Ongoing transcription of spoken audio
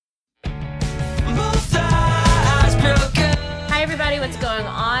Hi everybody, what's going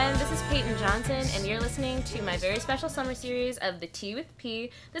on? This is Peyton Johnson, and you're listening to my very special summer series of The Tea with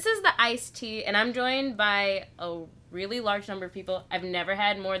P. This is the iced tea, and I'm joined by a really large number of people. I've never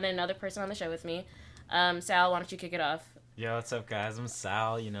had more than another person on the show with me. Sal, why don't you kick it off? Yo, what's up, guys? I'm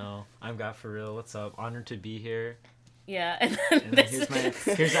Sal, I'm God for real. What's up? Honored to be here. Yeah, And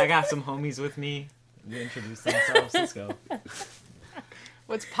then I got some homies with me. They introduce themselves. Let's go.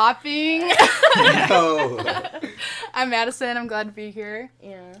 What's popping? No. I'm Madison. I'm glad to be here.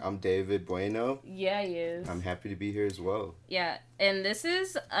 Yeah. I'm David Bueno. Yeah, he is. I'm happy to be here as well. Yeah, and this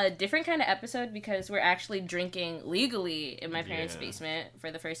is a different kind of episode because we're actually drinking legally in my parents' basement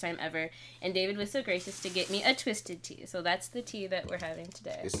for the first time ever. And David was so gracious to get me a twisted tea. So that's the tea that we're having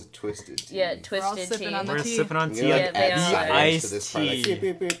today. It's a twisted tea. Yeah, We're all twisted sipping tea. on the We're tea. sipping on tea. Yeah, they add are. science to Iced this part,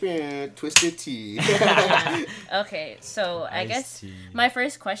 like, tea. twisted tea. Yeah. Okay, so I Iced guess tea. my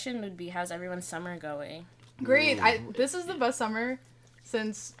first question would be, how's everyone's summer going? Great. This is the best summer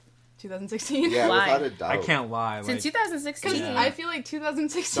since 2016. Yeah, Why? without a doubt. I can't lie. Since Like, 2016? Yeah. I feel like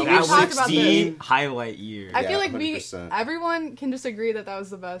 2016. That We was talked about 2016 this. highlight year. I Yeah, feel like 100%. everyone can just agree that was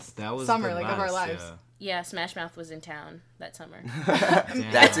the best That was summer, the like, of our best, lives. Yeah, Smash Mouth was in town that summer.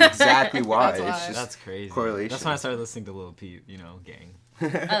 That's exactly why. That's why. It's Yeah. just That's crazy. correlation. That's when I started listening to Lil Peep, gang. Oh,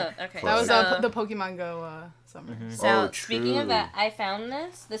 okay. That was So- the Pokemon Go summer. So, Oh, speaking of true. that, I found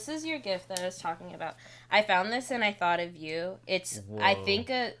this. This is your gift that I was talking about. I found this and I thought of you. It's, I Whoa. think,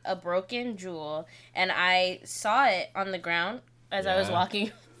 a broken jewel. And I saw it on the ground as I was Yeah.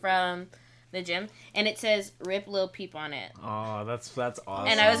 walking from the gym. And it says, Rip Lil Peep on it. Oh, that's awesome.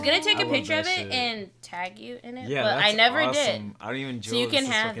 And I was going to take I a love picture of that it shit. and tag you in it. Yeah, but that's I never awesome. did. I don't even So you joke. can This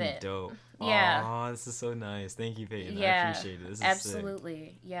is have fucking it. Dope. Yeah. Oh, this is so nice. Thank you, Peyton. I Yeah, appreciate it. This is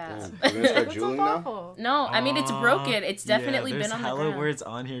absolutely. Yeah. Damn, we're gonna start That's jeweling so now? thoughtful. No, I mean, it's broken. It's definitely there's been on the hella ground. words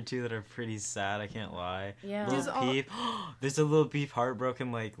on here too that are pretty sad. I can't lie. Yeah. These Lil all- Peep. There's a Lil Peep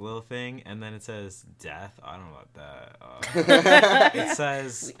heartbroken like little thing, and then it says death. I don't know about that. It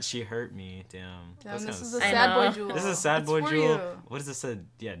says she hurt me. Damn. Yeah, That's and this kinda is a I sad know. boy jewel. This is a sad It's boy for jewel. you. What does it say?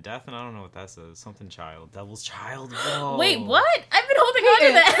 Yeah, death, and I don't know what that says. Something child. Devil's child. Whoa. Wait, what? I've been holding on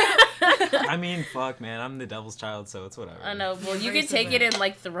to that. I mean, fuck, man. I'm the devil's child, so it's whatever. I know. Well, you can Embrace take it. it and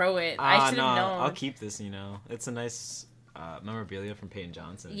like throw it. I should have no, known. I'll keep this. It's a nice memorabilia from Peyton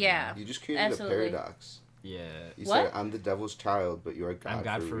Johnson. Yeah. You just created Absolutely. a paradox. Yeah. You What? said, I'm the devil's child, but you're God, I'm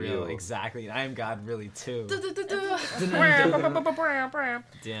God for real. Exactly. I am God really too.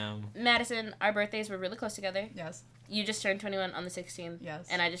 Damn. Madison, our birthdays were really close together. Yes. You just turned 21 on the 16th. Yes.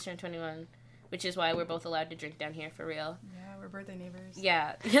 And I just turned 21, which is why we're both allowed to drink down here for real. Yeah, we're birthday neighbors.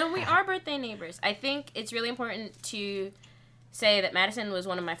 Yeah. We are birthday neighbors. I think it's really important to say that Madison was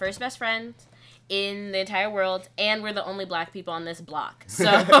one of my first best friends in the entire world, and we're the only black people on this block. So,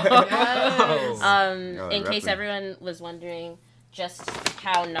 Yes. Oh, in case repping. everyone was wondering just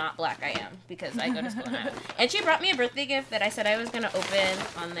how not black I am, because I go to school in Iowa. And she brought me a birthday gift that I said I was going to open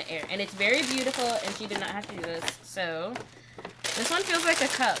on the air. And it's very beautiful, and she did not have to do this. So, this one feels like a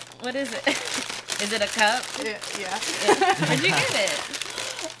cup. What is it? Is it a cup? Yeah. Where'd you get it?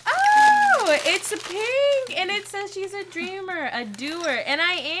 Oh, it's pink, and it says she's a dreamer, a doer, and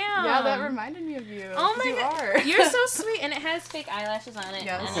I am. Yeah, that reminded me of you. Oh 'cause my you god, are. you're so sweet, and it has fake eyelashes on it,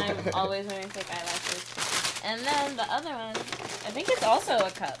 Yes. and I'm always wearing fake eyelashes. And then the other one, I think it's also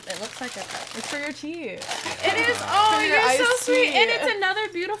a cup. It looks like a cup. It's for your tea. It is. Oh, For your you're so iced sweet, tea. and it's another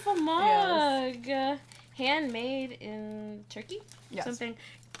beautiful mug, handmade in Turkey. Yes. Something.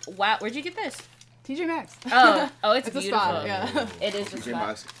 Wow, where'd you get this? TJ Maxx. Oh, it's It's a beautiful. spot, yeah. It is a TJ spot.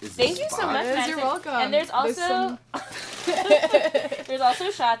 Maxx is Thank the you so spot. much, Yes, Madison. you're welcome. And there's There's also there's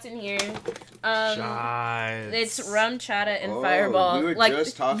also shots in here. Shots. It's rum, chata, and Oh, Fireball. We were like,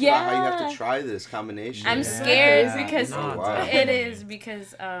 just talking yeah. about how you have to try this combination. I'm Yeah. scared Yeah. because Oh, wow. it is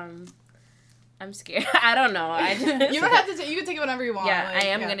because I'm scared. I don't know. I just, You don't have to. You can take it whenever you want. Yeah, like, I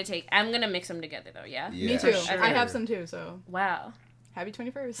am yeah. gonna I'm gonna mix them together though. Yeah. Yeah, Me too. sure. I have some too. So Wow. happy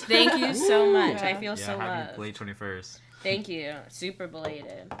 21st. Thank you so Ooh. much. Yeah. I feel Yeah, so happy loved. late 21st. Thank you. Super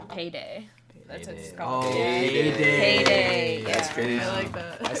belated. Payday. That's what it's Payday. called. Oh, Payday. Payday. That's Yeah. crazy. I like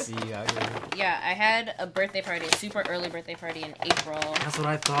that. I see you out here. Yeah, I had a birthday party, a super early birthday party in April. That's what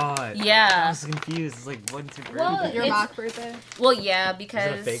I thought. Yeah. I was confused. It's like, when's your birthday? Well, Your It's- mock birthday. Well, yeah, Was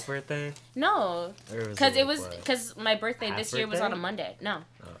because it a fake birthday? no, Or because it was what? because my birthday Half this year was birthday? on a Monday. No,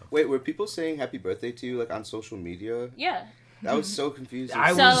 Wait, were people saying happy birthday to you like on social media? yeah. That was so confusing. I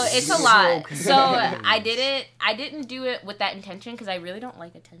So was it's a so lot. confused. So I did it. I didn't do it with that intention because I really don't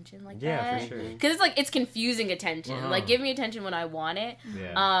like attention like Yeah, that. for sure. Because it's like it's confusing attention. Uh-huh. Like give me attention when I want it.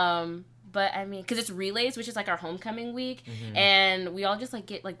 Yeah. But I mean, because it's relays, which is like our homecoming week, Mm-hmm. and we all just like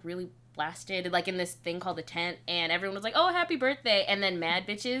get like really blasted like in this thing called the tent, and everyone was like, oh, happy birthday, and then mad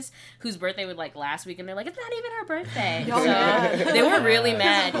bitches whose birthday was like last week, and they're like, it's not even her birthday. Y'all So mad? they were really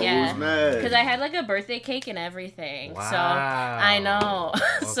mad. Who's Yeah, mad? because I had like a birthday cake and everything. Wow. So I know.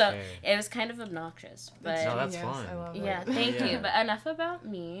 So Okay. it was kind of obnoxious, but No, that's Yes, fun. I love it. yeah, thank Yeah. you. But enough about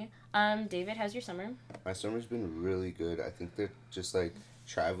me. David, how's your summer? My summer's been really good. I think that just like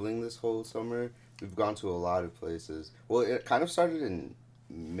traveling this whole summer, we've gone to a lot of places. Well, it kind of started in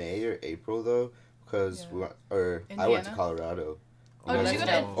May or April though, because Yeah. I went to Indiana? Colorado. Oh, did you go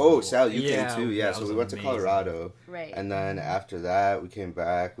to? Oh, Sal, you Yeah, came too. Yeah, that so was we went to amazing. Colorado, Right. and then after that we came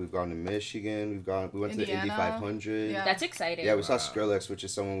back. We've gone to Michigan. We went to the Indy Indiana. 500. Yeah. That's exciting. Yeah, we saw Wow. Skrillex, which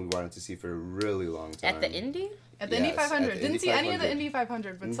is someone we wanted to see for a really long time. At the Indy? At the Indy Yes, 500. at the Didn't Indy see any of the 500. Indy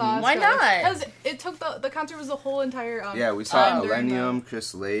 500, but Mhm. saw. Why Skrillex. not? 'Cause it took the concert was the whole entire. Yeah, we saw during the- Millennium,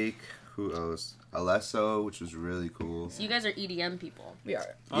 Chris Lake, who else? Alesso, which was really cool. So you guys are EDM people. We are.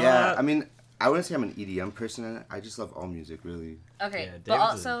 Yeah, I mean, I wouldn't say I'm an EDM person. I just love all music, really. Okay, Yeah, but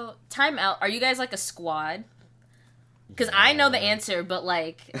David's also, time out. Are you guys like a squad? Because I know the answer, but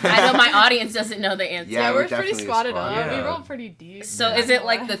like, I know my audience doesn't know the answer. Yeah, Yeah, we're we're pretty definitely a squatted squad. up. We Yeah. roll pretty deep. So Yeah. is it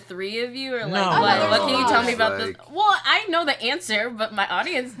like the three of you, or like No, what? no, What can you tell me there's about this? like- Well, I know the answer, but my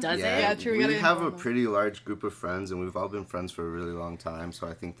audience doesn't. Yeah, true, we We gotta have a involve them. pretty large group of friends, and we've all been friends for a really long time. So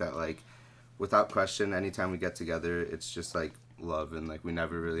I think that, like, without question, anytime we get together, it's just like love, and like we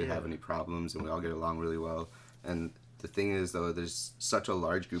never really have any problems, and we all get along really well. And the thing is, though, there's such a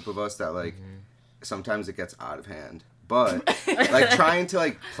large group of us that like sometimes it gets out of hand. But like trying to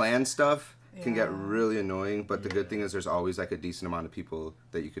like plan stuff can get Yeah. really annoying. But the good thing is there's always like a decent amount of people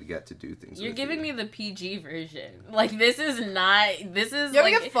that you could get to do things. You're with giving you. me the PG version. Like, this is not. This is Yeah,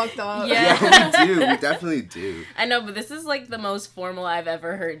 like. we get fucked up. Yeah. Yeah, we do. We definitely do. I know, but this is like the most formal I've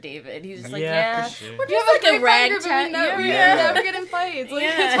ever heard David. He's just like, Yeah, yeah, for sure. we're We just have like a great friend group, ragtag. and we never, Yeah. we never get in fights. Like,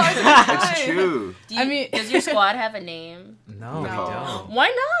 Yeah. it's always a good It's time. true. Do you, I mean- does your squad have a name? No, we No. don't. Why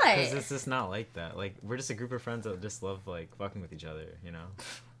Because not? it's just not like that. Like, we're just a group of friends that just love, like, fucking with each other, you know?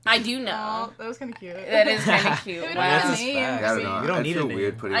 I do know. Aw, that was kind of cute. That is kind of cute. We don't Wow. have a That's name. facts. Yeah, I we- don't know. We don't I need a feel name.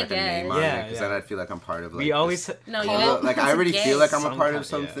 weird putting I like a name guess. on Yeah, it because yeah. then I feel like I'm part of like. We always... No, you Call don't. like I It's already gay. feel like I'm a Some part kind- of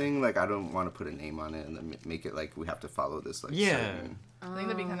something. Like I don't want to put a name on it and then make it like we have to follow this like. Yeah. certain I think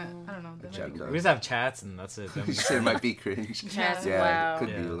that'd be kind of, I don't know. That might be Agenda. We just have chats, and that's it. Then You said it might be cringe. Chats, Yeah, wow. it could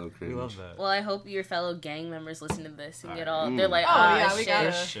yeah, be a little cringe. we love that. Well, I hope your fellow gang members listen to this and get Alright. all. They're like, Oh, ah, yeah, we shit.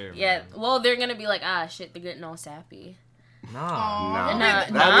 gotta- For sure, Yeah, man. well, they're gonna be like, ah, shit, they're getting all sappy. Nah. Aw. No, Nah,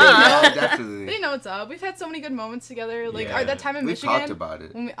 that nah. would definitely. They know what's up. We've had so many good moments together. Like Yeah. that time in We Michigan. talked about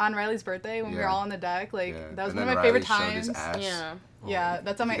it. when on Riley's birthday when we were Yeah. all on the deck. Like Yeah. that was And one then of my favorite Riley showed his times. ass. Yeah. Yeah,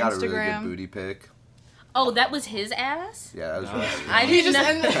 that's on my He got a really good Instagram. booty pic. Oh, that was his ass? Yeah, that was really good. I He didn't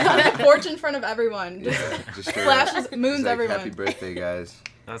just know. and porch in front of everyone. Just Yeah, just straight flashes, up. moons He's like, everyone. Happy birthday, guys.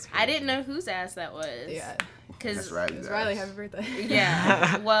 That's I didn't know whose ass that was. Yeah, Because That's right. it's Riley. Happy birthday.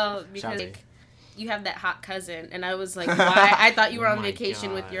 Yeah. Well, because Shouty. like, you have that hot cousin, and I was like, why? I thought you were Oh on my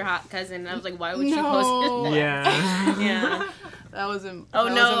vacation with God. your hot cousin, and I was like, why would she No. post it? Yeah. Yeah. That wasn't. Oh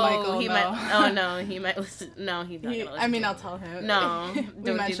that no, wasn't Michael, he no. might. Oh no, he might listen. No, he's not He- gonna listen. I mean, to I'll it. tell him. No, we don't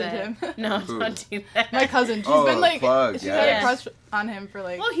do mentioned that. him. No, Who? don't do that. My cousin. She's Oh, been like, plug, she's yeah. had a crush on him for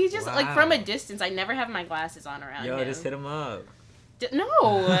like. Well, he's just like from a Wow. distance. I never have my glasses on around Yo, him. just hit him up. No,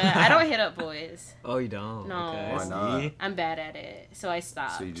 I don't hit up boys. Oh, you don't? No. Okay. Why not? See? I'm bad at it, so I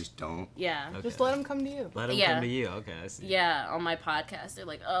stopped. So you just don't. Yeah. Okay. Just let him come to you. Let him Yeah. come to you. Okay, I see. Yeah, on my podcast, they're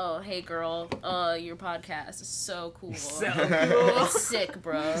like, "Oh, hey, girl, your podcast is so cool, So it's sick,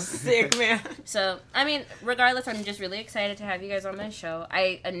 bro." sick, man. So, I mean, regardless, I'm just really excited to have you guys on this show.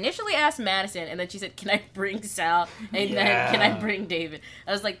 I initially asked Madison, and then she said, "Can I bring Sal?" And then, "Can I Yeah. bring David?"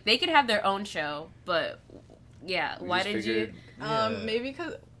 I was like, they could have their own show, but yeah, We why just did figured- you? Yeah. Maybe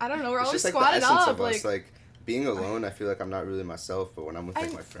because I don't know. We're It's always just like the squatted essence up. of us. Like being alone, I feel like I'm not really myself. But when I'm with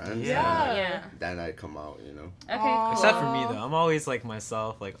like my friends, Yeah. Yeah. then I come out. You know. Okay. Aw. Except for me though, I'm always like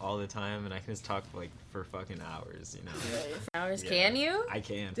myself, like all the time, and I can just talk like for fucking hours, you know. Hours? Yeah. Can you? I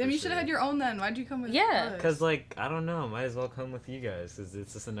can. Damn, for you should have sure. had your own then. Why'd you come with? Yeah. us? Cause like I don't know, might as well come with you guys, cause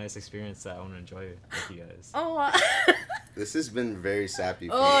it's just a nice experience that I want to enjoy with you guys. Oh. This has been very sappy.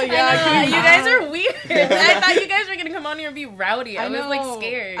 For Oh, me. yeah. I know, you Wow. guys are weird. I thought you guys were gonna come on here and be rowdy. I was know. like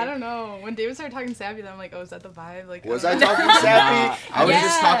scared. I don't know. When David started talking sappy, then I'm like, oh, is that the vibe? Like, Was I I don't know. talking sappy? I was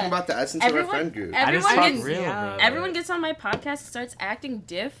just Yeah. talking about the essence of our friend group. I just Everyone talk gets- real, yeah. bro. Everyone gets on my podcast and starts acting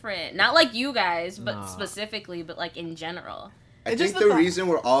different. Not like you guys, but Nah. specifically, but like in general. I It's think just the the thought- reason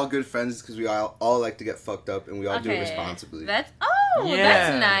we're all good friends is because we all like to get fucked up and we all do it responsibly. That's oh Oh, Yeah,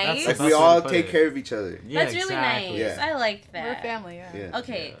 that's nice. that's- Like the we best way all to put take it. care of each other. Yeah, That's really exactly. nice. Yeah. I like We're that. a family, yeah. Yeah.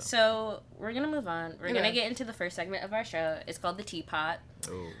 Okay, so we're gonna move on. We're gonna Okay. get into the first segment of our show. It's called the Teapot,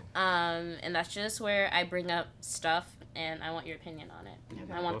 Oh. and that's just where I bring up stuff and I want your opinion on it.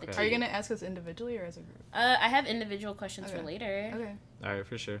 Okay. I want the Okay. tea. Are you gonna ask us individually or as a group? I have individual questions for Okay. later. Okay. All right,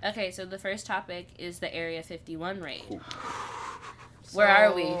 for sure. Okay, so the first topic is the Area 51 raid. Where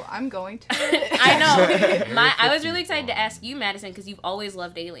are we? So, I'm going to. I know. I was really excited to ask you, Madison, because you've always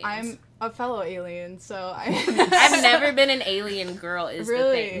loved aliens. I'm a fellow alien, so I'm. I've never been an alien girl. Is the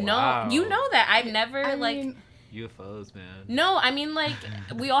Really? thing? No, Wow. you know that I've never I like. mean, UFOs, man. No, I mean like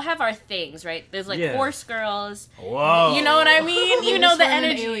we all have our things, right? There's like Yeah. horse girls. Whoa. You know what I mean? You You know just the weren't an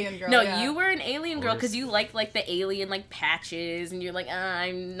energy. alien girl, No, yeah. you were an alien girl because Horse. you like the alien like patches, and you're like,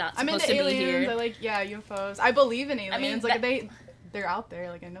 I'm not I'm supposed into to be aliens. here. I like UFOs. I believe in aliens. that- They're out there.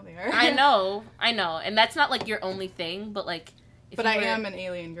 Like I know they are. I know, and that's not like your only thing, but like. If But you I were- am an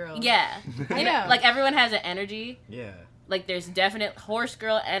alien girl. Yeah, I You know, know. like everyone has an energy. Yeah. Like there's definite horse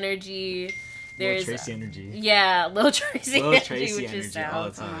girl energy. There's Little Tracy energy. yeah, Lil Tracy Little energy, Tracy which is energy all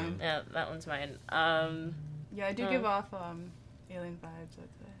the sound. time. Yeah, that one's mine. Yeah, I do Oh. give off alien vibes.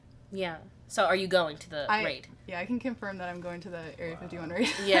 I'd say. Yeah. So are you going to the I- raid? Yeah, I can confirm that I'm going to the Area 51 raid.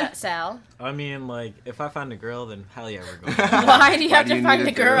 Yeah, Sal. I mean, like, if I find a girl, then hell yeah, we're going. Why do you Why have do to you find need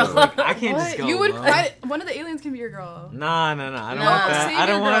a a girl? girl? Like, I can't just What? go You would? alone. One of the aliens can be your girl. Nah, I don't No, want that. save I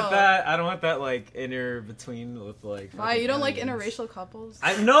don't your want girl. that. I don't want that like inner between with like. Why fucking you don't like aliens. interracial couples?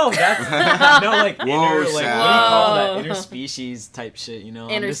 No, that's no like Whoa, inner like what do you Sal. call Whoa. that interspecies type shit. You know,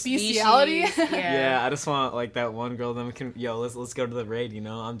 I'm just- Interspecies. Bestiality? yeah, I just want like that one girl. Then we can let's go to the raid. You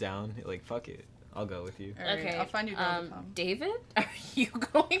know, I'm down. Like fuck it, I'll go with you. All right, Okay. I'll find you a girl to come. David, are you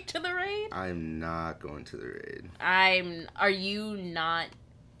going to the raid? I'm not going to the raid. Are you not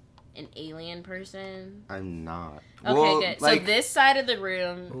an alien person? I'm not. Okay, Well, good. Like, so this side of the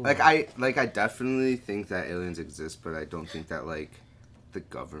room. I definitely think that aliens exist, but I don't think that like the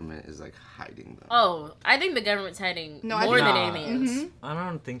government is like hiding them. Oh, I think the government's hiding No, I more think than not. aliens. Mhm. I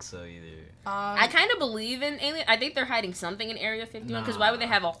don't think so either. I kind of believe in alien. I think they're hiding something in Area 51 because why would they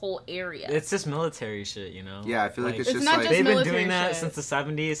have a whole area? It's just military shit, you know. Yeah, I feel like it's It's just not like just They've been military doing that shit. since the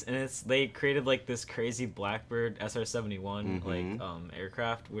 70s, and they created like this crazy Blackbird SR-71 like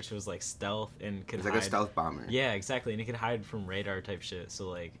aircraft, which was like stealth and could it's like hide. a stealth bomber. Yeah, exactly, and it could hide from radar type shit. So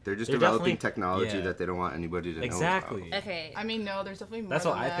like They're just they're developing definitely- technology yeah. that they don't want anybody to Exactly. know about. Okay. I mean, no, there's definitely more. That's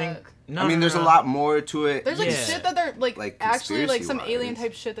what than I that. think. No, I mean, no, there's no. a lot more to it. There's like Yeah. shit that they're like actually like some conspiracy-wise. alien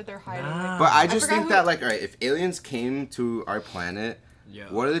type shit that they're hiding. Nah. But I I just forgot think who- that like, all right, if aliens came to our planet, Yeah.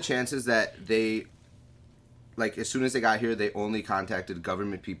 what are the chances that they, like, as soon as they got here, they only contacted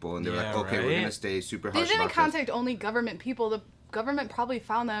government people and they're Yeah, like, okay, we're right? gonna stay super They hush didn't about this. contact only government people. The government probably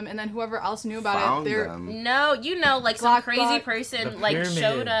found them, and then whoever else knew about Found it, they're them. No, like some Glock, crazy Glock. person The like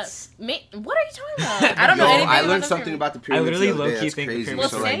showed up. pyramids. What are you talking about? I don't Yo, know anything I about learned the something pyramid. about the I pyramids. literally the other day. low-key That's think the crazy.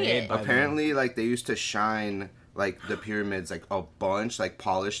 pyramids Well, are say like it. made by them. Apparently, like they used to shine like the pyramids like a bunch, like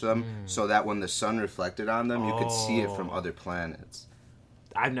polish them, so that when the sun reflected on them, you could see it from Oh. other planets.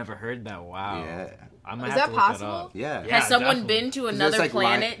 I've never heard that. Wow. Yeah. I might Is have that to look possible? That up. Yeah. Yeah. Has someone definitely. been to it's another like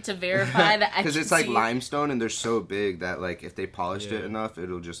planet to verify that? Because it's like see? limestone and they're so big that like if they polished it Yeah. enough,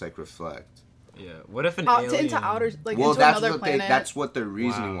 it'll just like reflect. Yeah. What if an out alien? into outer like Well, into that's another what planet. that's what their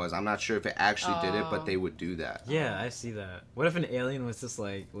reasoning Wow. was. I'm not sure if it actually did it, Oh. but they would do that. Yeah, I see that. What if an alien was just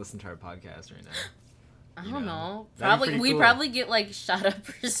like listen to our podcast right now? I you don't know, know. that'd be Probably pretty we cool. probably get like shot up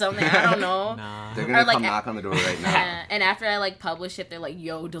or something. I don't know. Nah. They're gonna Or, like, come knock on the door right now. Yeah, and after I like publish it, they're like,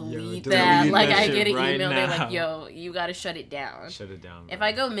 "Yo, delete delete that." Like that I shit get an right email, they're now. like, "Yo, you gotta shut it down." Shut it down. If bro.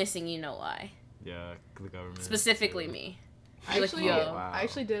 I go missing, you know why. Yeah, the government. Specifically me. I Like, actually, yo. Wow. I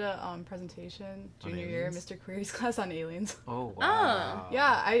actually did a presentation junior year, aliens? Mr. Query's class on aliens. Oh wow. Yeah,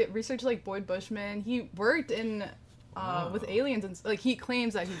 I researched like Boyd Bushman. He worked in with aliens and like he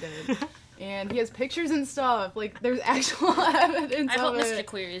claims that he did, and he has pictures and stuff. Like there's actual evidence I hope of Mr. it.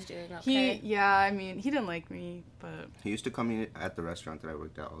 Queer is doing okay. I mean, he didn't like me, but He used to come in at the restaurant that I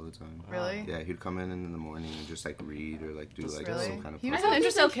worked at all the time. really, Yeah, he'd come in the morning and just like read or like do Just like really, some kind of. he was I an hope he's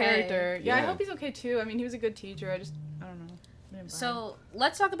interesting okay. character. Yeah, I Yeah. hope he's okay too. I mean, he was a good teacher. I don't know. I didn't buy him. So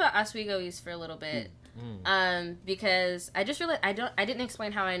let's talk about Oswego's for a little bit, because I just realized I didn't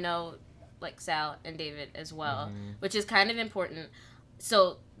explain how I know like Sal and David as well, which is kind of important.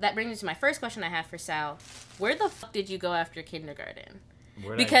 So that brings me to my first question I have for Sal. Where the fuck did you go after kindergarten?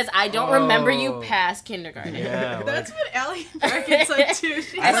 Where'd Because I don't remember you Oh. past kindergarten. Yeah. That's like, what Allie Brackett said too.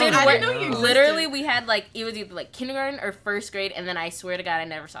 She I said, said, I what- didn't know you existed. literally, we had like it was either like kindergarten or first grade, and then I swear to God, I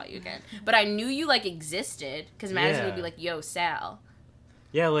never saw you again. But I knew you like existed because Madison would be Yeah. like, "Yo, Sal."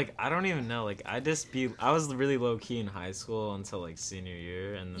 Yeah, like I don't even know. Like I was really low key in high school until like senior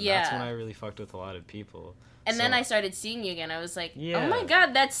year, and then that's when I really fucked with a lot of people. And then I started seeing you again. I was like, Yeah. oh my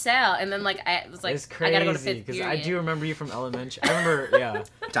god, that's Sal. And then like I was like, It's crazy, I gotta go to 5th because period. I do remember you from elementary. I remember, yeah.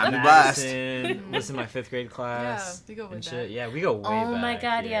 Time to blast. Madison was in my 5th grade class. Yeah, we go way and back. shit. Yeah, we go way back. Oh my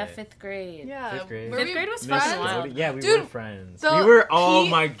god, yeah, 5th grade. Yeah. 5th grade. Were 5th we grade was friends? fucking wild. Yeah, we Dude, were friends. the We were, oh P-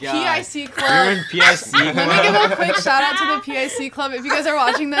 my god. PIC We were club. in PIC. Let me give a quick shout out to the PIC club. If you guys are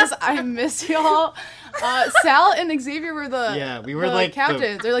watching this, I miss y'all. Sal and Xavier were we were the like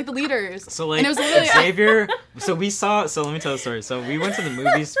captains. They're like the leaders. So like and it was literally Xavier. So let me tell the story. So we went to the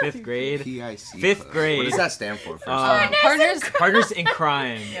movies 5th grade. PIC. 5th Club. grade. What does that stand for? First of all? partners. Partners in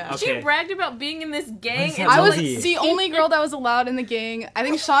crime. Yeah. She Okay. bragged about being in this gang. What's and that I was movie? the only girl that was allowed in the gang. I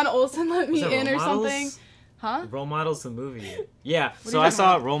think Sean Olsen let me Was that in or Role something. Models? Huh? Role Models, the movie. Yeah, are so you I talking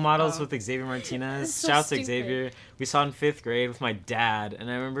saw about? Role Models Oh. with Xavier Martinez. That's so Shout out to stupid. Xavier. We saw it in 5th grade with my dad,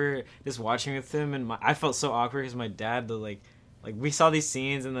 and I remember just watching with him, and I felt so awkward because my dad, like we saw these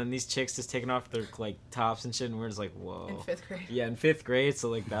scenes, and then these chicks just taking off their like tops and shit, and we're just like, whoa. In 5th grade. Yeah, in 5th grade, so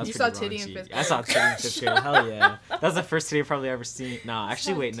like that's You pretty saw titty in raunchy. 5th I saw titty in 5th grade. Hell yeah, that was the first titty I've probably ever seen. Nah,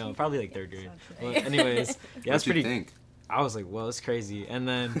 actually, wait, no, probably like 3rd grade. Saw Well, titty. anyways, yeah, that's What'd you pretty. think? I was like, whoa, it's crazy. And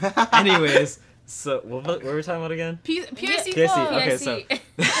then, anyways, so what were we talking about again? PIC PIC, club. okay, PIC.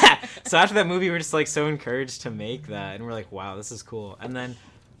 So after that movie, we were just like so encouraged to make that, and we're like, wow, this is cool. And then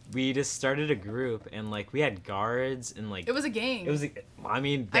we just started a group, and like we had guards, and like It was a gang. it was. I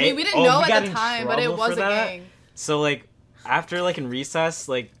mean, I mean, we didn't know at the time, but it was a gang. So like after like in recess,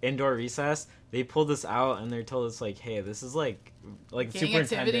 like indoor recess, they pulled us out and they told us like, hey, this is like Gang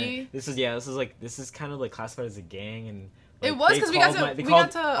superintendent. activity? This is kind of like classified as a gang, and It like, was they 'cause we got called to- they we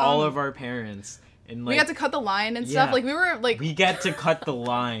called got to, all of our parents. And like, We got to cut the line and stuff. Yeah. Like we were like we get to cut the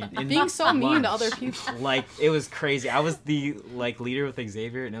line. In being so mean to lunch. other people. Like it was crazy. I was the like leader with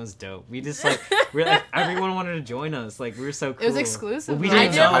Xavier, and it was dope. We just like everyone wanted to join us. Like we were so cool. It was exclusive, But we though.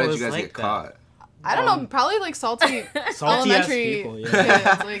 didn't I know know. How it did was you guys like get that. caught? I don't know, probably like salty Salty ass elementary people, kids.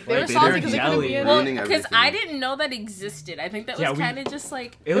 yeah. Like they Like, were they salty were because they couldn't jelly. be in Well, it. Ruining because everything. I didn't know that existed. I think that was Yeah, we- kind of just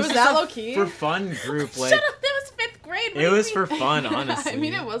like. It was just that a low-key? for fun group. Like Shut up! That was 5th grade. What it do was you for mean? fun, honestly. I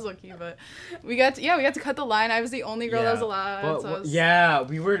mean, it was lucky, but we got to cut the line. I was the only girl that was allowed. Well, so I was, yeah,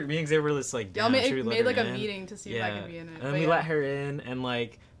 me and Xavier were just like, Y'all damn, should we made, let made her like a in? meeting to see if I could be in it. And But then we yeah. let her in, and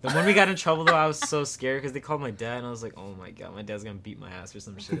like then when we got in trouble though, I was so scared because they called my dad, and I was like, oh my god, my dad's gonna beat my ass or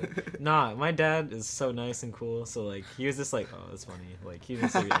some shit. Nah, my dad is so nice and cool, so like he was just like, oh, that's funny. Like he didn't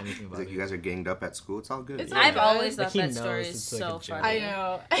say anything He's about like, it. you guys are ganged up at school. It's all good. It's Yeah. I've Yeah. always Like, thought he that knows story it's is like a so joke. funny. I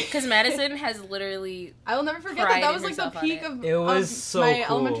know. Because Madison has literally. I will never forget Pride that. That in was like the herself on peak it. of It was of so my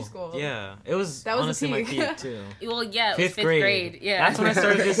cool. elementary school. Yeah, it was That was the honestly my peak. peak too. Well, yeah, it was 5th 5th grade. Yeah. That's when I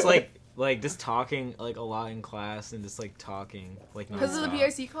started just like just talking like a lot in class and just like talking like Because of the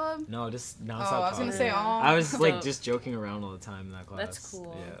nonstop. PIC club? No, just nonstop. Oh, I was gonna talking. say, Yeah. oh. I was like Dope. just joking around all the time in that class. That's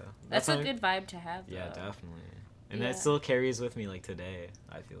cool. Yeah, That's a how- good vibe to have. Yeah, though. definitely. And Yeah. that still carries with me like today.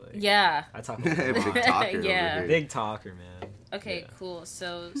 I feel like. Yeah. I talk. Big talker Yeah. over here. Big talker, man. Okay, Yeah. cool.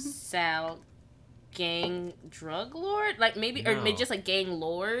 So Sal, gang drug lord, like maybe or No. maybe just like gang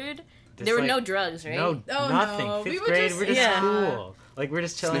lord. Just, There were like, no drugs, right? No, Oh, nothing. no. 5th We were grade, just- we're just Yeah. cool. Like we're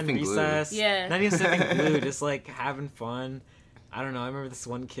just chilling in Sniffing glue. recess. Yeah. Not even sniffing glue, just like having fun. I don't know. I remember this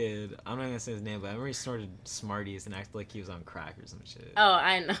one kid. I'm not gonna say his name, but I remember he snorted Smarties and acted like he was on crack or some shit. Oh,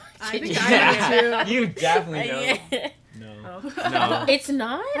 I know. I think Yeah. I did too. You definitely know. Yeah. No. Oh. No. It's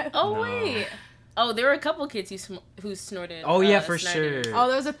not. Oh No. wait. Oh, there were a couple kids who snorted. Oh yeah, for Snyder. sure. Oh,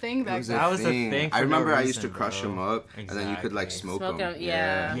 that was a thing It back was a then. That was a thing for I remember no I used to reason, crush bro. them up, and then you could like Exactly. smoke Smoke them. 'em,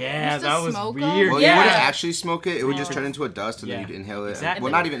 yeah. Yeah, Used to that was smoke 'em? weird. Well, Yeah. you wouldn't actually smoke it. It would just Oh. turn into a dust, and Yeah. then you'd inhale it. Exactly.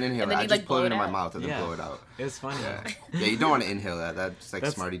 Well, not even inhale And it. then I you'd, just like, pull blow it it into my out. mouth and then Yeah. blow it out. It was funny. Yeah, yeah. You don't want to inhale that. That's like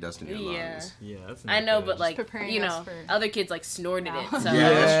That's- Smarty dust in your Yeah. lungs. Yeah, that's. I not know, good. but like preparing you us know, for other kids like snorted now. it. So Yeah, that's true.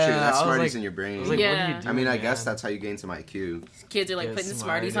 Yeah, That's I was Smarties like- in your brain. I was like, what are Yeah. you doing? I mean, I guess man? that's how you gain some IQ. kids are like Get putting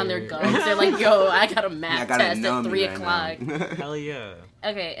Smarties on their smarter. gums. They're like, "Yo, I got a I math got it test at numb 3 right o'clock." now. Hell yeah.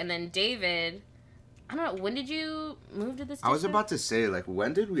 Okay, and then David. I don't know. When did you move to this? I was district? about to say, like,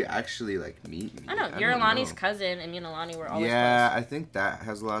 when did we actually like meet? I know you're don't Alani's know. cousin, and me and Alani were always Yeah, close. I think that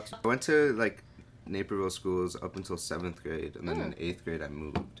has a lot. I went to like Naperville schools up until 7th grade, and then in 8th grade I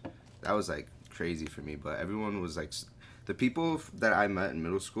moved. That was like crazy for me, but everyone was like, the people that I met in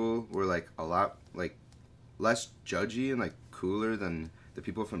middle school were like a lot like less judgy and like cooler than the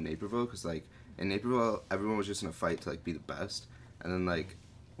people from Naperville, because like in Naperville everyone was just in a fight to like be the best, and then like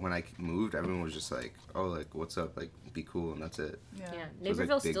when I moved everyone was just like, oh, like what's up, like be cool, and that's it. Yeah, So it's, like,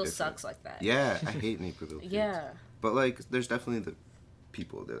 Naperville big still difference. sucks like that. Yeah, I hate Naperville kids. Yeah, But like, there's definitely the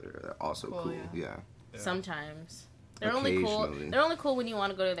people that are also Cool, cool. yeah. Yeah. Yeah. sometimes. They're only cool. Occasionally. They're only cool when you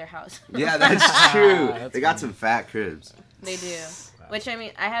want to go to their house. Yeah, that's true. That's They got funny. some fat cribs. They do. Which, I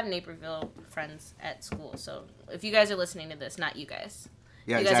mean, I have Naperville friends at school, so if you guys are listening to this, not you guys.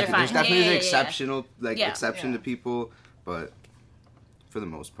 Yeah, You guys are exactly. fine. There's definitely Yeah, the yeah, yeah. exceptional, Yeah. exception Yeah. to people, but for the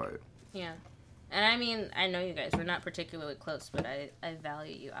most part. Yeah. And I mean, I know you guys. We're not particularly close, but I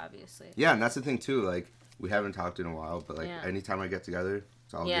value you, obviously. Yeah, and that's the thing too. Like, we haven't talked in a while, but like Yeah. anytime I get together,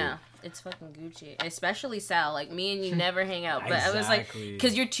 it's all Yeah, it's fucking Gucci. Especially Sal. Like, me and you never hang out. But I was like, Exactly.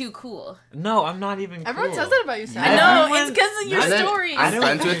 because you're too cool. No, I'm not even. Everyone cool. says that about you, Sal. I know. Everyone- It's because of your good. And then stories. I'm I know.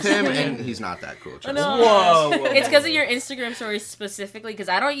 friends with him, and he's not that cool. I Trust know. me. Whoa. It's because of your Instagram stories specifically. Because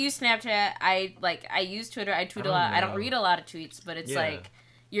I don't use Snapchat. I use Twitter. I tweet a I don't lot. I don't know. read a lot of tweets. But it's Yeah. like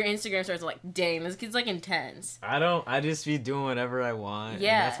your Instagram stories are like, dang, this kid's like intense. I just be doing whatever I want.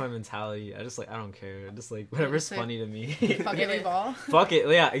 Yeah. And that's my mentality. I just I don't care. Just whatever's say, funny to me. Fuck it, leave all. Fuck it.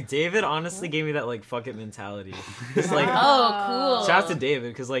 Yeah, David honestly gave me that fuck it mentality. Just Oh, cool. shout out to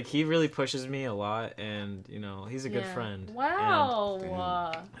David because he really pushes me a lot and he's a good Yeah. friend. Wow.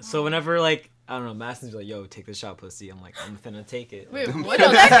 And so whenever I don't know, Maston's like, yo, take the shot, pussy. I'm like, I'm finna take it. Wait, You what? don't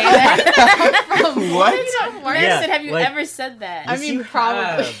say that. What? Marcus Yeah, said, have you like- ever said that? I Yes, mean, you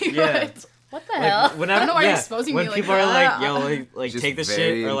probably. have. Yeah. but- What the hell? Whenever, I don't know why you're yeah, exposing when me like people are that. like, yo, Just take the very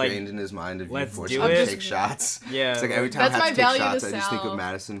shit, or ingrained in his mind of you let's forcing do him to it. take shots. yeah, It's like every time That's I my have to take value to shots, I just think of Sal.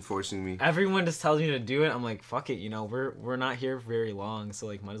 Madison forcing me. everyone just tells me to do it. I'm like, fuck it, we're not here very long, so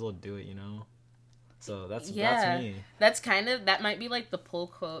might as well do it, So that's me. That might be like the pull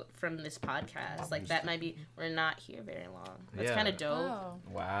quote from this podcast. Like that might be, we're not here very long. That's Yeah. kind of dope. Oh.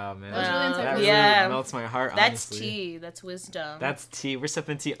 Wow, man, That's really that really Yeah. melts my heart. That's honestly. tea. That's wisdom. That's tea. We're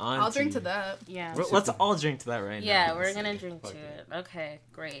sipping tea on. I'll drink tea. to that. yeah. Let's all drink to that right now. Yeah, we're gonna honestly. drink Fuck to it. Okay,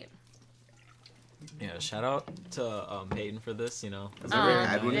 great. Yeah, shout out to Peyton for this. It's Oh, Ever very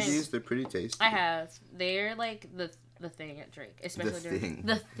had one of thanks. these? They're pretty tasty. I have. They're like the thing at Drake, especially The during thing.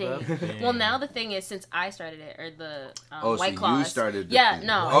 the thing. The thing. Well, now the thing is, since I started it, or the Oh, White so Claws. you started the Yeah, thing.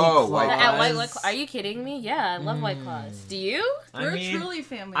 no. Oh, White White At Claws. White Claw. Are you kidding me? Yeah, I love White Claws. Do you? I We're mean, truly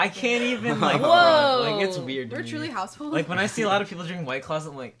family. I I think. can't even Whoa. it's weird. To We're me. truly household. When I see a lot of people drinking White Claws,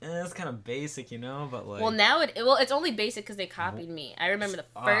 I'm like, it's kind of basic, but Well, now it's only basic because they copied me. I remember the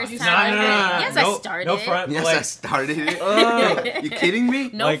first no, time. no, I no, did- no, Yes, no, I started. No front. Yes, I started it. Oh. You kidding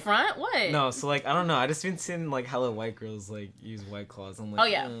me? No Like- front. What? No, so I don't know. I just been seeing hella white girls use White Claws. I'm like, Oh,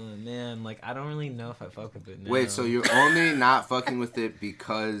 yeah. Man, I don't really know if I fuck with it now. Wait, so you're only not fucking with it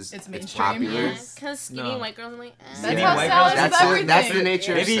because It's it's mainstream, popular? yeah. Because skinny No. white girls. I'm like, That's Skinny how white Sal girls- is That's with it, everything. That's the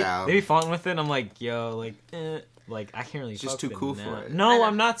nature Maybe of Sal. they be falling with it. I'm like, yo, I can't really. It's just fuck too with cool now. for it. I No, know.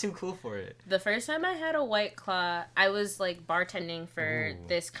 I'm not too cool for it. the first time I had a White Claw, I was bartending for Ooh.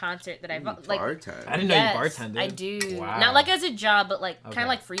 this concert that I Bartend. I didn't know you bartended. I do. Wow. Not as a job, but kind Okay. of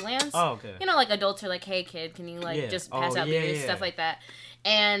like freelance. Oh, okay. Adults are like, hey kid, can you Yeah. just pass out yeah, beers, yeah. stuff like that.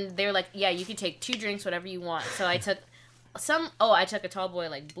 And they were like, yeah, you can take 2 drinks, whatever you want. So I took I took a tall boy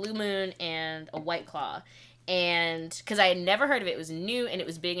Blue Moon and a White Claw. And because I had never heard of it, it was new and it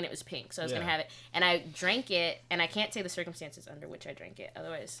was big and it was pink, so I was gonna Yeah. have it. And I drank it, and I can't say the circumstances under which I drank it,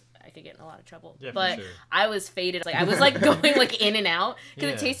 otherwise I could get in a lot of trouble. Yeah, for but sure. I was faded, I was going in and out because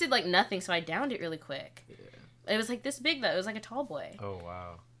Yeah. it tasted like nothing, so I downed it really quick. It was this big though. It was like a tall boy. Oh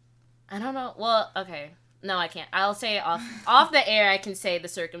wow. I don't know. Well, okay. No, I can't. I'll say off the air. I can say the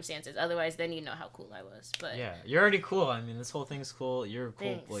circumstances. Otherwise, then you know how cool I was. But Yeah, you're already cool. I mean, this whole thing's cool. You're a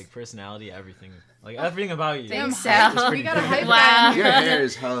cool, Thanks. personality, everything. Everything about you. Thanks, Damn, Sal. we got a hype Wow. man Your here. hair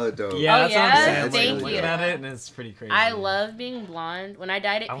is hella dope. Yeah, Oh, that's what I'm yeah? saying. Thank I'm you. looking at it, and it's pretty crazy. I love being blonde. When I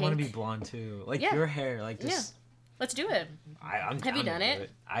dyed it I pink, want to be blonde too. Yeah. Your hair, just. let's do it. I'm Have you down done to do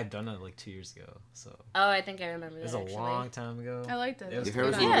it? I've done it 2 years ago, so Oh, I think I remember it that. was a actually. long time ago. I liked it. It was Your hair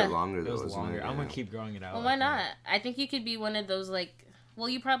was a Yeah. little bit longer It though, was wasn't longer. it? I'm gonna Yeah. keep growing it out. Well, I why think. not? I think you could be one of those well,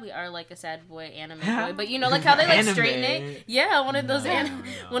 you probably are a sad boy anime boy, but how they Anime? straighten it. Yeah, one of those No, no.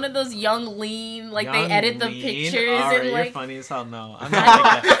 one of those young lean they Young, edit the lean? pictures Alright, and you're funny as hell. No, I'm not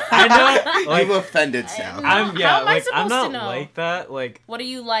like that. I know, You've offended Sal. No. I'm How am I I'm supposed not to know? like that. What do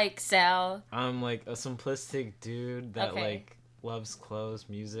you like, Sal? I'm a simplistic dude that Okay. loves clothes,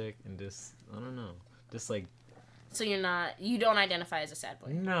 music, and just I don't know, just So you don't identify as a sad boy.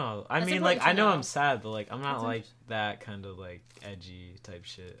 no. I That's mean, important to I know know. I'm sad, but I'm not That's like that kind of edgy type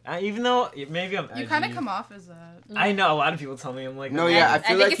shit. Even though maybe I'm edgy. You kind of come off as that. I know a lot of people tell me I'm like No, I'm yeah, not- I feel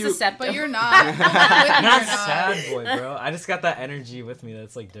think like it's you. a septum. But you're not. You're not not. sad boy, bro. I just got that energy with me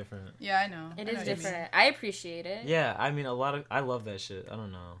that's different. Yeah, I know. It I know is what you mean. different. I appreciate it. Yeah, I mean I love that shit. I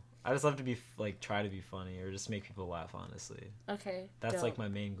don't know. I just love to be try to be funny or just make people laugh. Honestly, Okay. that's dope. my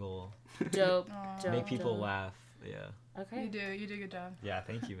main goal. dope. Aw. dope. Make people dope. laugh Yeah. Okay. You do a good job. Yeah,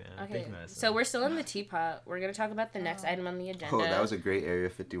 thank you, man. Okay. Thank you, Madison. So we're still in the teapot. We're gonna talk about the next item on the agenda. Oh, that was a great Area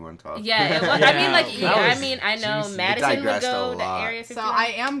 51 talk. Yeah, it was, Yeah, I mean, like, that was I know juicy. Madison would digressed go a to lot. Area So 51. I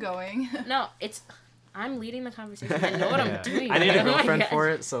am going. No, I'm leading the conversation. I know what Yeah. I'm doing. I need a Oh my girlfriend gosh. for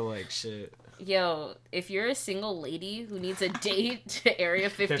it, so like shit. Yo, if you're a single lady who needs a date to Area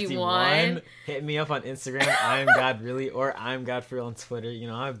 51, Hit me up on Instagram. I'm God really, or I'm God for real on Twitter. You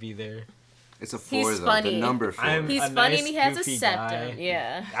know, I'll be there. It's a He's 4 though. funny. The number 4. I'm- he's a funny nice, and he has a goofy septum. guy.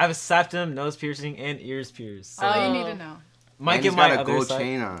 Yeah. I have a septum, nose piercing, and ears pierced. So All Oh. you need to know. might And get he's my got a other gold side.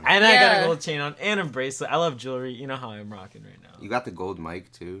 chain on. And I got Yeah. a gold chain on and a bracelet. I love jewelry. You know how I'm rocking right now. You got the gold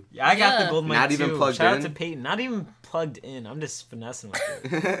mic too. Yeah, I got Yeah. the gold mic Not even too. plugged Shout in? out to Peyton. Not even plugged in. I'm just finessing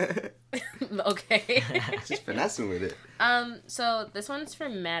with it. Okay. Just finessing with it. So this one's for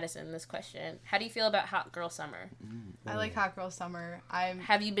Madison, this question. How do you feel about hot girl summer? I like hot girl summer.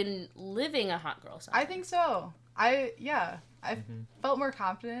 Have you been living a hot girl summer? I think so. I felt more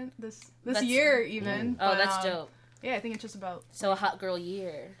confident this That's- year even. Oh, but, that's dope. Yeah, I think it's just about So a hot girl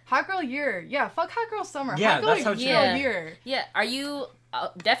year. hot girl year. Yeah, fuck hot girl summer. Yeah, hot girl that's how girl Yeah. year. Yeah, are you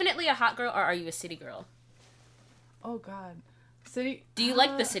definitely a hot girl or are you a city girl? Oh God, city. Do you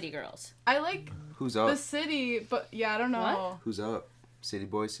like the city girls? I like Who's the up? city, but yeah, I don't know. Who's up? City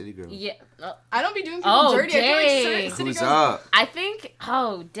boy, city girl. Yeah. I don't be doing people Oh, dirty. I feel like dang. city Who's girls. up? I think.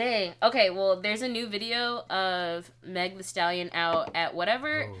 Oh dang. Okay. Well, there's a new video of Meg The Stallion out at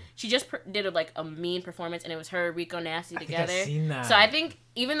whatever. Whoa. She just did a mean performance, and it was her Rico Nasty I think together. I've seen that. So I think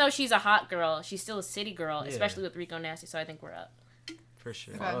even though she's a hot girl, she's still a city girl, Yeah. especially with Rico Nasty. So I think we're up, For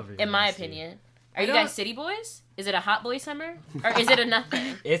sure. Okay. I love in my Nasty. opinion. Are I you guys don't- city boys? Is it a hot boy summer, or is it a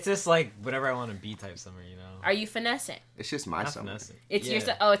nothing? It's just like whatever I want to be type summer, you know. Are you finessing? It's just my Not summer. finessing. It's yeah.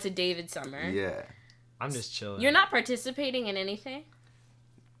 your oh, it's a David summer. Yeah. I'm just chilling. You're not participating in anything.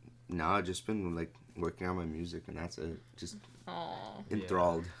 No, I've just been like working on my music and that's it. Just Oh,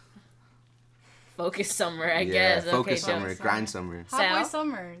 enthralled. focus summer, I yeah, guess. focus okay, summer, Focus grind summer. Hot Sal? boy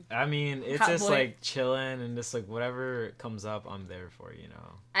summer. I mean, it's Hot just boy. like chilling and just like whatever comes up, I'm there for, you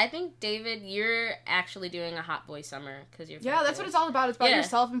know. I think David, you're actually doing a hot boy summer because you're. Yeah, that's what it's all about. It's about Yeah.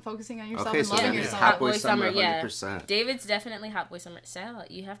 yourself and focusing on yourself Okay, and so loving that means yourself. hot boy Boy summer, summer, yeah. 100%. David's definitely hot boy summer. Sal,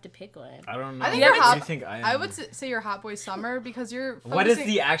 you have to pick one. I don't know. I think you're what hot- do you think I am? I would say you're hot boy summer because you're. What is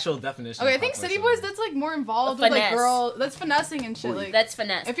focusing- the actual definition? Okay, I of think hot boy city summer? boys. That's like more involved with like Finesse. girl. That's finessing and shit. Like That's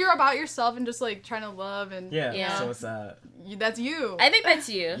finesse. if you're about yourself and just like trying to love and Yeah, Yeah. so what's that? that's you. I think that's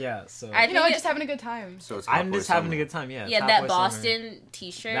you. Yeah, so I You know, think just having a good time. So it's hot I'm boy just having summer. a good time, yeah. it's Yeah, hot that boy Boston summer.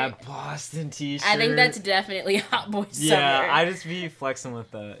 T-shirt. That Boston t-shirt. I think that's definitely hot boy summer. Yeah, I just be flexing with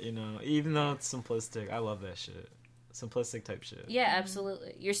that, you know. Even though it's simplistic, I love that shit. Simplistic type shit. Yeah,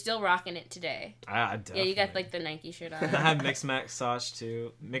 absolutely. You're still rocking it today. I Yeah, definitely. you got like the Nike shirt I on. have mixed match socks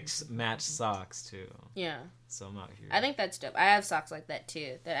too. Mixed match socks too. Yeah, So I'm out here. I think that's dope. I have socks like that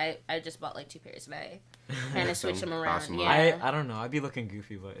too. That I just bought like 2 pairs and I kind of switch them around. Awesome. Yeah. I don't know. I'd be looking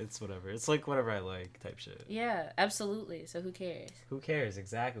goofy, but it's whatever. It's like whatever I like type shit. Yeah, absolutely. So who cares? Who cares?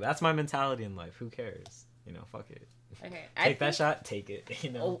 Exactly. That's my mentality in life. Who cares? You know, fuck it. Okay. Take that shot. Take it. You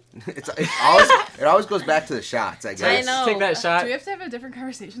know. Oh. it always goes back to the shots, I guess. know. Take that shot. Do we have to have a different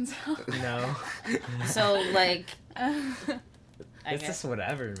conversation, Sal? No. So like, I It's guess. just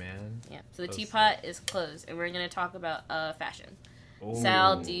whatever, man. Yeah. So the Close teapot is closed, and we're gonna talk about fashion. Ooh.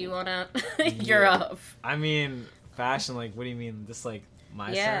 Sal, do you wanna? You're Yeah. up. I mean, fashion. Like, what do you mean? Just like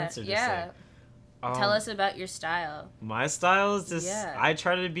my Yeah. sense, or just Yeah. like. Tell us about your style. My style is just. Yeah. I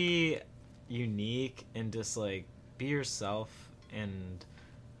try to be unique and just like be yourself, and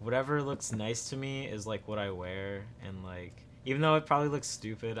whatever looks nice to me is like what I wear, and like even though it probably looks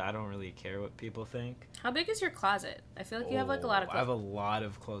stupid, I don't really care what people think. How big is your closet? I feel like you have like a lot of I have clothes. a lot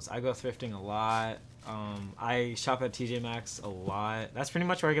of clothes. I go thrifting a lot. I shop at TJ Maxx a lot. That's pretty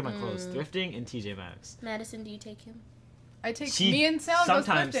much where I get my clothes. Thrifting and TJ Maxx. Madison, do you take him? I take She- me and Sal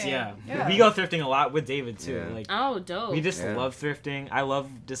Sometimes, go thrifting. yeah. We go thrifting a lot with David too. Yeah. Like Oh, dope. we just Yeah. love thrifting. I love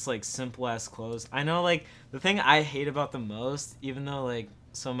just like simple ass clothes. I know like the thing I hate about the most, even though like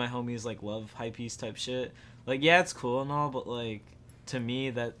some of my homies like love high piece type shit. Like yeah, it's cool and all, but like to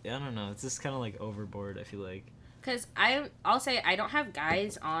me that I don't know. It's just kind of like overboard. I feel like. Because I'll say I don't have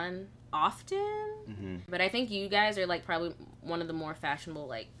guys on often, Mhm. but I think you guys are like probably one of the more fashionable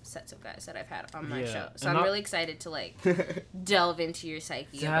like sets of guys that I've had on my Yeah. show. So And I'm really excited to like delve into your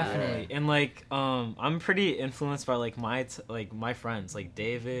psyche about Definitely. it. And like I'm pretty influenced by like my friends, like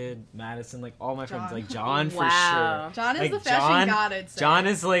David, Madison, like all my friends, John. like John for Wow. sure. John is Like, the fashion John- god, I'd say. John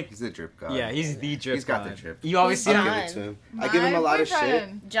is like He's the drip god. yeah, he's the drip. He's got the god. drip. You always Who's see I'll him. John? give it to him. My I give him a lot of shit.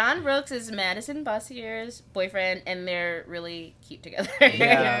 boyfriend. John Brooks is Madison Bossier's boyfriend, and they're really cute together.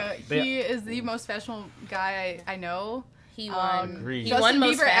 Yeah. He is the most fashionable guy I know. He won. Agreed. He Justin won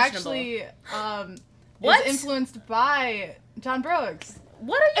most Bieber fashionable. actually What? is influenced by John Brooks.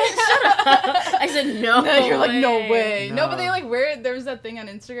 What are you? Shut up! I said no. No, you're like, no way. way. No, but No. they like wear, there was that thing on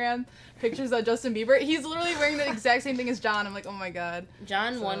Instagram, pictures of Justin Bieber. He's literally wearing the exact same thing as John. I'm like, oh my god.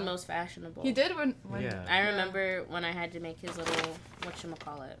 John So- won most fashionable. He did when Yeah. I remember when I had to make his little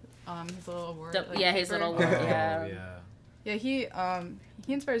whatchamacallit. his little award. The- yeah, his paper. little Oh, award. yeah. Yeah, he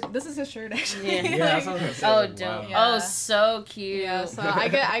inspires. This is his shirt actually. Yeah. Yeah, that's what I was gonna Oh, say. dope. Wow. Yeah. Oh, so cute. Yeah, so I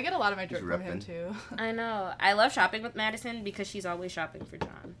get a lot of my drip He's from him repping. too. I know. I love shopping with Madison because she's always shopping for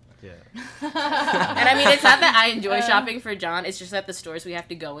John. Yeah. And I mean, it's not that I enjoy shopping for John. It's just that the stores we have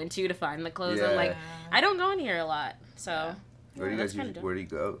to go into to find the clothes. I'm Yeah. like, I don't go in here a lot. So, Where do you that's guys kinda usually, dope. where do you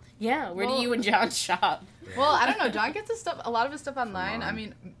go? yeah, where Well- do you and John shop? Well, I don't know. John gets a lot of his stuff online. Online. I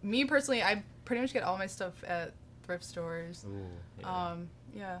mean, me personally, I pretty much get all my stuff at thrift stores. Ooh, yeah.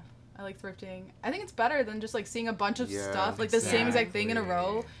 Yeah, I like thrifting. I think it's better than just like seeing a bunch of Yeah, stuff, like the same exact thing in a exactly.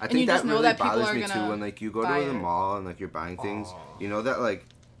 row, I and think you that just know really that people bothers are me gonna too when like you go buy to the it. mall and like you're buying things. Aw. You know that like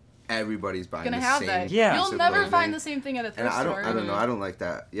everybody's buying gonna the have same. that. Yeah. You'll piece of never clothing. find the same thing at a And thrift I store. don't know. I don't like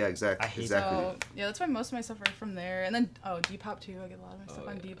that. Yeah, exactly. I hate exactly. So yeah, that's why most of my stuff are from there. And then Depop too. I get a lot of my stuff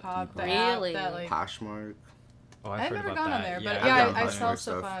on yeah. Depop. The Really? app that like Poshmark. Oh, I've heard never about gone on that. there, but I've yeah, done I Poshmark sell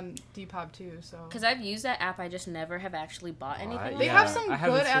stuff stuff. on Depop too. So Because I've used that app, I just never have actually bought anything. What? on they it. have Yeah, some I have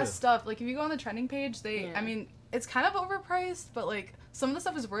it good ass too. stuff. Like if you go on the trending page, Yeah. I mean, it's kind of overpriced, but like some of the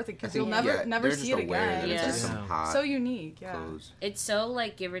stuff is worth it I because think, you'll never they're see just it aware again. that it's Yeah. just some Yeah. hot So unique, yeah. clothes. It's so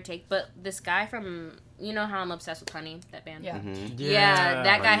like give or take. But this guy from, you know how I'm obsessed with Honey, that band? Yeah. Mm-hmm. Yeah,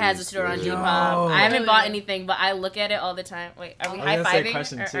 that guy Honey has a is store on good. Depop. Yo. I haven't Really? bought anything, but I look at it all the time. Wait, are we I high was gonna say a fiving?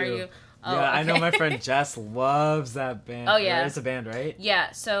 question, Or are too. you? Oh, Yeah, I know okay. my friend Jess loves that band. Oh, yeah. Or it's a band, right? Yeah,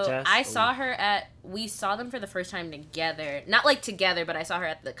 so Jess? I saw Ooh. her we saw them for the first time together. Not like together, but I saw her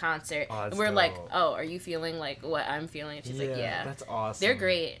at the concert. Oh, that's and we're like, dope. oh, are you feeling like what I'm feeling? And she's like, yeah. That's awesome. They're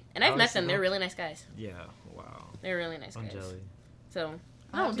great. And I I've met was them. They're so- really nice guys. Yeah. Wow. They're really nice I'm guys. jelly. So,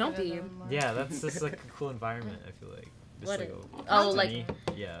 I'll no, have to don't get be. into them more. Yeah, that's just like a cool environment. I feel like. Just What like is- a, oh, like- honey.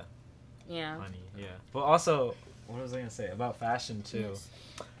 Yeah, Yeah. honey. Yeah. But also, what was I gonna say about fashion too? Yes.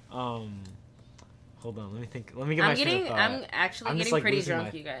 Hold on. Let me think. Let me get my train of thought. I'm actually I'm just, getting like, pretty losing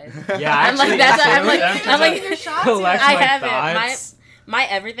drunk, my- you guys. Yeah, I'm like, actually, that's too. I'm like, I'm I'm like, Your shots collect yet? I my have it. thoughts. My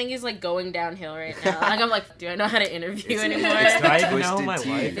everything is like going downhill right now. Like I'm like, do I know how to interview It's- anymore? it's Do I even know Twisted my tea.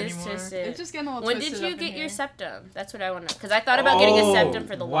 life It's anymore? just It's just getting a little When did twisted you up in get your here. septum? That's what I want to know. Because I thought about getting a septum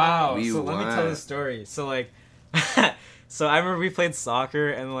for the wow. wall. We So let me tell won. the story. So like, so I remember we played soccer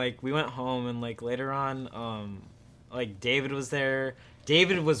and like we went home and like later on, like David was there.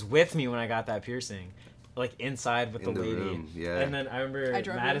 David was with me when I got that piercing, like inside with In the the lady. room, yeah. And then I remember I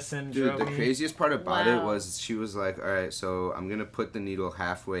drove you. Madison Dude, drove the me. craziest part about it Wow. was she was like, "All right, so I'm gonna put the needle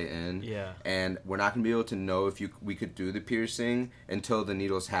halfway in, Yeah. and we're not gonna be able to know if we could do the piercing until the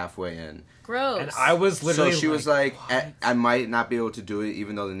needle's halfway in." Gross. And I was literally. So she was like, "What?" I might not be able to do it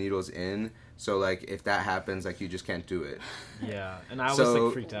even though the needle's in. So like, if that happens, like you just can't do it. Yeah, and I was So-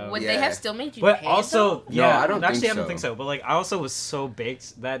 like freaked out. Would Yeah. they have still made you But pay also, though? yeah, I don't actually, think I don't so. think so. But like, I also was so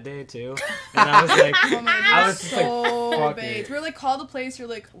baked that day too, and I was like, Oh my God, I you're was just like, so fuck baked. it. We were like, call the place. You're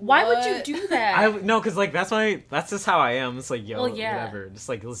like, Why would what? you do that? I no, cause like that's just how I am. It's like yo, Well, yeah. whatever. Just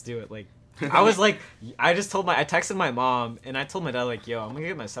like let's do it. Like I was like, I texted my mom and I told my dad like, yo, I'm gonna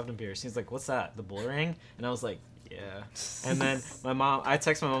get my septum pierced. He's like, what's that? The bull ring? And I was like, yeah. And then I texted my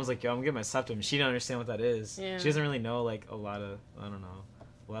mom. I was like, yo, I'm gonna get my septum. She didn't understand what that is. Yeah. She doesn't really know like a lot of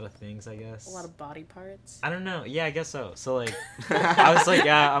a lot of things. I guess. A lot of body parts. I don't know. Yeah, I guess so. So like, I was like,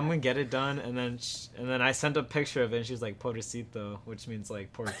 yeah, I'm gonna get it done, and then I sent a picture of it, and she was like, pobrecito, which means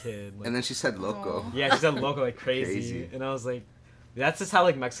like poor kid. Like, And then she said loco. Aw. yeah, she said loco like crazy. Crazy. And I was like, that's just how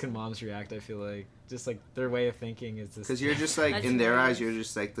like Mexican moms react. I feel like just like their way of thinking is just Because you're just like, That's in their nice. eyes, you're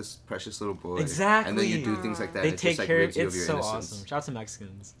just like this precious little boy. Exactly. And then you do things like that. they and it take just, like, care of rids you it's your so innocence. awesome. Shout out to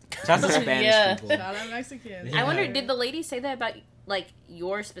Mexicans. Shout out to Spanish Yeah. people. Shout out Mexicans. Yeah. I wonder, did the lady say that about like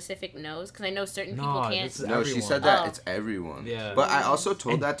your specific nose? Because I know certain No, people can't. this is No, she everyone. said that Oh. it's everyone. Yeah. But I also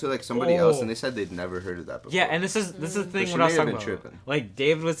told And- that to like somebody else, Oh. and they said they'd never heard of that before. Yeah, and this is the thing she what I was may have talking been about. tripping. Like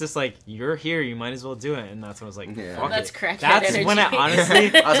David was just like, "You're here, you might as well do it," and that's when I was like, Yeah. "Fuck That's it." crackhead That's when I energy.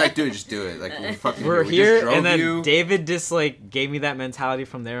 honestly. I was like, dude, just do it. Like We're we here, just drove and then you. David just like gave me that mentality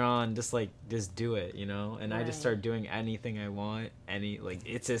from there on. Just do it, you know. And I just Right. started doing anything I want.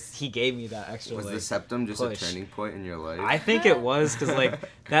 It's just he gave me that extra. Was like, the septum just push. a turning point in your life? I think it was because like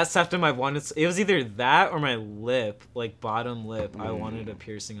that septum I wanted. It was either that or my lip, like bottom lip. I wanted a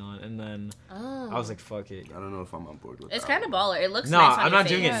piercing on, and then Oh. I was like, "Fuck it." I don't know if I'm on board with It's that. kind of baller. It looks No, nice on I'm your not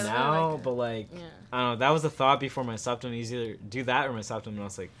doing it face. Yeah, I now, like it. but like Yeah. I don't know. That was the thought before my septum. It's either do that or my septum, and I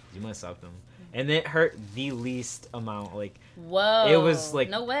was like, do my septum, and it hurt the least amount. Like Whoa. it was like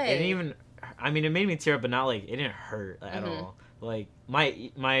no way. It didn't even. I mean, it made me tear up, but not like it didn't hurt at all. Like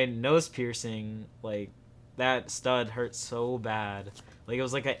my nose piercing, like that stud hurt so bad. Like it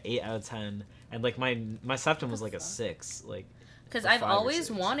was like an 8 out of 10, and like my septum was like a 6. Like Because or I've 5 or always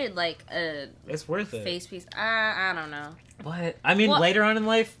 6. wanted like a it's worth it. face piece. I don't know. But I mean, Well- later on in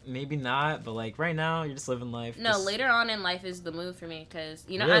life, maybe not. But like right now, you're just living life. No, just- later on in life is the move for me because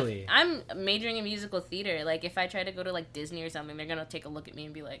you know Really? I'm majoring in musical theater. Like if I try to go to like Disney or something, they're gonna take a look at me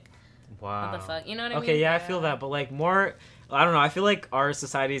and be like, Wow. "What the fuck?" You know what I Okay, mean? yeah, I feel that, but like more, I don't know. I feel like our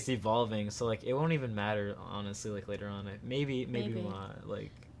society is evolving, so like it won't even matter honestly. Like later on, maybe Maybe. not.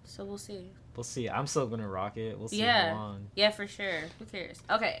 Like So we'll see. we'll see. I'm still gonna rock it. We'll see Yeah. how long. Yeah, for sure. Who cares?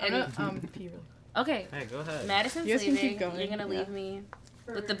 Okay, I'm and gonna pee really. okay. Hey, go ahead. Madison's You guys can leaving. keep going, You're gonna leave yeah. me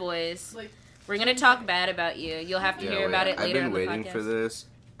with the boys. Like, We're gonna talk bad about you. You'll have to hear about it I've later been on the waiting podcast. for this.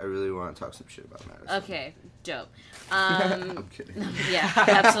 I really want to talk some shit about Madison. Okay, dope. I'm kidding. Yeah,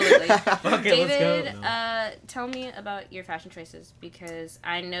 absolutely. Okay, David, let's go. tell me about your fashion choices because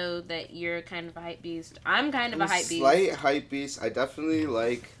I know that you're kind of a hype beast. I'm kind of I'm a hype beast. Slight hype beast. I definitely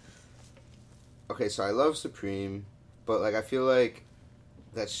like. Okay, so I love Supreme, but like I feel like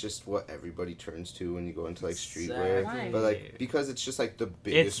that's just what everybody turns to when you go into like streetwear. Exactly. But like because it's just like the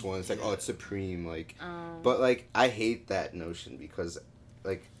biggest It's- one, it's like oh it's Supreme like. Um, But like I hate that notion because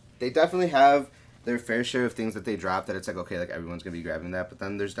like they definitely have their fair share of things that they drop that it's like okay like everyone's gonna be grabbing that, but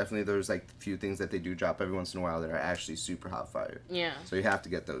then there's definitely those like few things that they do drop every once in a while that are actually super hot fire. yeah, So you have to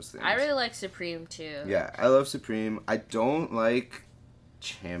get those things. I really like Supreme too. Yeah, I love Supreme. I don't like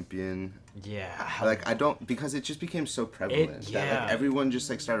Champion. Yeah. Like I don't because it just became so prevalent that yeah. like everyone just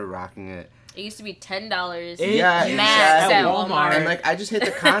like started rocking it. It used to be $10. Yeah, max exactly. at Walmart. Walmart. And like I just hate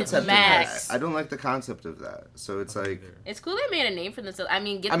the concept of Max. that. I don't like the concept of that. So it's like It's cool they made a name for themselves. I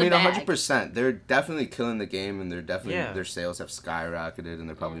mean, get I the mean, bag. 100%. They're definitely killing the game, and they're definitely Yeah. their sales have skyrocketed, and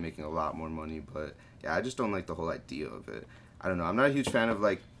they're probably making a lot more money. But yeah, I just don't like the whole idea of it. I don't know. I'm not a huge fan of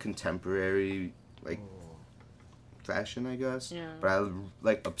like contemporary like fashion, I guess. Yeah. But I'm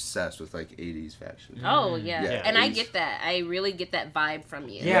like obsessed with like 80s fashion. Oh yeah. Yeah, And I it's- get that. I really get that vibe from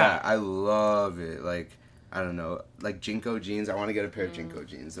you. Yeah. I love it. Like I don't know, like Jinko jeans. I want to get a pair of Jinko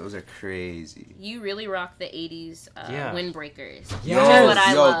jeans. Those are crazy. You really rock the 80s Yeah. windbreakers. Yes. Which is what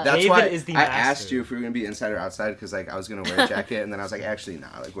I yo, love. that's David why is the I master. asked you if we were gonna be inside or outside because like I was gonna wear a jacket and then I was like actually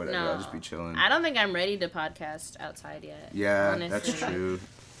nah, like whatever, No. I'll just be chilling. I don't think I'm ready to podcast outside yet. Yeah, honestly. that's true.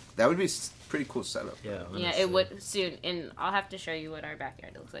 That would be pretty cool setup. Yeah. Yeah, honestly. it would soon, and I'll have to show you what our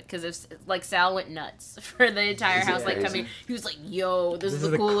backyard looks like. Because if like Sal went nuts for the entire Is it house, like crazy? coming, he was like, "Yo, this is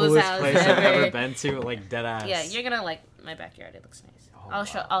This the coolest house place I've ever ever." been to. Like dead ass. Yeah, you're gonna like my backyard. It looks nice. Oh, I'll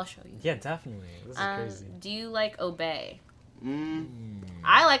show. wow. I'll show you. Yeah, definitely. This is crazy. Do you like Obey? Mm.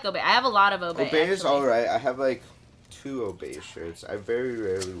 I like Obey. I have a lot of Obey. Obey is actually. alright. I have like 2 Obey shirts. I very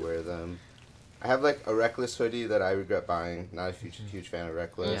rarely wear them. I have like a Reckless hoodie that I regret buying. Not a huge fan of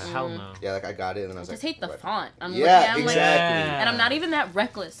Reckless. Yeah, hell no. Yeah, like I got it and then I I was just like, hate the what? font. I'm Yeah, looking, I'm exactly. Like, and I'm not even that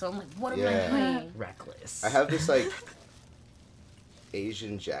reckless, so I'm like, what am I Yeah. doing? Reckless. I have this like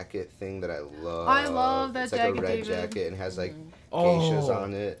Asian jacket thing that I love. I love that it's like jacket, a red David. jacket and has like Oh. geishas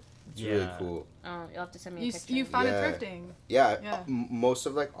on it. It's really Yeah. cool. Oh, you'll have to send me a You, picture. you found Yeah. it thrifting. Yeah, Yeah. most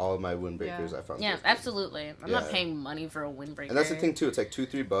of like all of my windbreakers Yeah. I found. Yeah, thrifted. absolutely. I'm not Yeah. paying money for a windbreaker. And that's the thing too. It's like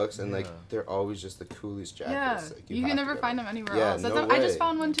 $2-3, and like Yeah. they're always just the coolest jackets. Yeah, Like, you have can to never get find them anywhere Yeah, else. That's no I just way.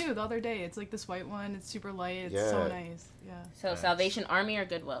 found one too the other day. It's like this white one. It's super light. It's so Yeah. nice. Yeah. So Salvation Army or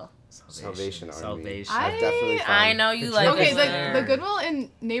Goodwill? Salvation Army. Salvation. I've definitely found- I know you It's like Okay, Goodwill. the Goodwill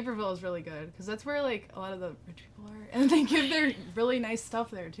in Naperville is really good because that's where like a lot of the rich people are, and they give their really nice stuff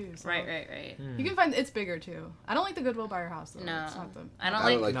there too. So. Right. Hmm. You can find it's bigger too. I don't like the Goodwill by your house though. No, It's not the. I don't I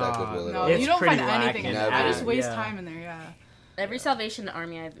don't like. like that Nah. Goodwill at No, all. It's you don't pretty find anything in lacking. there. I just Never. waste Yeah. time in there. Yeah. Every Salvation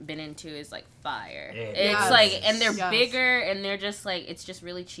Army I've been into is like fire. Yeah. It's Yes. like, and they're Yes. bigger, and they're just like, it's just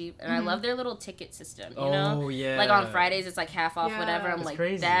really cheap, and I love their little ticket system. You know, Oh yeah. like on Fridays it's like half off, Yeah. whatever. I'm That's like,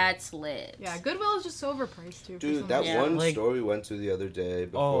 crazy. that's lit. Yeah, Goodwill is just so overpriced too. for Dude, some that reason. Yeah. one Like- store we went to the other day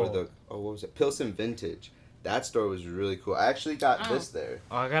before Oh. what was it? Pilsen Vintage. That store was really cool. I actually got Oh. this there.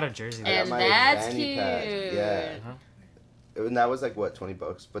 Oh, I got a jersey. I got And my that's fanny pack. cute. Yeah. Uh-huh. And that was like what,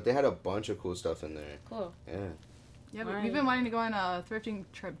 $20? But they had a bunch of cool stuff in there. Cool. Yeah. Yeah, but Right. we've been wanting to go on a thrifting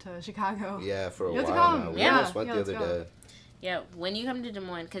trip to Chicago. Yeah, for a You have to while come. now. We Yeah. almost went Yeah, the let's other go. day. Yeah, when you come to Des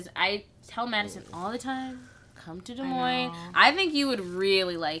Moines, because I tell Madison all the time, come to Des I Moines. know. I think you would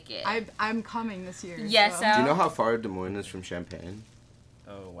really like it. I'm coming this year. Yes, so. Al. Do you know how far Des Moines is from Champaign?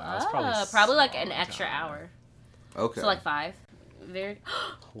 Oh wow. It's Probably like so an extra time. hour. Okay. So like 5. Very.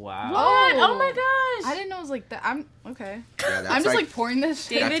 Wow. What? Oh. Oh my gosh! I didn't know it was like that. I'm okay. yeah, that's I'm just like pouring this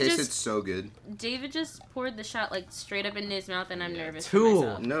shit. that David tasted just- so good. David just poured the shot like straight up in his mouth, and I'm nervous for Two.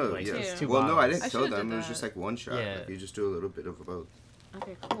 myself. No, Like, yeah. it's two Well, no, I bottles. didn't I kill should've them. did It was that. just like one shot. Yeah. Like, you just do a little bit of both.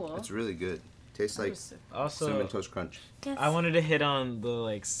 Okay, cool. It's really good. Tastes like Also, cinnamon toast crunch. Yes. I wanted to hit on the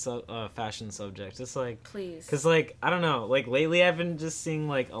like fashion subject. It's like, Please. cause like I don't know, like lately I've been just seeing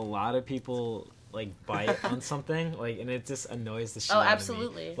like a lot of people like bite on something, like, and it just annoys the shit. Oh, out of me.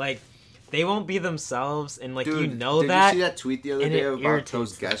 absolutely. Like, they won't be themselves, and like Dude, you know did that. you see that tweet the other and day it about irritates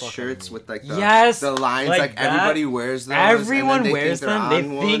those the guest fuck out of shirts me. with like Yes, the lines? like Like, that. everybody wears those. Everyone and then wears they think them. they're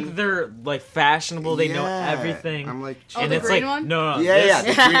They on think one. they're like fashionable. They know Yeah. everything. I'm like, Oh, and the it's green like one? no, yeah, this- yeah.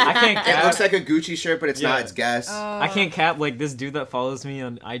 the green- I can't It cap. looks like a Gucci shirt, but it's Yeah. not. It's Guess. I can't cap like this dude that follows me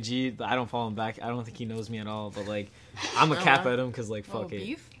on IG. I don't follow him back. I don't think he knows me at all. But like, I'm a cap at him because like Oh, fuck it.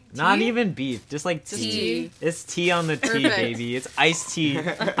 beef? Not Tea? even beef, just like Just tea. tea? It's tea on the tea, Perfect. baby. It's iced tea,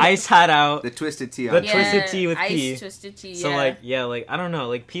 ice hot out. The twisted tea. The on Yeah. top. Twisted tea with ice tea. Twisted tea. So yeah. like, yeah, like I don't know,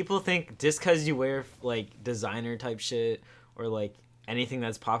 like people think just because you wear like designer type shit or like anything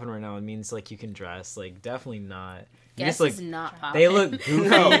that's popping right now, it means like you can dress. Like definitely not. You Guess just like is not popping. they look goofy.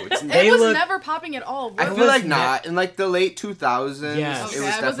 No, it's they It was look. never popping at all. I What feel was- like not. In like the late 2000s, Yes. it was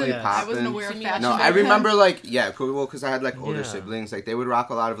I definitely wasn't, I wasn't popping. aware of To me, fashion. No, I back then. remember like cool. Well, because I had like older Yeah. siblings, like they would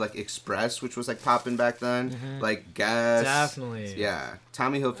rock a lot of like Express, which was like popping back then, like Guess. Definitely. Yeah,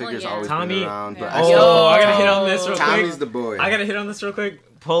 Tommy Hilfiger's yeah. always Tommy- been around, but Yeah. I Oh, still I gotta hit on this real Tommy's quick. the boy. I gotta hit on this real quick.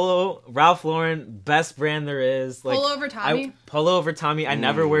 Polo, Ralph Lauren, best brand there is. Like, Polo over Tommy? Polo over Tommy. I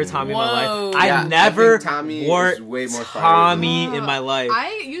never wear Tommy in my Whoa. life. Yeah, I I never think Tommy wore is way more fire Tommy than- in my life.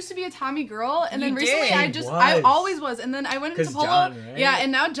 I used to be a Tommy girl, and then You recently did. I Was. always was, and then I went into 'Cause Polo. John, right? Yeah,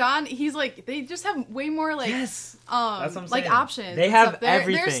 and now John, he's like, they just have way more like, Yes. That's what I'm like saying. options. They and have stuff. Their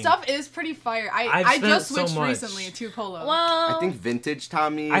everything. stuff is pretty fire. I've I spent just so switched much. recently to Polo. Well, I think vintage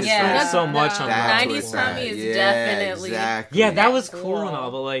Tommy. I is Yeah. spent like- so much on That's that. 90s where it's Tommy at. is Yeah, definitely- Exactly. Yeah, that was Cool. cool and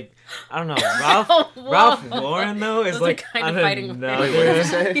all, but like, I don't know. Ralph Whoa. Ralph Lauren though is Those are like kind of on fighting another- Wait, what did you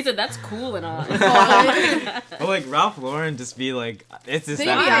say? He said that's cool and all. But like Ralph Lauren just be like, it's just They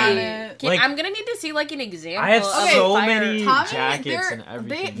that be bad. on it. Can- Like- I'm gonna need to see like an example. I have of so fire. many Tommy, jackets they're- and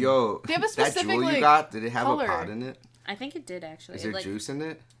everything. Yo, They have a that specific, jewel you like, got, did it have color. a pot in it? I think it did actually. Is there Like, juice in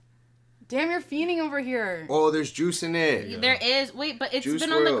it? Damn, you're fiending over here. Oh, there's juice in it. There is. Wait, but it's Juice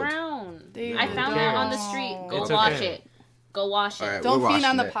been on the WRLD. ground. They I found it don't. on the street. Go It's wash okay. it. Go wash it. All right, Don't we're fiend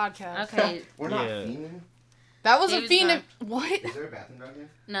on the washing it. podcast. Okay. We're not Yeah. fiending. That was a David's fiend. not. What? Is there a bathroom down here?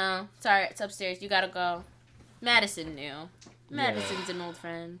 No, sorry, it's upstairs. You gotta go. Madison knew. Madison's an old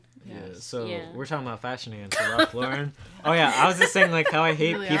friend. Yeah, so Yeah. we're talking about fashion again. So Ralph Lauren. Oh yeah, I was just saying like how I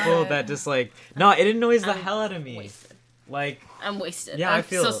hate Really people are. that just like no, it annoys the I'm hell out of me. Wasted. Like I'm wasted. Yeah, I I'm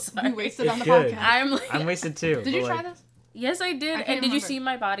feel so it. sorry. You wasted on the It's good. podcast. I'm like, I'm wasted too. Did you but, try like, this? yes, I did. I can't And did you remember. see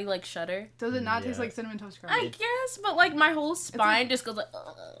my body like shudder? Does it not taste Yeah. like cinnamon toast crunch? I guess, but like my whole spine just goes like.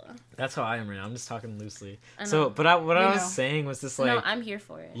 Ugh. That's how I am right now. I'm just talking loosely. I So, know. but what I We was know. saying was just like No, I'm here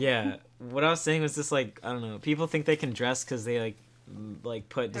for it. yeah, what I was saying was just like I don't know. People think they can dress because they like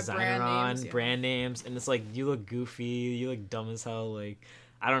put Have designer brand on names, yeah. brand names, and it's like you look goofy, you look dumb as hell. Like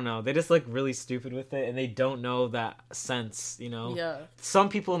I don't know, they just look really stupid with it, and they don't know that sense. You know, Yeah. some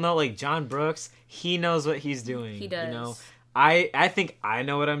people know like John Brooks. He knows what he's doing. He does. You know, I think I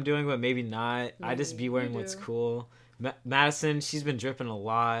know what I'm doing, but maybe not. I just be wearing You what's do. cool. Madison, she's been dripping a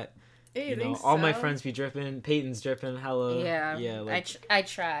lot. Hey, You know, thanks, all my Sal. friends be dripping. Peyton's dripping. Hello. Yeah. Yeah. Like I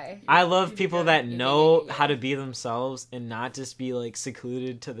try. I love You people do. that You do, know yeah. how to be themselves and not just be like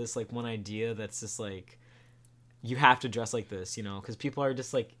secluded to this like one idea that's just like you have to dress like this, you know, because people are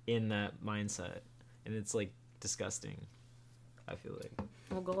just like in that mindset, and it's like disgusting. I feel like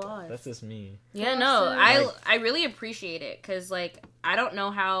We'll go on. that's just me. Yeah, no, Like- I really appreciate it because like I don't know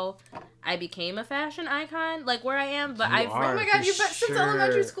how I became a fashion icon, like where I am. But You I've are. Oh my god, For you've been since sure.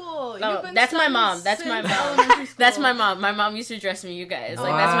 elementary school. No, You've been that's my stunned mom. That's my since mom. elementary school. That's my mom. My mom used to dress me, you guys.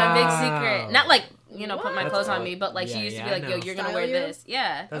 Like that's my big secret. Wow. Not like put my What? clothes on me, but like she Yeah, used to yeah, be like, I yo, know. you're gonna Style wear you? this.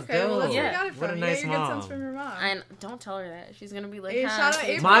 Yeah. That's Okay, well, that's dope. where you Yeah. got it from. What a You nice got your good mom. sense from your mom. And don't tell her that. She's gonna be like, Hey, huh, shout out see?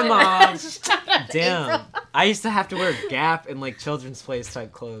 April. My mom. Shout out to Damn. April. I used to have to wear Gap and like Children's Place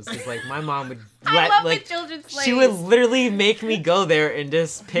type clothes because like my mom would I love like the children's place. she would literally make me go there and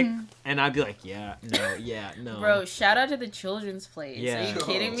just pick, and I'd be like, yeah, no. Bro, shout out to the children's place. Yeah. Are you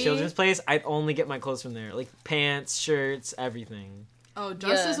kidding me? Children's Place, I'd only get my clothes from there, like pants, shirts, everything. Oh,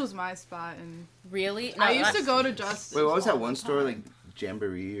 Justice Yeah. was my spot, and Really? I No, used to that's- go to Justice. Wait, what was all that the one store, like time.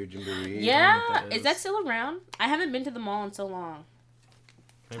 Jamboree or Jamboree? Yeah, what that is is. that still around? I haven't been to the mall in so long.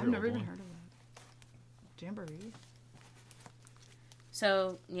 I've never even heard of that. Jamboree.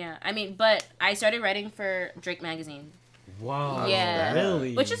 So yeah, I mean, but I started writing for Drake magazine, Wow. Yeah.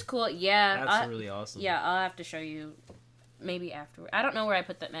 Really? which is cool. Yeah, That's really awesome. yeah, I'll have to show you maybe afterward. I don't know where I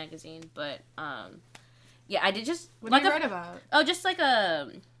put that magazine, but yeah, I did just What like do you a write about? just like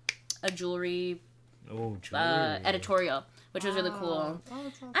a jewelry Oh, jewelry. editorial, which was really cool. Oh,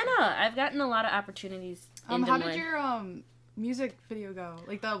 that's awesome. I know I've gotten a lot of opportunities. In How Des did Moines. your music video go?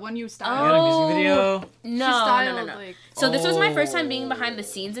 Like the one you You styled? got a music video? She No, styled, no. Like, So this was my first time Oh. being behind the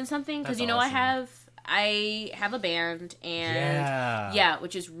scenes in something because That's you know awesome. I have a band and Yeah.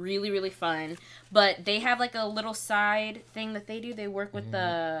 which is really really fun. But they have like a little side thing that they do. They work with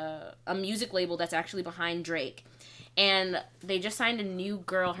a music label that's actually behind Drake. And they just signed a new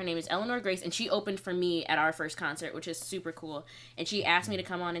girl. Her name is Eleanor Grace, and she opened for me at our first concert, which is super cool. And she asked me to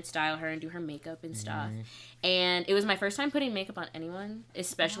come on and style her and do her makeup and stuff. And it was my first time putting makeup on anyone,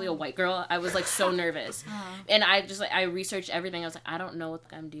 especially a white girl. I was like so nervous. And I just like I researched everything. I was like, I don't know what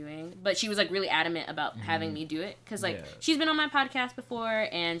I'm doing. But she was like really adamant about having me do it because like Yeah. she's been on my podcast before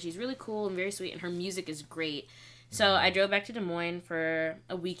and she's really cool and very sweet and her music is great. So I drove back to Des Moines for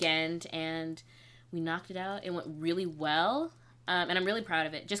a weekend and we knocked it out. It went really well. And I'm really proud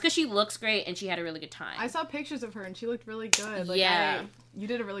of it. Just because she looks great and she had a really good time. I saw pictures of her and she looked really good. Like, Yeah. you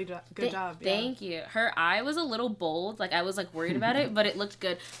did a really good job. Yeah. Thank you. Her eye was a little bold. Like, I was, like, worried about it, but it looked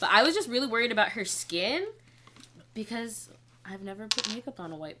good. But I was just really worried about her skin because I've never put makeup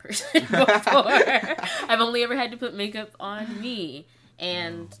on a white person before. I've only ever had to put makeup on me.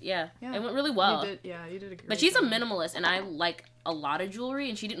 And, yeah, it went really well. You did a great But she's a job. minimalist, and I like a lot of jewelry,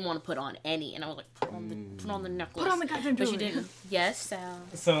 and she didn't want to put on any. And I was like, put on the necklace. Put on the goddamn But jewelry. she didn't. Yes, Sal.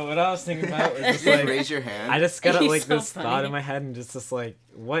 So what I was thinking about is just Just like raise your hand. I just got He's like so this funny. thought in my head and just like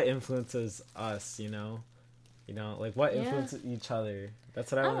what influences us, you know, like what Yeah. influences each other.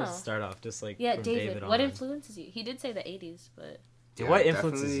 That's what I want Oh. to start off, just like Yeah, from David. What on. influences you? He did say the 80s, but Dude, what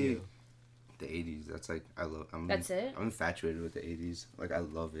influences definitely you? The 80s. That's like That's it? I'm infatuated with the 80s. Like I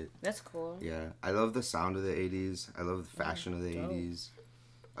love it. that's cool. Yeah, I love the sound of the 80s. I love the fashion of the dope. 80s.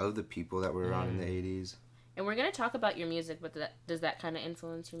 I love the people that were around in the 80s. And we're going to talk about your music, but does that kind of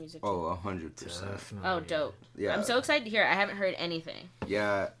influence your music too? Oh, 100%. Definitely. Oh, dope. Yeah. I'm so excited to hear it. I haven't heard anything.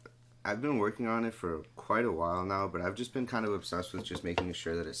 Yeah, I've been working on it for quite a while now, but I've just been kind of obsessed with just making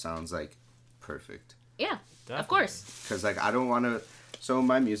sure that it sounds like perfect. Yeah, Definitely. of course. Because like I don't want to. So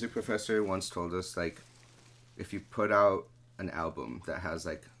my music professor once told us like, if you put out an album that has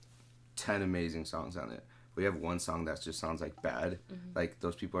like 10 amazing songs on it, we have one song that just sounds like bad. Like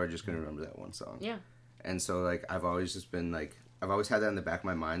those people are just gonna remember that one song. Yeah. And so like I've always just been like I've always had that in the back of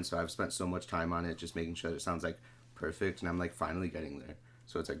my mind. So I've spent so much time on it, just making sure that it sounds like perfect, and I'm like finally getting there.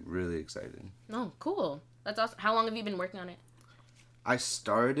 So it's like really exciting. Oh, cool. That's awesome. How long have you been working on it? I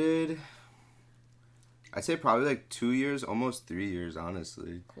started. I'd say probably like 2 years, almost 3 years,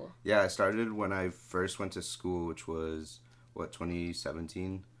 honestly. Cool. Yeah, I started when I first went to school, which was,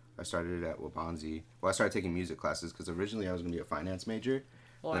 2017? I started at Wabanzi. Well, I started taking music classes because originally I was going to be a finance major.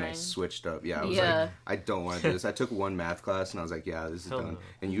 Then I Boring. switched up. Yeah, I was Yeah. like, I don't want to do this. I took one math class and I was like, yeah, this is Hell done. no.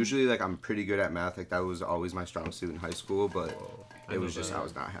 And usually, like, I'm pretty good at math. Like, that was always my strong suit in high school, but I it know was just, that. I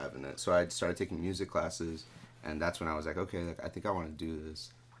was not having it. So I started taking music classes, and that's when I was like, okay, like, I think I want to do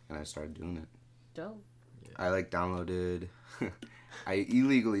this. And I started doing it. Dope. I like downloaded, I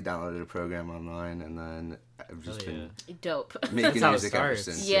illegally downloaded a program online, and then I've just Hell been Dope. making That's how it music ever starts.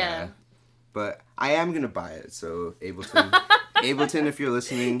 since. Yeah. But I am gonna buy it, so Ableton, Ableton, if you're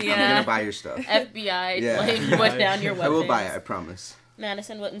listening, I'm Yeah. gonna buy your stuff. FBI, Yeah. like, put down your weapons. I will buy it, I promise.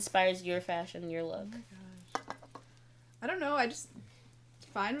 Madison, what inspires your fashion, your look? I don't know. I just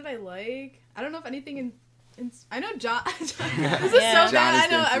find what I like. I don't know if anything in I know John. this is Yeah. so bad. John is I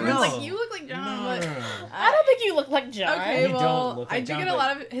know the everyone's influence. like, you look like John, but I don't think you look like John. okay. You Well, don't look I like do John, get a but-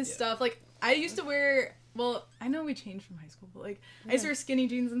 lot of his yeah. stuff. Like I used to wear well, I know we changed from high school, but like I used to wear skinny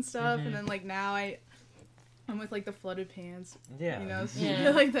jeans and stuff, and then like now I'm with like the flooded pants, Yeah. you know, Yeah.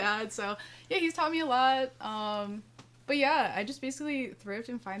 like that. So yeah, he's taught me a lot. But yeah, I just basically thrift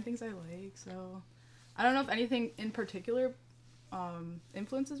and find things I like. So I don't know if anything in particular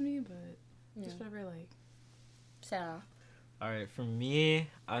influences me, but just whatever I like. So, All right, for me,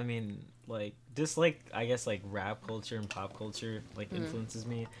 I mean, like, just, like, I guess, like, rap culture and pop culture, like, influences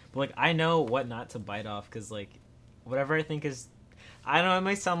me. But, like, I know what not to bite off, because, like, whatever I think is, I don't know, it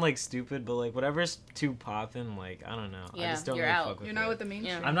might sound, like, stupid, but, like, whatever's too poppin', like, I don't know. I Yeah, just don't you're really out. fuck with You're it. not with the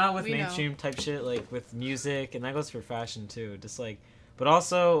mainstream. Yeah. I'm not with We know. mainstream type shit, like, with music, and that goes for fashion, too. Just, like, but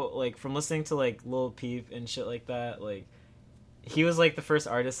also, like, from listening to, like, Lil Peep and shit like that, like, he was, like, the first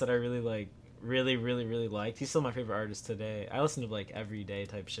artist that I really, like, really liked. He's still my favorite artist today. I listen to like everyday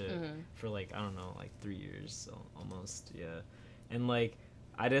type shit for like, I don't know, like 3 years, so almost, yeah. And like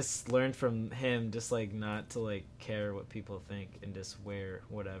I just learned from him just like not to like care what people think and just wear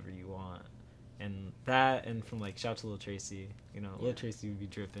whatever you want. And that, and from like shout out to Lil Tracy, you know, Lil Tracy would be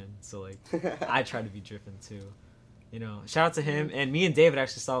dripping, so like I try to be dripping too. You know, shout out to him. And me and David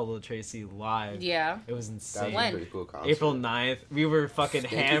actually saw Lil Tracy live. yeah. It was That insane. was When? a pretty cool concert. April 9th. We were fucking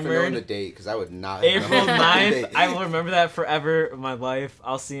Thank you for knowing the hammered. date, because I would not. April know the 9th. date. I will remember that forever in my life.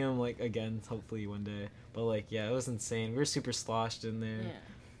 I'll see him like again, hopefully one day. But like, yeah, it was insane. We were super sloshed in there. Yeah.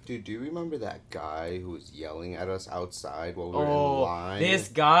 Dude, do you remember that guy who was yelling at us outside while we were in Oh, line? this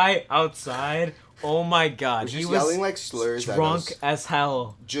guy outside. Oh my god, was he just was yelling like slurs at drunk us as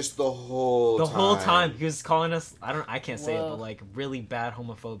hell. just the whole Time he was calling us. I can't say it, Whoa. but like really bad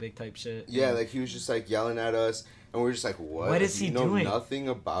homophobic type shit. Yeah, And like he was just like yelling at us, and we are just like, "What? What is you he know doing?" Nothing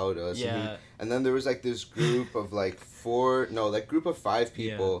about us." Yeah. And then there was like this group of like group of 5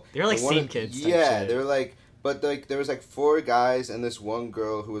 people. They were like and one scene of- kids type Yeah, shit. they were like, but like there was like 4 guys and this one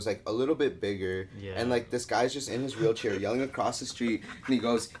girl who was like a little bit bigger. Yeah. And like this guy's just in his wheelchair yelling across the street, and he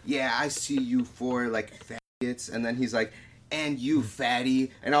goes, "Yeah, I see you 4 like faggots," and then he's like, "And you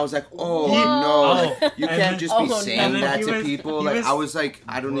fatty," and I was like, "Oh Whoa. no, Oh, you and can't then- just be Oh, no. saying And then that he to was- people." he Like was- I was like,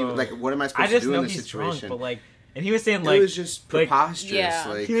 I don't even Bro. like, what am I I supposed to just do know in this he's situation? drunk, but like, and he was saying like it was just like- preposterous. Yeah.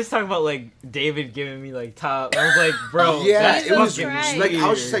 Like he was talking about like David giving me like top. I was like, bro, yeah, that's it was fucking right. like I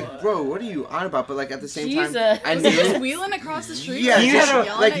was just weird. like, bro, what are you on about? But like at the same Jesus. time, I Was he just knew wheeling across the street? Yeah, like, he just had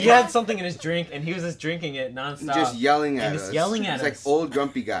yelling like, at he you? had something in his drink and he was just drinking it nonstop. just yelling at And us. just yelling at He's like us. old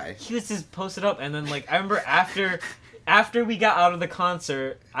grumpy guy. He was just posted up, and then like I remember after we got out of the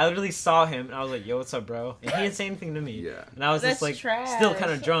concert, I literally saw him and I was like, "Yo, what's up, bro?" And he didn't say anything to me. Yeah. And I was That's just like trash. still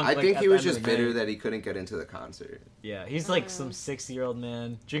kind of drunk. I like, think at he the was end of just the bitter night. that he couldn't get into the concert. Yeah, he's like some 60-year-old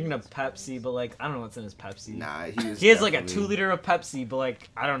man drinking a Pepsi, but like I don't know what's in his Pepsi. Nah, He has like a definitely- 2 liter of Pepsi, but like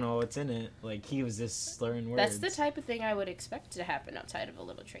I don't know what's in it. Like he was just slurring words. That's the type of thing I would expect to happen outside of a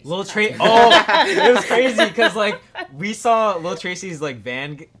Little Tracy. Lil Tracy. concert. Oh, it was crazy because like we saw Lil Tracy's like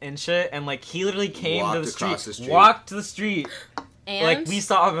van and shit, and like he literally came to Walked the across street, the street. walked to the street. And Like we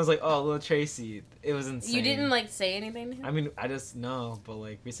saw him, and I was like, "Oh, Lil Tracy." It was insane. you didn't like say anything to him? I mean, I just know, but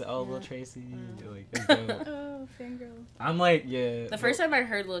like we said, "Oh, Lil Yeah. Tracy." Like, it was dope. Oh, fangirl. I'm like, yeah. The first time I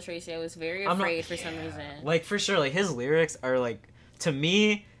heard Lil Tracy, I was very I'm not- afraid for some reason. Like for sure, like his lyrics are like to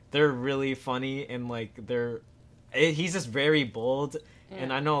me, they're really funny and like he's just very bold.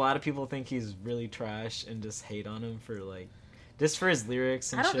 And Yeah. I know a lot of people think he's really trash and just hate on him for like just for his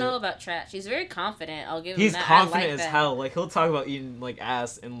lyrics and I don't shit. know about trash. He's very confident. I'll give He's him that. confident I like as that. hell. Like he'll talk about eating like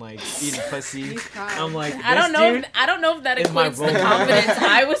ass and like eating pussy. He's proud. I'm like, I don't this know. dude, I don't know if that is my equates to role the model. confidence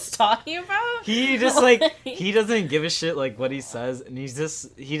I was talking about. he just like he doesn't give a shit like what he says, and he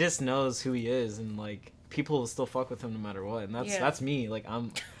just knows who he is, and like people will still fuck with him no matter what, and Yeah. that's me. Like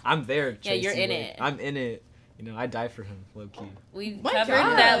I'm there. Yeah, you're Tracy, in like, it. I'm in it. You know, I die for him, low key. We My covered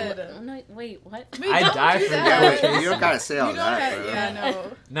God. that. Oh, no, wait, what? Wait, I don't die do for that. Yeah, Lil wait, Tracy. you don't gotta say all You don't that, have, bro. yeah,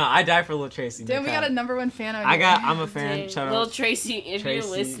 no. No, I die for Lil Tracy. Damn, no we got cap. a #1 fan on I'm a fan. Dang. Shout Lil out. Tracy, if Tracy.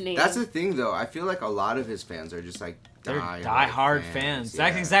 you're listening. That's the thing, though. I feel like a lot of his fans are just like They're die hard fans. Yeah.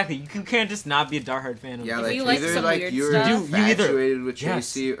 Exactly. You can't just not be a diehard fan of Yeah, him. like you like either some like weird you're stuff- You either- infatuated with Yes.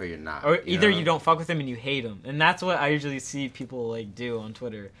 Tracy or you're not. Or either know? you don't fuck with him and you hate him, and that's what I usually see people like do on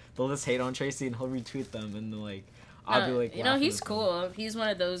Twitter. They'll just hate on Tracy and he'll retweet them, and like I'll be like, you know, laughing he's with them. cool. He's one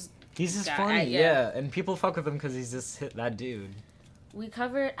of those. He's just guy- funny, yeah. yeah. And people fuck with him because he's just hit that dude. We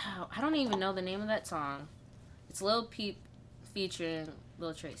covered. Oh, I don't even know the name of that song. It's Lil Peep featuring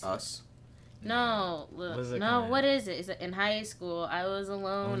Lil Tracy. Us. No, What is it no. called? What is it? Is it in high school? I was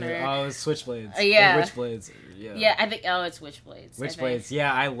alone, or Oh, it's Switchblades. Yeah. Or Witchblades. Yeah. yeah, I think. Oh, it's Witchblades. I think. Witchblades.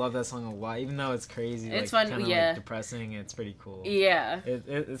 Yeah, I love that song a lot. Even though it's crazy, It's like, fun, kinda, yeah. like, depressing. It's pretty cool. Yeah.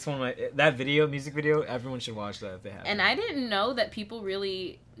 It's one of my that music video. Everyone should watch that if they haven't. And I didn't know that people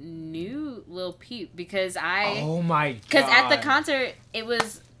really knew Lil Peep because Oh my god. Because at the concert, it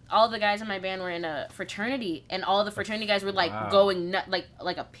was all the guys in my band were in a fraternity, and all the fraternity guys were like going nut, like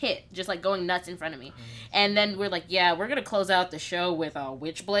a pit, just like going nuts in front of me. And then we're like, yeah, we're gonna close out the show with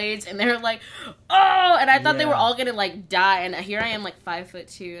Witchblades, and they were like, oh, and I thought they were all gonna like die, and here I am like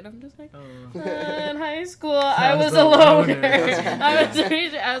 5'2", and I'm just like, in high school I was a loner.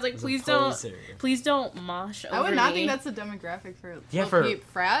 I was like, please don't mosh over I would not me. think that's the demographic for Yeah, Lil for Peep.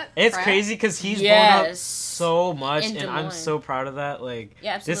 Frat. It's Frat? crazy because he's blown up Yes. so much, In and Des I'm Moines. so proud of that. Like,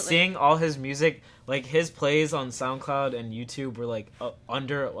 Yeah, absolutely. just seeing all his music, like his plays on SoundCloud and YouTube were like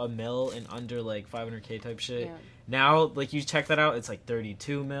under a mil and under like 500K type shit. Yeah. Now, like you check that out, it's like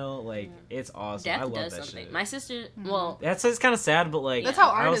 32 mil. Like it's awesome. Death I love does that something. shit. My sister, well, It's kind of sad, but like That's how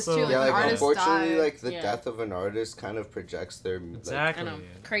I artists also- too. Like, Yeah, when like artists unfortunately, die. like the Yeah. death of an artist kind of projects their like, Exactly. I know,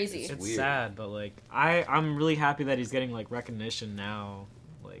 crazy. It's weird. sad, but like I'm really happy that he's getting like recognition now.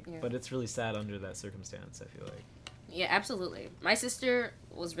 Like, Yeah. but it's really sad under that circumstance. I feel like. Yeah, absolutely. My sister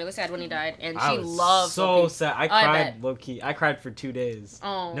was really sad when he died, and I she was loved so Lil Peep. sad. I I cried bet. low key. I cried for 2 days.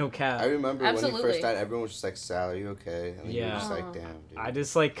 Oh, No cap. I remember when he Absolutely. first died, everyone was just like, "Sal, are you okay?" And then you were Yeah. just like, Aw. "Damn, dude." I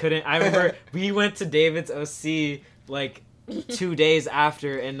just like couldn't. I remember we went to David's OC like 2 days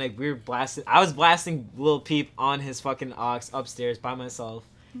after, and like we were blasting. I was blasting Lil Peep on his fucking aux upstairs by myself,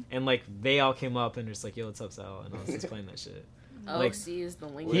 and like they all came up and just like, "Yo, what's up, Sal?" And I was just playing that shit. like, OC is the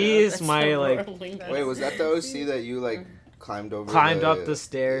lingo. he is That's my, the like- real lingo. Wait, was that the OC that you like climbed over? Climbed up the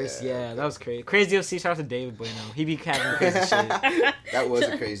stairs. Yeah, okay. that was crazy. Crazy OC. Shout out to David Bueno. He be having crazy shit. That was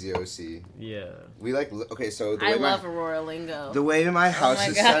a crazy OC. Yeah. We like okay, so the I way love my Aurora lingo. the way my Oh house my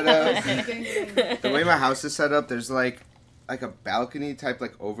is God. set up. The way my house is set up, there's like a balcony type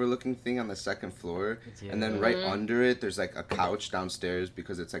like overlooking thing on the second floor, and then right Mhm. under it there's like a couch downstairs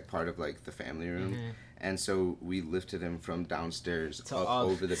because it's like part of like the family room. Mhm. And so we lifted him from downstairs To up up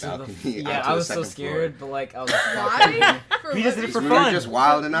over the to balcony. yeah, onto I the was so second scared, but like I was. Why? We just did it for We fun. were just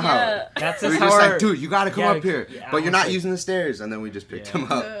wilding out. Yeah. That's We were just how just our, like, dude, you gotta come Yeah, up here, yeah, but I you're was not like- using the stairs. And then we just picked Yeah.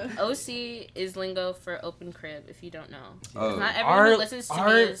 him up. OC is lingo for open crib, if you don't know. Oh. Not everyone who listens to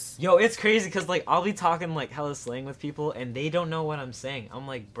me is... Yo, it's crazy because like I'll be talking like hella slang with people and they don't know what I'm saying. I'm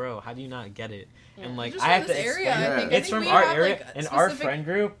like, bro, how do you not get it? Yeah. And like Just I from have to this area, explain. I think. It's I think from we our have, area like, a and our specific friend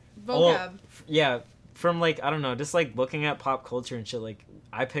group. vocab. Yeah, from like I don't know, just like looking at pop culture and shit. Like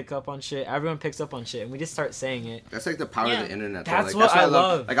I pick up on shit, everyone picks up on shit, and we just start saying it. That's like the power Yeah. of the internet. though. That's like, what I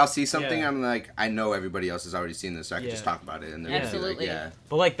love. Like I'll see something, Yeah. I'm like, I know everybody else has already seen this, so I can Yeah. just talk about it, and they're Absolutely. like, yeah.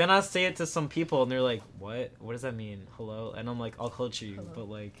 But like then I'll say it to some people and they're like, "What? What does that mean? Hello?" And I'm like, "I'll culture you," but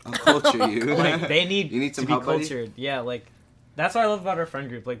like, I'll culture you. like they need You need some to be help, buddy? cultured. Yeah, like that's what I love about our friend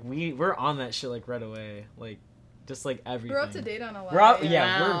group. Like we're on that shit like right away. Like just like everything. We're up to date on a lot. We're out, yeah.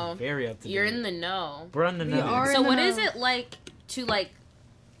 yeah, Wow. we're very up to date. You're in the know. We're on the We know. are. So in the what is know. it like to like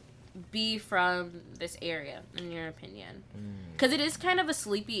be from this area, in your opinion? Because it is kind of a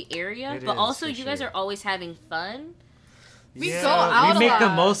sleepy area, It but is, also for you guys sure. are always having fun. We Yeah, go out we a make the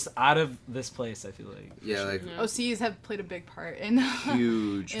lot. most out of this place. I feel like. For Yeah, sure. like Yeah. OCs have played a big part in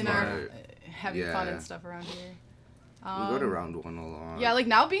huge in our part. having fun Yeah. and stuff around here. We go to round one a lot. Yeah, like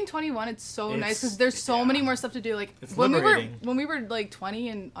now being 21, it's so nice It's- because there's so yeah. many more stuff to do. Like It's when liberating. we were like 20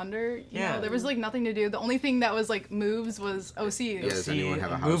 and under, you Yeah. know, there was like nothing to do. The only thing that was like moves was OC. Yeah, does See, anyone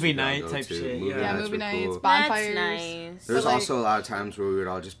have a house movie we gotta night go type to? shit, Movie yeah. Yeah, nights movie were nights, cool. bonfires. That's nice. There's But, like- also a lot of times where we would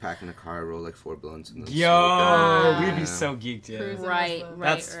all just pack in a car, roll like 4 blunts, and then Yo, Ah. we'd be Yeah. so geeked, yeah. Cruising. Right, That's right,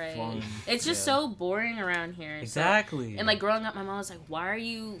 That's right. fun. It's just Yeah. so boring around here. So- Exactly. and like growing up, my mom was like, "Why are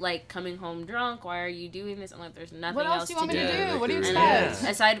you like coming home drunk? Why are you doing this?" I'm like, "There's nothing What else do you want me do." to do? like What do you there And expect? Yeah.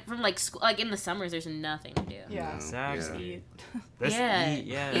 aside from like school, like in the summers, there's nothing to do. Yeah. Exactly. Eat. Let's yeah, eat,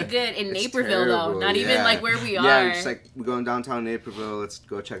 yeah. You're good in It's Naperville though. terrible, Not even yeah. like where we Yeah, are. just like we're going downtown Naperville. Let's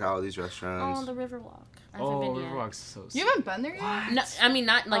go check out all these restaurants. Oh, the Riverwalk. I haven't Oh, been yet. Riverwalk's so sick. You haven't been there yet? No, I mean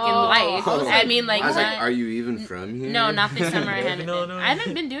not like Oh. in life. I was I like, mean like I was like, not. are you even from here? No, not this summer. I You live haven't. in Been. Illinois? I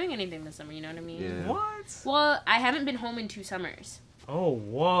haven't been doing anything this summer. You know what I mean? Yeah. What? Well, I haven't been home in 2 summers. Oh,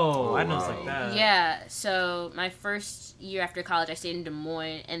 whoa. Oh, I know it's wow. like that. Yeah. So my first year after college, I stayed in Des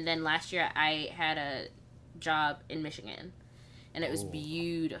Moines, and then last year I had a job in Michigan, and it was Ooh.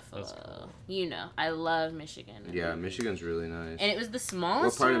 beautiful. That's cool. You know, I love Michigan. Yeah, Michigan's really nice. And it was the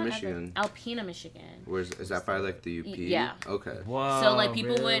smallest. What part of town ever. Michigan? Alpena, Michigan. Where's is that by like the UP? Yeah. Okay. Whoa. So like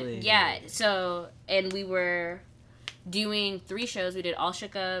people really? would so and we were doing 3 shows. We did All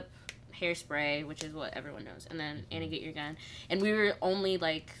Shook Up, Hairspray, which is what everyone knows, and then Annie Get Your Gun. And we were only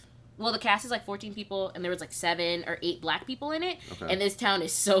like well, the cast is like 14 people, and there was like 7 or 8 black people in it. Okay. And this town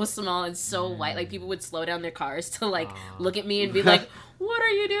is so small and so white. Like, people would slow down their cars to like look at me and be like, "What are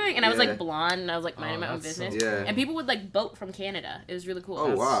you doing?" And I was Yeah. like blonde, and I was like minding my own that's so business. Yeah. And people would like boat from Canada. It was really cool. Oh,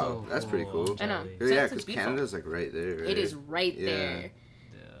 That's wow. so That's pretty cool. I know. Yeah, So yeah, it's because beautiful. Canada's like right there. Right? It is right Yeah. there.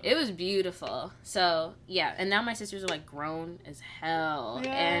 It was beautiful. So yeah, and now my sisters are like grown as hell,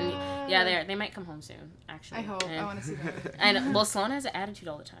 and yeah, they might come home soon. Actually, I hope. And, I want to see that. and well, Sloan has an attitude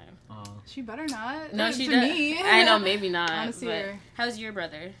all the time. She better not. No, she to does. me. I know, maybe not. I wanna see but her. how's your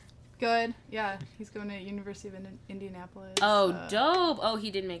brother? Good. Yeah, he's going to University of Indianapolis. Oh, dope. Oh,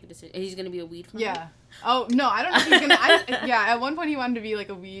 he did make a decision. He's gonna be a weed farmer. Yeah. Oh no, I don't know if he's gonna. Yeah, at one point he wanted to be like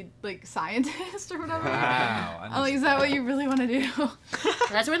a weed like scientist or whatever. Wow. I'm like, is that what you really want to do?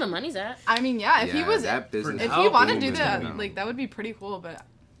 That's where the money's at. I mean, yeah. If he Yeah, was, that business. if how he wanted to boom do is that, gonna be- like that would be pretty cool. But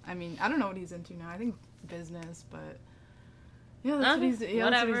I mean, I don't know what he's into now. I think business, but yeah, that's what Okay, he's. Yeah,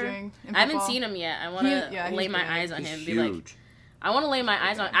 that's what whatever. he's doing. in I haven't football. seen him yet. I want to Yeah, lay he's my great. eyes on He's him. Be like, huge. I want to lay my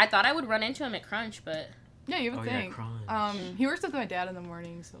eyes on. I thought I would run into him at Crunch, but Yeah, you would Oh, yeah, think. Crunch. He works with my dad in the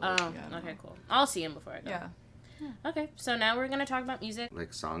morning, so. Like, oh, yeah, I don't okay, know. cool. I'll see him before I go. Yeah. Okay, so now we're gonna talk about music.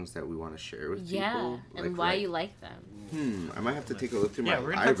 Like songs that we want to share with Yeah, people. and like, why like- you like them. I might have to take a look through Yeah, my we're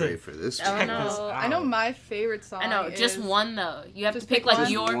gonna have to library for this. Oh, Check no. this out. I know my favorite song. I know, just is- one though. You have Just to pick pick like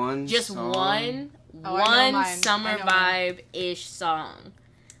one? your Just one just song? one Oh, I know mine. summer I know mine. vibe ish song,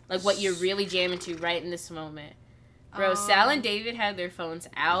 like what you're really jamming to right in this moment. Bro, Sal and David had their phones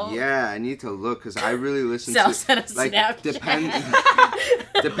out. Yeah, I need to look because I really listen Sal to sent a like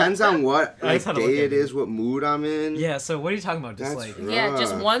Snapchat. depends on what I like just had to look day at it it. is, what mood I'm in. Yeah. So what are you talking about? Just That's like Yeah,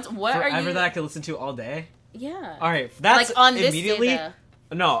 just rough. once. What are forever you? that I could listen to all day. Yeah. All right. That's like on this immediately. day,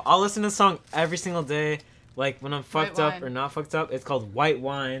 though. No, I'll listen to the song every single day. Like when I'm fucked White up Wine. or not fucked up. It's called White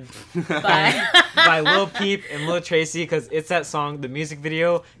Wine Bye. by Lil Peep and Lil Tracy because it's that song. The music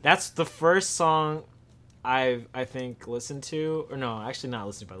video. That's the first song I think listened to, or no, actually not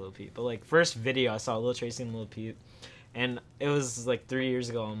listened to by Lil Peep, but like first video I saw Lil Tracy and Lil Peep, and it was like 3 years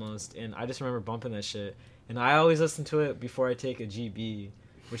ago almost, and I just remember bumping that shit, and I always listen to it before I take a GB,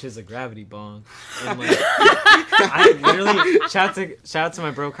 which is a gravity bong, and like I literally shout out to my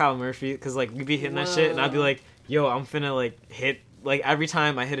bro Kyle Murphy because like we'd be hitting that shit, and I'd be like, yo, I'm finna like hit like every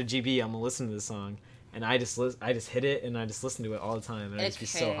time I hit a GB, I'm gonna listen to this song. And I just hit it and I just listen to it all the time and I just be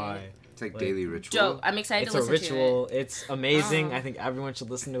so Okay. high. It's like Like, daily ritual. Dope. I'm excited It's to a listen ritual. It's amazing. Oh. I think everyone should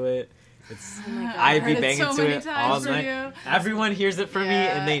listen to it. It's I've I'd be heard it banging so to many it times all from night. you. Everyone hears it from me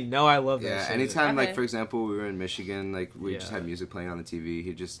Yeah. and they know I love that Yeah, shit. anytime, Okay. like, for example, we were in Michigan, like, we just Yeah. had music playing on the TV,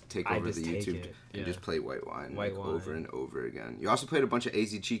 he'd just take I over just the take YouTube it, and yeah. just play White Wine, White like, Wine. over and over again. You also played a bunch of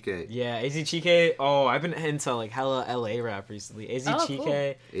AZ Chike. Yeah, AZ Chike. Oh, I've been into like hella LA rap recently. AZ Oh, Chike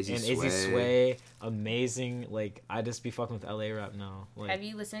cool. AZ and Sway. AZ Sway. Amazing. Like I just be fucking with LA rap now. Like Have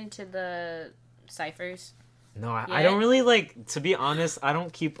you listened to the ciphers? no, I yet? don't really like. To be honest, I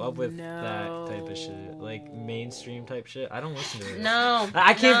don't keep up with No. that type of shit. Like mainstream type shit. I don't listen to it. No.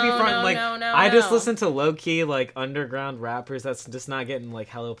 I can't be No, front no, like no, no, I just no. listen to low key like underground rappers that's just not getting like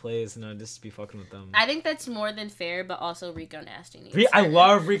hello plays and I just be fucking with them. I think that's more than fair, but also Rico Nasty needs. I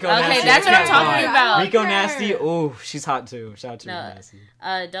love Rico Okay, Nasty. that's what I'm I can't talking lie. about. Rico Okay. Nasty, oh, she's hot too. Shout out to No. Rico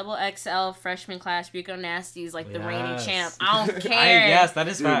Nasty. Double XL freshman class Rico Nasty is like the reigning Yes. champ. I don't care. Yes, that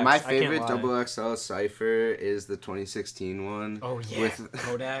is Dude, facts. my I can't favorite lie. Double XL cipher is the 2016 one. Oh yeah, With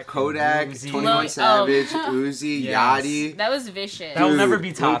Kodak, Kodak, Uzi. 21 Lil- Savage, Uzi, Yes. Yachty. That was vicious. That will Dude, never be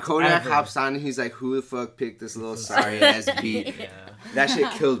when topped, Kodak ever. hops on and he's like, who the fuck picked this little sorry ass beat? Yeah. That shit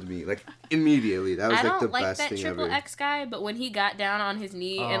killed me. Like, immediately. That was I like the don't like best that thing triple ever. X guy, but when he got down on his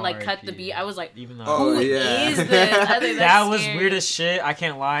knee and like cut the RIP. beat, I was like, Even though Oh, who yeah. is this? I think that that's was scary. weird as shit. I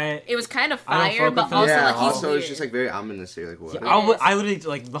can't lie. It was kind of I don't fire, fuck but with him. also yeah, like he's also weird. it's just like very ominous. You're like, what? Yeah, It is. I literally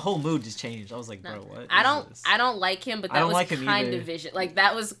like the whole mood just changed. I was like, bro, No. what? I is don't this? I don't like him, but I that don't was like him kind either. of vision. Like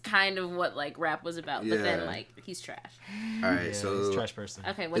that was kind of what like rap was about. But then Yeah. like he's trash. All right, Yeah, so he's a trash person.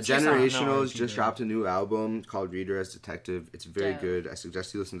 Okay, the what's your song? No, Generationals I just dropped a new album called Reader as Detective. It's very Dope. good. I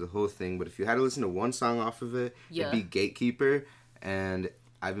suggest you listen to the whole thing. But if you had to listen to one song off of it, Yeah. it'd be Gatekeeper. And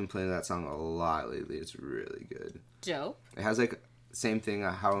I've been playing that song a lot lately. It's really good. Dope. It has like same thing.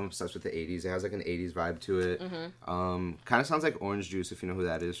 How I'm obsessed with the '80s. It has like an '80s vibe to it. Mm-hmm. Kind of sounds like Orange Juice if you know who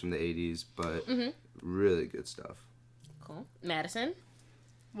that is from the '80s. But Mm-hmm. really good stuff. Cool. Madison.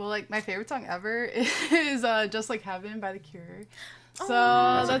 Well, like my favorite song ever is "Just Like Heaven" by The Cure. So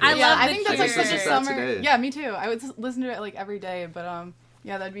Aw. that's, I yeah, love I The think that's Cure. like such a I listened to that summer. today. Yeah, me too. I would listen to it like every day, but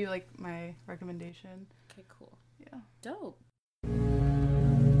yeah, that'd be like my recommendation. Okay, cool. Yeah. Dope.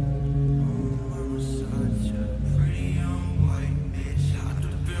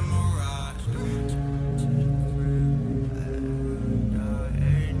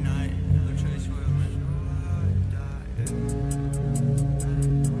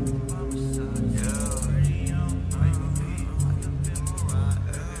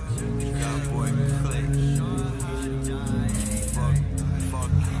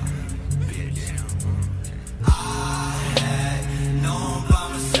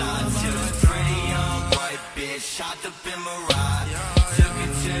 shot up in my ride. Took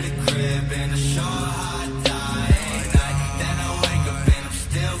it to the crib and I show her how I die. Ain't night, then I wake up and I'm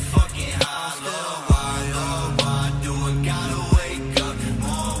still fucking high. Lord, why do I gotta wake up?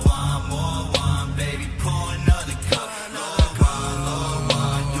 More wine, baby, pour another cup. Lord,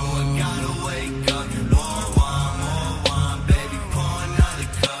 why do I gotta wake up? More wine, baby, pour another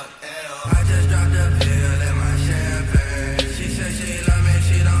cup. Ew. I just dropped a pill in my champagne. She said she love me,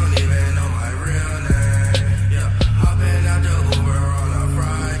 she don't even know my real name. Yeah, hopping out the Uber on a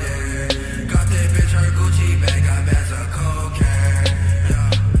Friday. Got that bitch her Gucci bag, I bet some cocaine.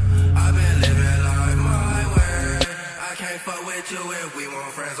 Yeah, I've been living life my way. I can't fuck with you if we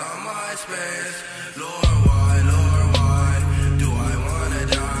want friends on MySpace. Lord, why do I wanna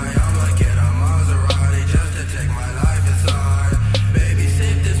die? I'ma get a Maserati just to take my life inside. Baby,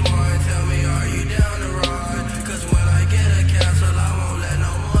 sip this wine, tell me, are you down to ride? Cause when I get a castle, I won't let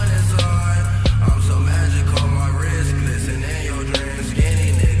no one inside. I'm so magical, my wrist glisten in your dreams. Skinny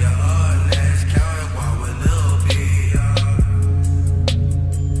nigga up next, counting while with Lil B.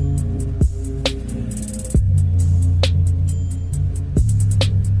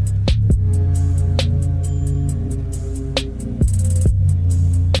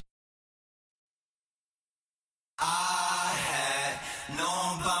 I had no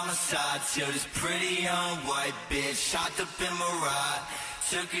one by my side till this pretty young white bitch shot up in my ride.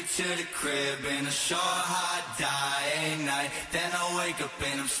 Took it to the crib and I show her how I die. Ain't night, then I wake up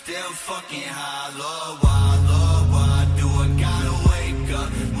and I'm still fucking high. Lord, why do I gotta wake up?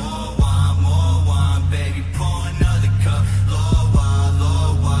 More wine, baby, pour another cup. Lord,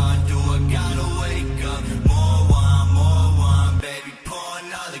 why do I gotta wake up? More wine, baby, pour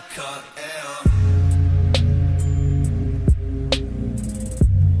another cup. Ew.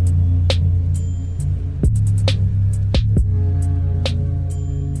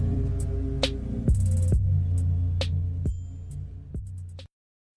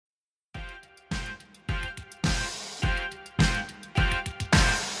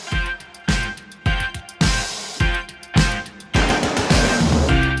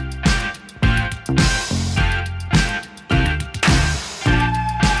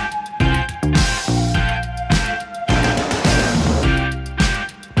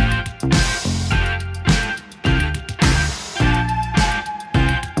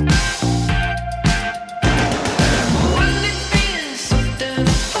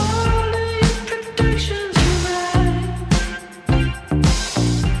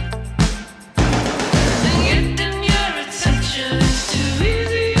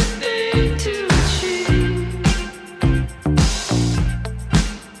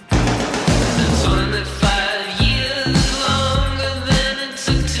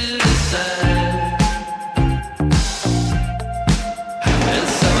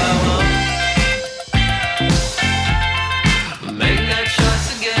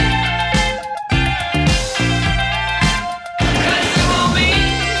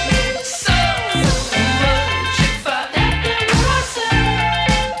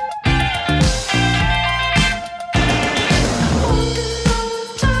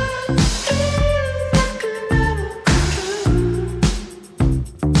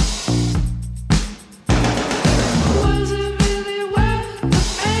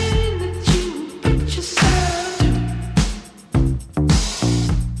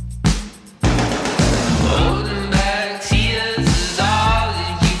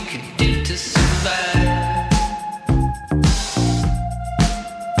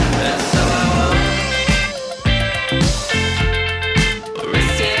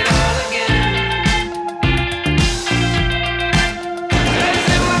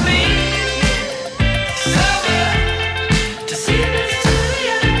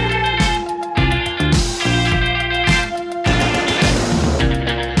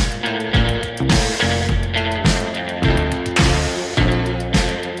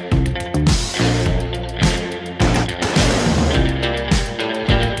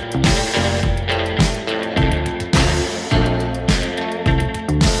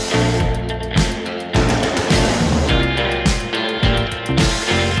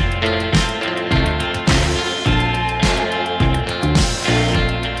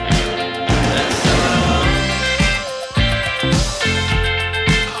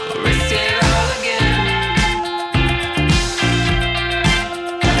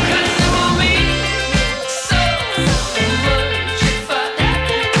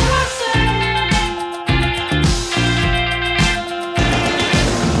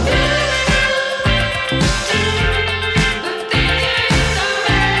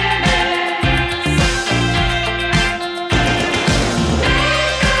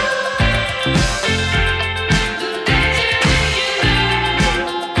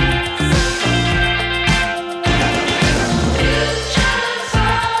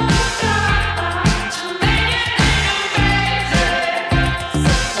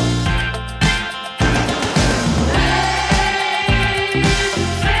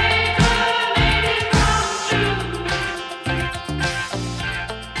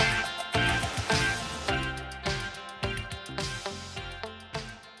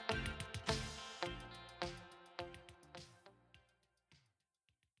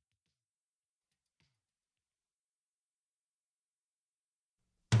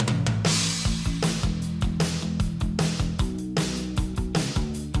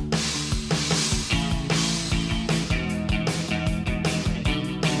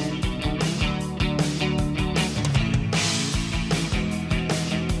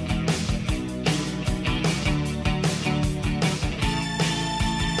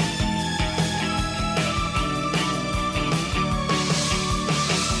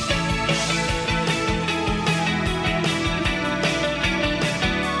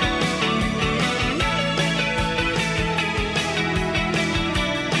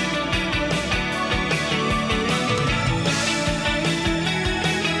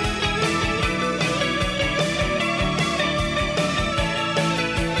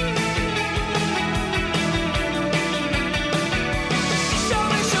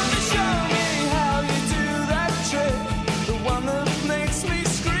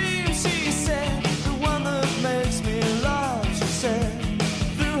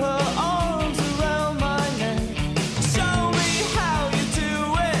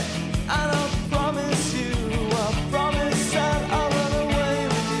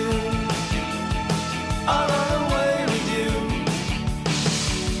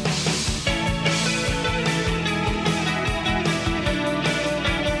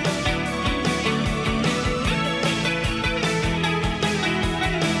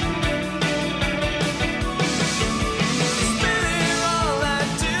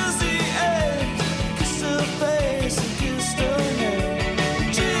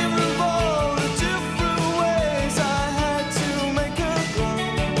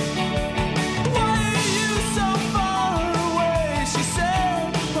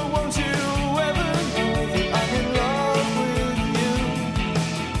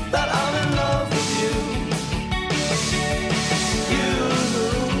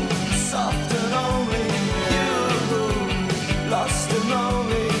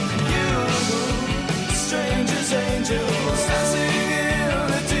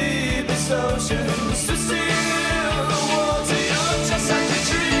 this ocean is twisting the world to you, just like a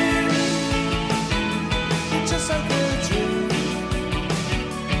dream, just like a dream.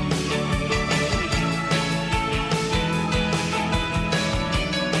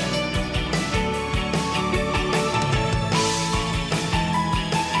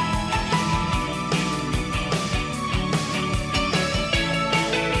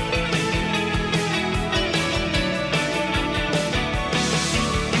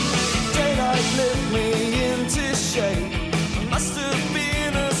 Daylight lit me into shade. I must have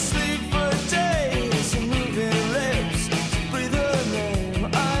been asleep for days. Moving lips, breathe her name.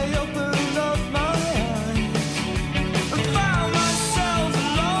 I opened up my eyes and found myself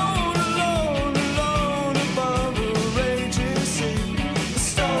alone, alone, alone above a raging sea.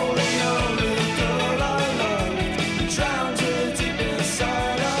 Stole the only girl I loved, drowned her deep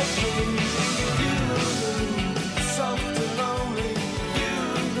inside of me. You, soft and lonely, you,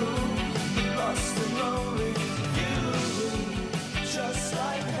 lost and lonely, you, just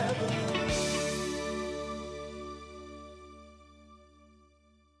like heaven.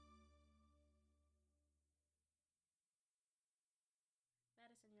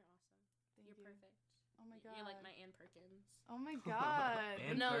 Madison, you're awesome. Thank You're you. perfect. Oh my god. You're like my Ann Perkins. Oh my god.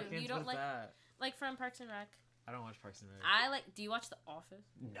 And No, Perkins, you don't what's like- that? Like from Parks and Rec. I don't watch Parks and Rec. I like. Do you watch The Office?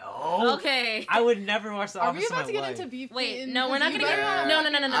 No. Okay. I would never watch The Are Office we about to in my get life. into beef? Wait, Peyton? no, we're not You gonna better get. not.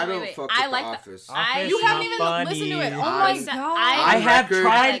 No. I don't wait. fuck I with like The the Office. I- You haven't not even funny. listened to it. Oh On- my Exa- god. I have record-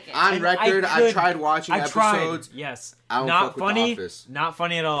 tried. On and record, I could- tried watching I tried. episodes. Yes. I don't Not fuck with funny. The Office. Not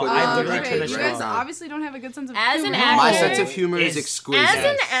funny at all. Put it I on literally record turned the you show right guys off. now. obviously don't have a good sense of As humor. an actor- My sense of humor is Is- exclusive. As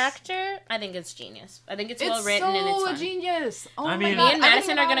an Yes. actor, I think it's genius. I think it's well It's written and it's so fun. genius. Oh I my mean- god. Me and I didn't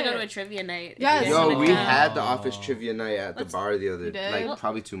Madison know are gonna about go to it. a trivia night. Yes. You guys Yo, wanna we come? had the Office trivia night at the Let's- bar the other, You did? like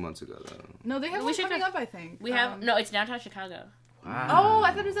probably 2 months ago. Though. No, they have We one should coming go- up, I think. We have no. It's downtown Chicago. Oh,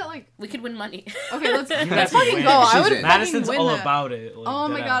 I thought it was at like. We could win money. Okay, let's have let's to fucking win. go. I She's would in. fucking Madison's win all that. about it. Like, Oh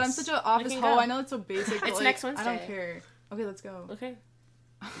my dead god, I'm ass. such an office can hoe. go. I know it's so basic. But It's like, next I don't Wednesday. care. Okay, let's go. Okay.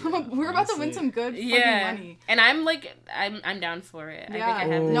 We're about to win honestly. some good fucking Yeah. money. And I'm like, I'm down for it. Yeah. I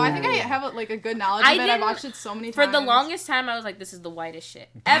think I have. No, I think I have like a good knowledge I of it. I've didn't- watched it so many For times. the longest time, I was like, "This is the whitest shit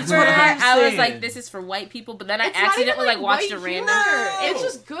That's ever." what I'm I was saying. like, "This is for white people," but then I It's not accidentally even, like watched white a random. humor. It's No.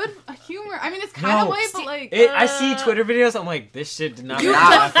 just good humor. I mean, it's kind of No. white, but like. I see Twitter videos. I'm like, this shit did not. It's make me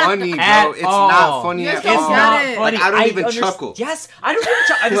not laugh funny, bro. at It's all. not funny You guys at don't It's all. get not it. funny. Like, I don't even chuckle. Yes, I don't even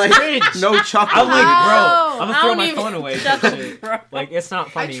chuckle. I just Like, cringe. no chuckle. I'm like, Wow. bro, I'm I gonna throw don't my even phone away. chuckle, for shit. bro. Like, it's not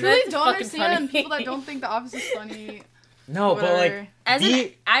I funny. truly That's don't fucking understand funny. people that don't think The Office is funny. No, but like, Whatever. As the-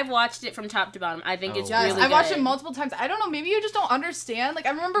 in, I've watched it from top to bottom. I think it's Oh, Yes, really I've watched it good. multiple times. I don't know, maybe you just don't understand. Like,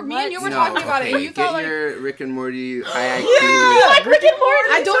 I remember me What? and you were No, talking about it, and okay, you get thought, like, your Rick and Morty high IQ. You like Rick and Morty?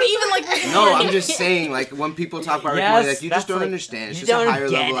 I don't even like Rick and No, Morty. I'm just saying, like, when people talk about Rick and Yes, Morty, like, you just that's don't like- understand. It's you just a don't higher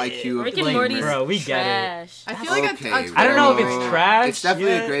get level it. IQ of Rick and Like, Morty's bro, we get it. trash. I feel like Okay, I don't know if bro. it's trash It's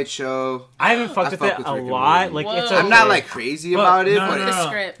definitely yet. a great show. I haven't fucked I with fuck it with a Rick and lot. Morty. Like, it's Whoa. okay. I'm not, like, crazy about it, no, but no, The no.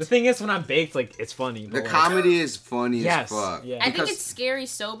 script. The thing is, when I'm baked, like, it's funny. the but, like, comedy is funny Yes, as fuck. yeah. I think Because- it's scary,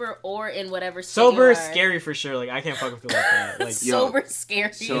 sober, or in whatever state sober you is are. scary for sure. Like, I can't fuck with it like that. Like, Yo, Sober,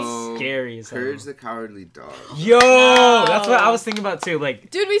 scary. so scary as hell. Courage the Cowardly Dog. Yo, No. that's what I was thinking about too. Like,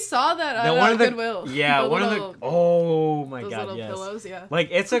 Dude, we saw that the at one of the Goodwill. yeah, The one little- of the oh my those god, little yes. pillows, yeah. Like,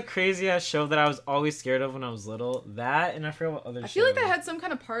 it's a crazy ass show that I was always scared of when I was little. That, and I forget what other. I feel like show. that had some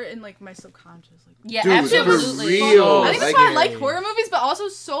kind of part in like my subconscious. Like, Yeah, Dude, absolutely. for real. I think that's Like, why I like horror movies, but also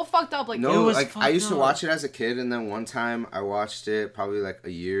so fucked up. Like, It No, was like I fucked used to up. watch it as a kid, and then one time I watched it probably like 2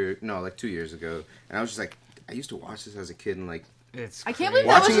 years ago, and I was just like, I used to watch this as a kid, and like It's I can't crazy. believe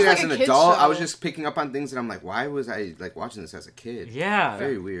that was watching it just as like an a kid's adult, I show. was just picking up on things that I'm like, why was I like watching this as a kid? Yeah.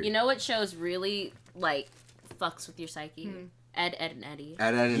 Very weird. You know what shows really like fucks with your psyche? Ed, and Eddie.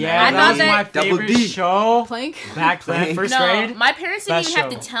 Ed, Ed, and Yeah, I that thought was that- my Double favorite D. show Plank. back then, Plank. first No, grade. my parents didn't Best even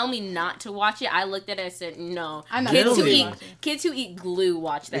have show. to tell me not to watch it. I looked at it and said, "No." I'm not Kids who really eat watching. kids who eat glue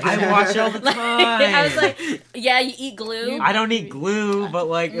watch that. I show. watch it all the Like, time. I was like, "Yeah, you eat glue." I don't eat glue, but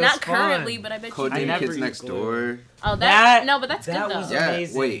like, it was Not currently, fun. but I bet Code you. I Name do. never Kids eat Next glue. Door. Oh, That- no, but that's that good though. was Yeah.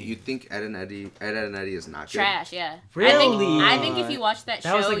 amazing. Wait, you think Ed, Ed, and Eddie is not good? Trash, yeah. Really? I think if you watch that, That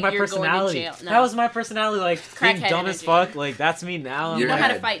show, was like my you're personality. going to jail. No. That was my personality. Like, being Crackhead dumb as energy. fuck. Like, that's me now. You I'm know like, how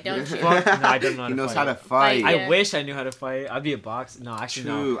to fight, don't you? Fuck, no, I don't know how He to knows fight. how to fight. Fight. I wish I knew how to fight. I'd be a boxer. No, actually,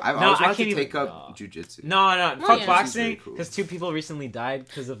 True. no. I've no, always I wanted can't to even take up jujitsu. No, Oh, fuck yeah. boxing. Really cool. Because 2 people recently died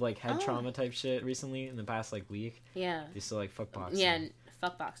because of like head Oh. trauma type shit recently in the past like week. Yeah. They still like fuck boxing. Yeah,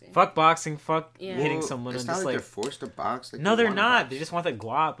 Fuck boxing. Fuck boxing. Fuck Yeah. hitting Well, someone it's and not just like like. they're forced to box. Like, No, they're wanna not. box. They just want the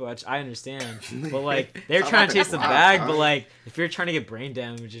guap, which I understand. But like, they're It's trying not to the chase the guap, bag. huh? but like, if you're trying to get brain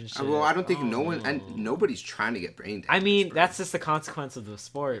damage and shit. Well, I don't think oh, no one no. and nobody's trying to get brain damage. I mean, bro. that's just the consequence of the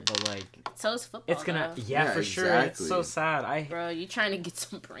sport. But like, So is football. it's gonna. though. Yeah, Yeah, for sure. It's exactly. so sad. Bro, you trying to get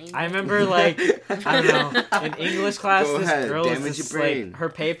some brain? I remember like I don't know in English class Go this ahead, girl was damage just your brain. like her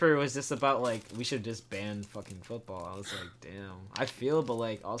paper was just about like we should just ban fucking football. I was like, damn. I feel, but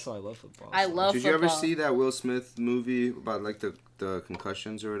like also I love football. I so- love Did you ever football. see that Will Smith movie about like the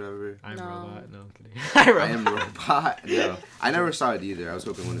concussions or whatever? I'm No. Robot. No, I'm kidding. I am Robot. No, I never saw it either. I was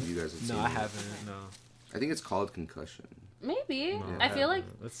hoping one of you guys had seen No, it. I haven't. No. I think it's called Concussion. Maybe. no I feel like.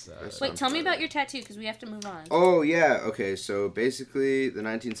 haven't. That's sad. That's- Wait, tell me about your tattoo because we have to move on. Oh yeah, okay. So basically, the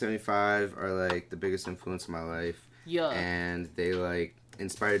 1975 are like the biggest influence in my life, Yeah. and they like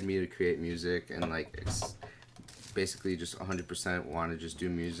inspired me to create music and like basically just 100% want to just do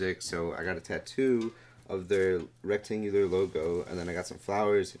music. So I got a tattoo of their rectangular logo, and then I got some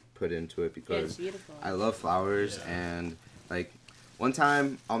flowers put into it Yeah, it's because beautiful. I love flowers. And like one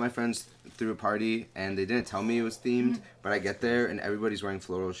time, all my friends threw a party and they didn't tell me it was themed, but I get there and everybody's wearing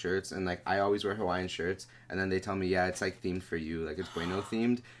floral shirts, and like I always wear Hawaiian shirts, and then they tell me, yeah, it's like themed for you, like it's Bueno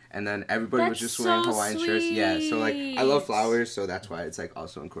themed, and then everybody was That's just wearing so Hawaiian shirts. Yeah, so like I love sweet. flowers, so that's why it's like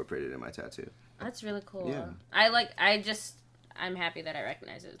also incorporated in my tattoo. That's really cool. Yeah. I'm happy that I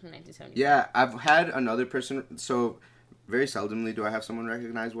recognize it from 1970. Yeah, I've had another person, so very seldomly do I have someone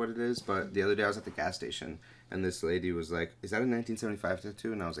recognize what it is, but the other day I was at the gas station and this lady was like, is that a 1975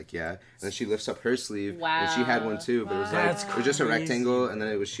 tattoo? And I was like, yeah. And then she lifts up her sleeve, and she had one too, but it was like, That's it was just a crazy. rectangle, and then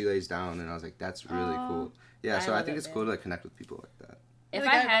it was she lays down, and I was like, that's really cool. Yeah, I so I love think it, it's cool to like, connect with people like that. If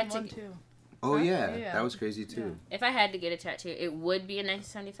Like, I have had to, one too. Oh yeah, Yeah. that was crazy too. if I had to get a tattoo, it would be a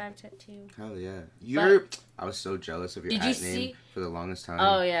 1975 tattoo. Hell yeah. I was so jealous of your Did you hat name see- for the longest time.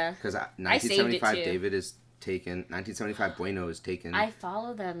 Oh yeah. Because saved it, 1975 too. David is taken. 1975 Bueno is taken. I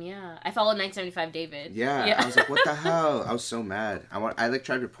follow them. Yeah, I follow 1975 David. Yeah, I was like, what the hell? I was so mad. I like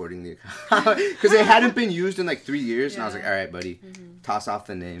tried reporting the account because it hadn't been used in like 3 years, and I was like, all right, buddy, toss off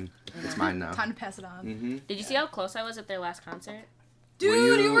the name. It's mine now. Time to pass it on. Mm-hmm. Did you see how close I was at their last concert? Dude,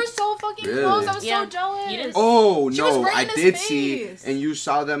 you- you were so fucking Really? close. I was Yeah. so jealous. You didn't- Oh She was no, right I in his did see, face. and you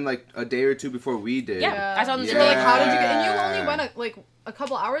saw them like a day or two before we did. Yeah. I saw them You the were day like, how did you get? And you Yeah. only went a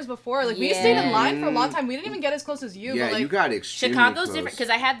couple hours before. Like we Yeah. stayed in line for a long time. We didn't even get as close as you. Yeah, but like, you got extremely Chicago's close. different because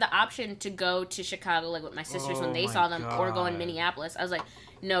I had the option to go to Chicago like with my sisters when Oh they my saw them, or go in God. Minneapolis. I was like,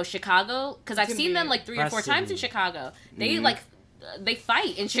 no, Chicago, because I've gonna seen be them like 3 or best 4 times in city. Chicago. They Mhm. like they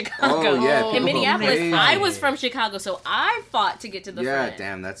fight in Chicago. Oh yeah, Oh. In people go Minneapolis, crazy. I was from Chicago, so I fought to get to the Yeah, front.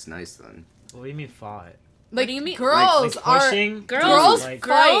 damn, that's nice then. What do you mean fought? like do you mean? girls Like are pushing? Girls, Like,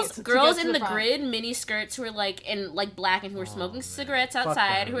 fight to girls get to in the the front. grid mini skirts who were like in like black and who were Oh, smoking man. cigarettes Fuck outside.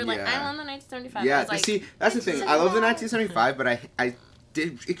 that. Who were like, Yeah. I love the 1975. I Yeah, was like, see, that's the thing. I love the 1975. 1975, but I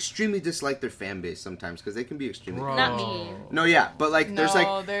did extremely dislike their fan base sometimes because they can be extremely. Bro. Not me. No, yeah, but like there's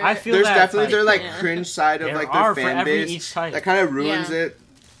like they're- I feel there's that definitely type. their like Yeah. cringe side of There like their are for fan every base each type. that kind of ruins Yeah. it.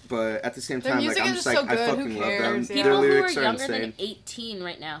 But at the same Their time, like music I'm is just just like so I good, who fucking love them. cares? Yeah. Their People who are lyrics are younger insane. than 18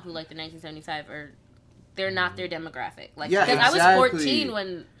 right now who like the 1975 they're not their demographic. Like Yeah, because I was exactly. 14 when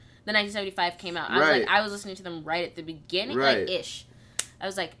the 1975 came out. I was Right. like I was listening to them right at the beginning, Right. like ish. I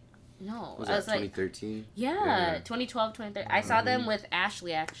was like, no. Was I that was like, 2013? yeah, 2012, 2013. I saw them with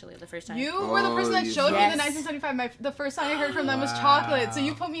Ashley actually the first time. You were the person that you- showed Yes. me the 1975. The first time I heard from them was Wow. Chocolate. So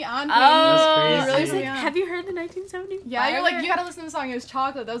you put me on. to it. Oh, crazy. I was Really? like, Yeah. have you heard the 1975? Yeah, you're like, you gotta listen to the song. It was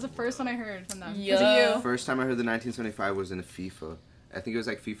Chocolate. That was the first one I heard from them. 'Cause of Yeah. you. First time I heard the 1975 was in a FIFA. I think it was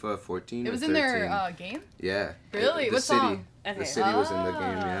like FIFA 14 It or was 13. in their game. Yeah. Really? The What city. song? Okay. The city was in the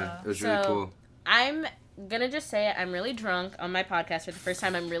game, yeah. It was really So- cool. I'm gonna just say it. I'm really drunk on my podcast for the first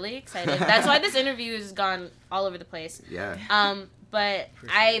time. I'm really excited. That's why this interview has gone all over the place. Yeah. But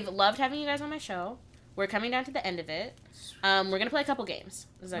I've loved having you guys on my show. We're coming down to the end of it. We're gonna play a couple games.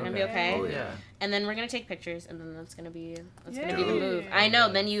 Is that gonna be okay? Oh, Yeah. And then we're gonna take pictures, and then that's gonna be the Yay. move. I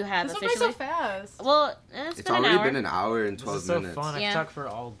know. Then you have This went by officially. so fast. Well, It's been an already hour. been an hour and This 12 is so minutes. fun. I Yeah. can talk for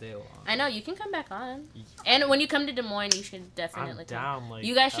all day long. I know you can come back on, and when you come to Des Moines, you should definitely I'm come. down. Like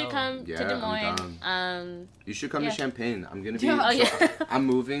You guys should hell. come Yeah, to Des I'm Moines. You should come Yeah. to Champaign. I'm gonna be. Yeah. Oh yeah. I'm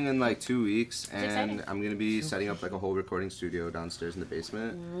moving in like 2 weeks, exciting. and I'm gonna be setting up like a whole recording studio downstairs in the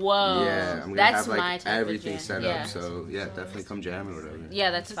basement. Whoa. Yeah, I'm gonna That's have my like type of everything jam. set Yeah. up. So yeah, definitely come jam or whatever. Yeah,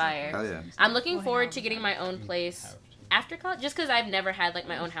 that's fire. Hell yeah. I'm looking forward to getting my own place after college, just because I've never had like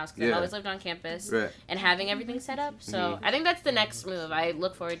my own house, because I've Yeah. always lived on campus Right. and having everything set up. So Mhm. I think that's the next move. I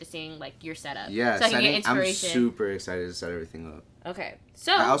look forward to seeing like your setup. Yeah, so I can get I'm inspiration. super excited to set everything up. Okay,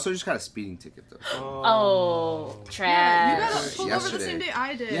 so I also just got a speeding ticket though. oh Yeah, trash. you got pulled over the Yesterday. same day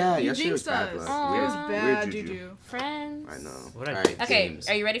I did. Yeah, you yesterday was jinxed bad us. luck. Aw. It was Weird bad juju. juju. Friends. I know. What I Alright, do. Okay, games.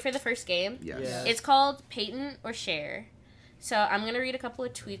 are you ready for the first game? Yes. Yeah. It's called Peyton or Share. So I'm gonna read a couple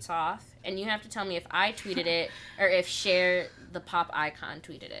of tweets off, and you have to tell me if I tweeted it or if Share the pop icon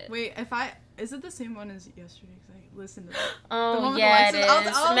tweeted it. Wait, is it the same one as yesterday? Because I listened to that. The Oh one with yeah, the it lights?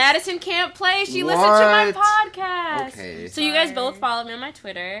 is. I'll- Madison can't play. She listened to my What? podcast. Okay. So you guys Sorry. both follow me on my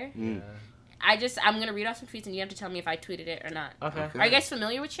Twitter. Mm. I'm gonna read off some tweets, and you have to tell me if I tweeted it or not. Okay. Okay. Are you guys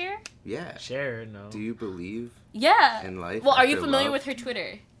familiar with Share? Yeah. Share no. Do you believe Yeah. in life? Well, are you after familiar love? with her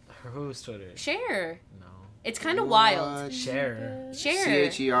Twitter? Who's Twitter? Share. No. It's kind of wild. What? Share. Share.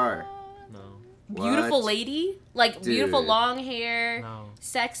 CHER. No. Beautiful What? lady, like beautiful Dude. long hair, No.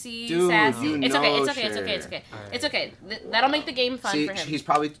 sexy, Dude, sassy. you It's okay. know It's okay. It's Cher. okay. It's okay. Alright. It's okay. That'll make the game fun See, for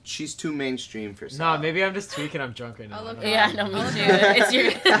him. she's too mainstream for No, Sal. maybe I'm just tweaking. I'm drunk right now. I'll look Yeah, I know, me I'll too. look at It's your.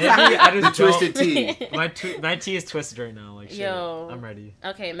 Maybe I The just twisted don't- tea. My tea is twisted right now. Like shit. Yo. I'm ready.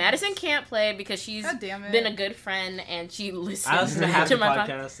 Okay, Madison can't play because she's God damn it. been a good friend and she listens I listen to half to the my podcast.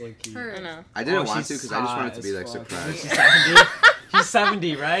 podcast. Like, Her. I know. I didn't Oh, want to she's because I just wanted hot to be as like fuck. surprised. She's 70. She's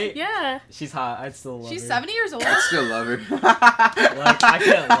 70, right? Yeah. She's hot. I'd still love She's her. 70 years old. I still love her. Like, I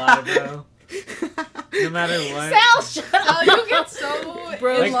can't lie, bro. No matter what. Sal, shut Oh, up. you get so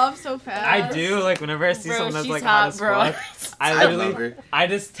Bro, in like, love so fast. I do. Like, whenever I see Bro, someone that's she's like hot, as bro. fuck, I I love literally, her. I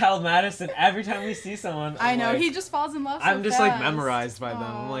just tell Madison every time we see someone. I I'm know, like, he just falls in love so I'm just fast. like memorized by them.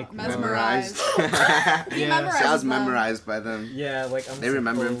 I'm Aw, like mesmerized. Yeah. memorizes Sal's them. memorized by them. Yeah, like I'm. They just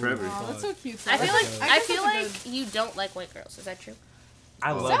remember him oh, forever. Aw, that's so cute. I feel like That's I guess feel that's a like good- you don't like white girls. Is that true?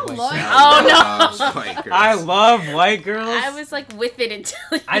 I Oh, love Sal white loves- girls. Oh, no. Loves white girls. I love white girls. I was like with it until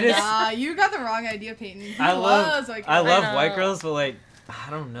you I just- Nah, you got the wrong idea, Peyton. He I loves love. like I love know. white girls, but like, I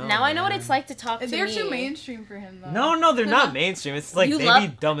don't know. Now I know what man. it's like to talk to They're me. too mainstream for him though. No, they're not mainstream. It's like You they love- be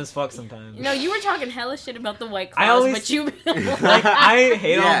dumb as fuck sometimes. No, you were talking hella shit about the white I claws, always- but you like I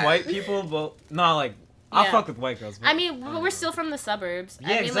hate Yeah. on white people, but not like I'll Yeah. fuck with white girls. But, I mean, but we're still from the suburbs. yeah,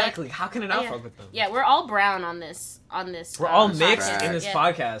 I mean, exactly. How can I not yeah. fuck with them? Yeah, we're all brown on this. We're all podcast. mixed in this yeah.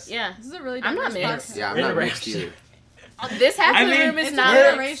 podcast. Yeah. This is a really I'm not diverse mixed. podcast. Yeah, I'm not Interracial. mixed either. This half I of the mean, room is It's not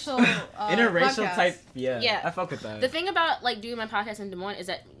an mixed. interracial Interracial podcast. type. Yeah, Yeah. I fuck with that. The thing about like doing my podcast in Des Moines is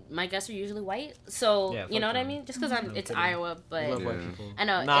that my guests are usually white, so Yeah, you know fuck what I them. mean. Just because No it's kidding. Iowa, I but love white Yeah. people. I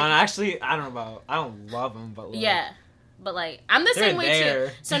know. No, actually, I don't know about. I don't love them, but like, Yeah, but like I'm the They're same way there.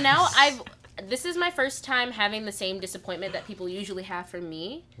 too. So now this is my first time having the same disappointment that people usually have for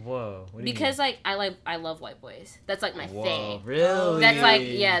me Whoa. What do you because like I love white boys. That's like my mean? Whoa, thing. really? That's like that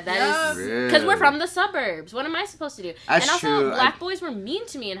is Yeah. because we're from the suburbs. What am I supposed to do? That's and also, true. black boys were mean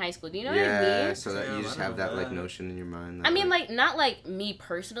to me in high school. Do you know what I Yeah, mean? so that Damn, you just I have don't that know like that. notion in your mind. That, I mean, like not like me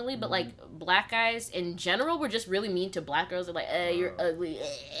personally, but like black guys in general were just really mean to black girls. They're like, you're ugly,"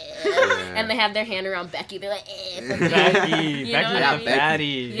 and they have their hand around Becky. They're like, fuck you." Becky, You Becky know with what I the mean? fatty.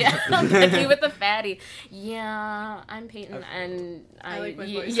 Yeah, Becky with the fatty. Yeah, I'm Peyton, and I like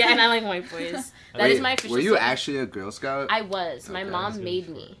white boys. Yeah, and I like white boys. That is Wait, my official. Were you statement. actually a Girl Scout? I was. My Okay, mom that's made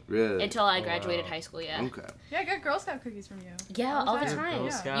good me Really? until I Oh, graduated wow. high school. Yeah. Okay. Yeah, I got Girl Scout cookies from you. Yeah, all the Girl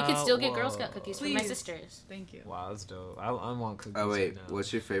time. Scout. You can still get Girl Whoa. Scout cookies from my Please. sisters. Thank you. Wow, that's dope. I want cookies. Oh wait, right now.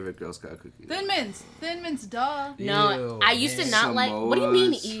 what's your favorite Girl Scout cookie? Thin mints, duh. No, Ew, I used to man. not like. What do you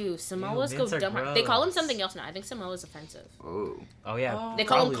mean, Samoas. ew? Samoas Ew, go mints are dumb. They call them gross. something else now. I think Samoa is offensive. Oh, Oh yeah. Oh. They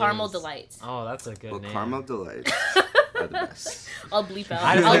call them probably caramel is. delights. Oh, that's a good well, name. caramel delights are the best. I'll bleep out.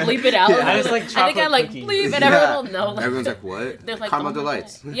 I just I'll like- bleep it out. Yeah, I just like I think I chocolate like cookies. bleep, and Yeah. everyone will know. Everyone's like, what? They're like caramel oh my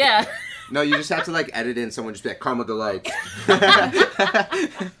delights. God. Yeah. No, you just have to like edit in someone just be like caramel delights.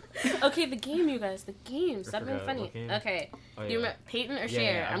 Okay, the game, you guys. The games. That'd been forgot funny. what game. Okay. Oh, Do you yeah. remember Peyton or Yeah,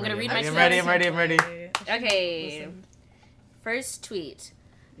 Cher? yeah, I'm gonna read my I'm tweets. ready. I'm ready. Okay. First tweet.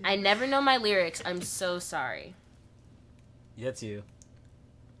 I never know my lyrics. I'm so sorry. That's you.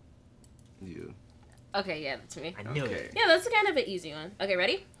 You. Okay, yeah, that's me. I knew Okay. it. Yeah, that's kind of an easy one. Okay,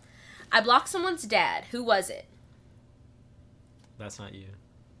 ready? I blocked someone's dad. Who was it? That's not you.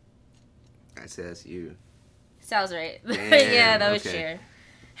 I say that's you. Sal's right. Damn, Yeah, that was okay. Cher.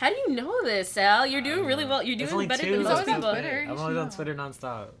 How do you know this, Sal? You're doing really well. You're It's doing only better two. than He's most always on people. Twitter. You I'm should always on know. Twitter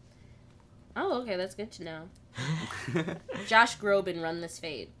nonstop. Oh, okay, that's good to know. Josh Groban, run this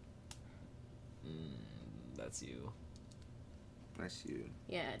fade. That's you. That's you.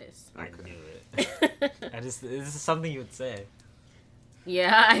 Yeah, it is. I Okay. knew it. This is something you would say.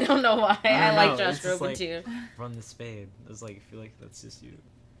 Yeah, I don't know why. I, don't like know, Josh it's just Groban like- too. Run the spade. It's like I feel like that's just you.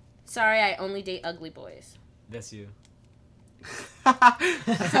 Sorry, I only date ugly boys. That's you.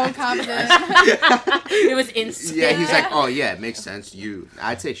 So confident. It was instant. Yeah, he's like, oh yeah, it makes sense. You,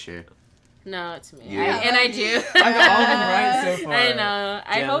 I'd say Cher. No, it's me. Yeah. And I do. I got all of them right so far. I know.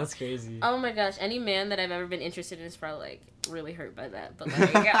 I Damn, hope. that's crazy. Oh my gosh, any man that I've ever been interested in is probably like really hurt by that. But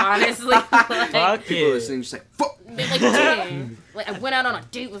like honestly, like, Fuck People it. listening just like, fuck. they're like, dang. Like I went out on a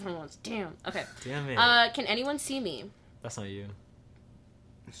date with her once. Damn. Okay. Damn it. Can anyone see me? That's not you.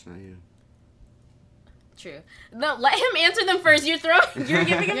 It's not you. True. No, let him answer them first. You're giving him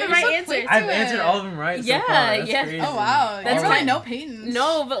Yeah, the you're right so answers. quick. I've Do answered it. all of them right Yeah, so far. That's yeah. crazy. Oh wow, That's you really fine. know Peyton.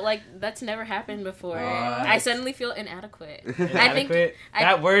 No, but like that's never happened before. What? I suddenly feel inadequate. I think Inadequate? I-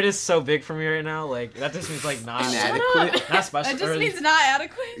 That word is so big for me right now. Like that just means like not Inadequate. not special. That just or- means not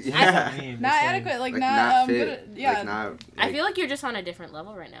adequate. What does that mean? Not It's adequate, like, Like not, not good. fit. Yeah. Like not. I Like, feel like you're just on a different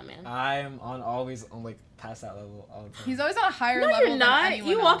level right now, man. I'm on always on like past that level all the time. He's always on a higher No, level. you're than not. anyone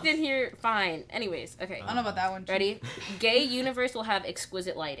You walked else. in here fine. Anyways, okay. I don't know about that one. Ready? Gay universe will have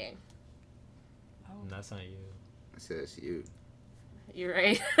exquisite lighting. That's not you. it says you. You're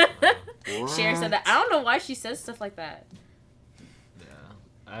right. What? Cher said that. I don't know why she says stuff like that. Yeah.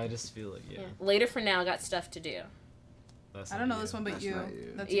 I just feel like Yeah. Later for now, got stuff to do. That's I not don't know you. this one, but That's you. not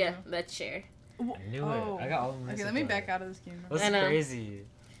you. That's Yeah, you. that's Cher. I knew it. I got all of them right Okay, so let me far. back out of this game. That's I know. crazy.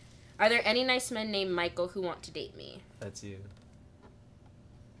 Are there any nice men named Michael who want to date me? That's you.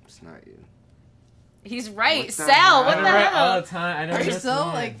 It's not you. He's right. What the Sal, what hell? the I write all hell? the time. I never Are you miss still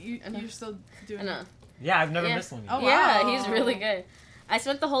one. like I know. you're still I doing? know. Yeah, I've never Yeah. missed one. Oh, yet. wow. Yeah, he's really good. I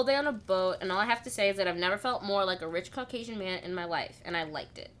spent the whole day on a boat, and all I have to say is that I've never felt more like a rich Caucasian man in my life, and I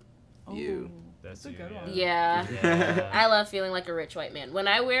liked it. You. That's a you, good yeah. one. Yeah. Yeah. I love feeling like a rich white man. When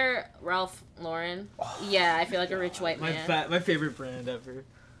I wear Ralph Lauren, yeah, I feel like a rich white man. My favorite brand ever.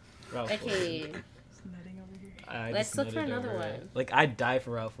 Ralph Okay, Lauren. Just nutting over here. I Let's just look for nutted another over it. one. Like I'd die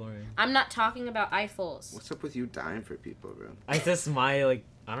for Ralph Lauren. I'm not talking about Eiffels. What's up with you dying for people, bro? It's just my like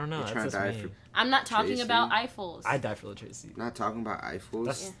I don't know. You're That's trying to just die me. for- I'm not talking Tracy? about Eiffels. I'd die for Lil Tracy. Not talking about Eiffels.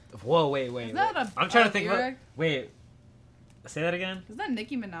 That's whoa. Wait. Is that a? I'm trying to a think. lyric? Wait. Say that again. Is that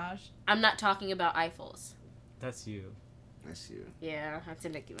Nicki Minaj? I'm not talking about Eiffels. That's you. That's you. Yeah, that's a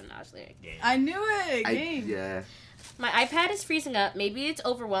Nicki Minaj lyric. I knew it. Gang. Yeah. My iPad is freezing up. Maybe it's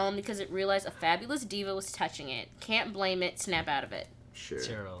overwhelmed because it realized a fabulous diva was touching it. Can't blame it. Snap out of it. Sure.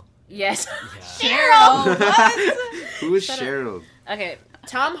 Cheryl. Yes. Yeah. Cheryl. What? Who is Shut up. Cheryl? Okay.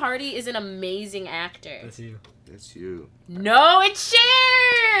 Tom Hardy is an amazing actor. That's you. That's you. No, it's Cher.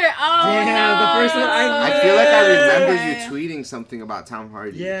 Oh Damn, no. the person I feel like I remember Yeah. you tweeting something about Tom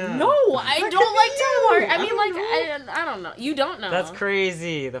Hardy. Yeah. No, I don't like Tom Hardy. I I mean, don't like, I don't know. You don't know. That's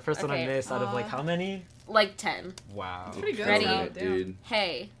crazy. The first one I Okay. missed out of like Aw. how many? Like 10. Wow. Pretty good. Ready? Wow, damn. Dude.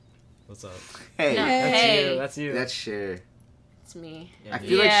 Hey, What's up? Hey. No. That's Hey. you. That's you. That's Cher. it's me. Yeah, I me.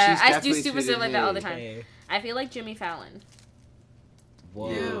 feel like Yeah, she's I do definitely stupid tweeted stuff like that all the hey. time. Hey. I feel like Jimmy Fallon.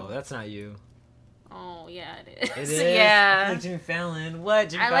 Whoa. You. That's not you. Oh yeah, it is. It is. Yeah. Like Jimmy Fallon. What?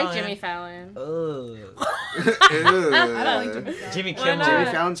 Jimmy I Fallon? like Jimmy Fallon. Ugh. I don't like Jimmy Fallon. Jimmy Why Kimmel. not? Jimmy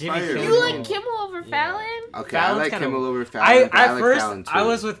Fallon's fire. You like Kimmel over Fallon? Okay, Fallon's I like kinda- Kimmel over Fallon. I but I at like first Fallon too. I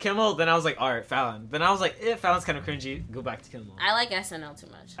was with Kimmel, then I was like, all right, Fallon. Then I was like, Fallon's kind of cringy. Go back to Kimmel. I like SNL too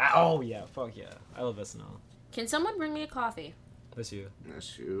much. Oh yeah, fuck yeah, I love SNL. Can someone bring me a coffee? That's you.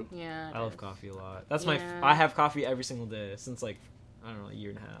 That's you. Yeah. it I love is. coffee a lot. That's Yeah. I have coffee every single day since like I don't know, a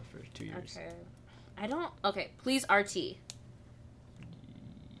year and a half or 2 years. Okay. I don't. Okay, please RT. You.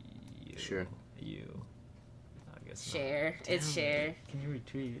 Sure. You. I guess not. Share. It's Damn share. it. Can you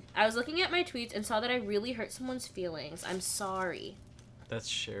retweet? I was looking at my tweets and saw that I really hurt someone's feelings. I'm sorry. That's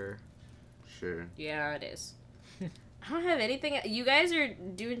share. Sure. Yeah, it is. I don't have anything. You guys are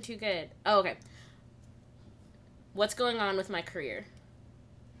doing too good. Oh, okay. What's going on with my career?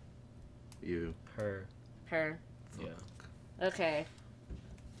 You. Her. Her. Yeah. Okay.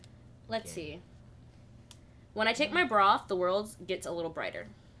 Let's Yeah. see. When I take my bra off, the world gets a little brighter.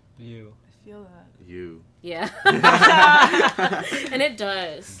 You. I feel that. You. Yeah. And it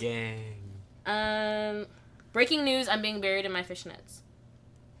does. Gang. Breaking news, I'm being buried in my fishnets.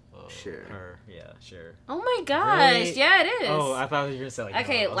 Oh, Share. Her. Yeah. Share. Oh my gosh. Really? Yeah, it is. Oh, I thought you were gonna say like.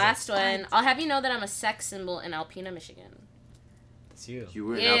 Okay, no. I was last like, one. I'll have you know that I'm a sex symbol in Alpena, Michigan. It's you. You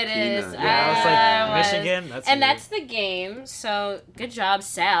were in It is. Alpena. Yeah, I was I like was. Michigan. That's And you. that's the game. So good job,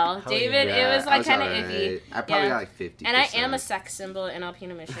 Sal. Hell David, yeah. it was like I kind of alright. iffy. I probably Yeah. got like 50%. And I am a sex symbol in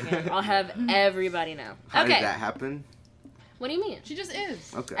Alpena, Michigan. I'll have everybody know. How Okay. did that happen? What do you mean? She just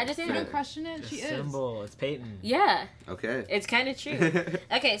is. Okay. I just You didn't don't Okay. question it. It's She a is. symbol. It's Peyton. Yeah, Okay. it's kind of true.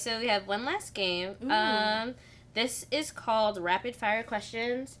 Okay, so we have one last game. Ooh. This is called Rapid Fire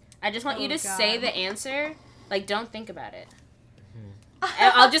Questions. I just want you Oh, to God. say the answer. Like, don't think about it.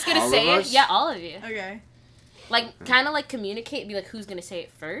 I'll just gonna All say of it. us? Yeah, all of you. Okay. Like, kind of like communicate, be like, who's gonna say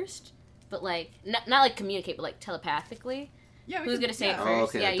it first? But like, not like communicate, but like telepathically. Yeah. Who's gonna say it yeah. first? Oh,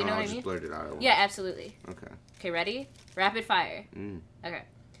 okay. Yeah, I you don't know know. what I Just mean? blurt it out. at Yeah, once. absolutely. Okay. Okay, ready? Rapid fire. Mm. Okay.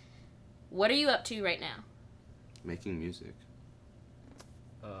 What are you up to right now? Making music.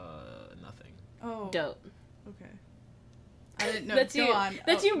 Nothing. Oh. Dope. Okay. I didn't know. That's Go you. on.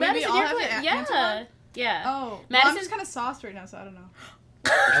 That's Oh, you, maybe Madison. I'll You're have playing. to answer Yeah. one? Yeah. Oh. Well, Madison- I'm just kind of sauced right now, so I don't know.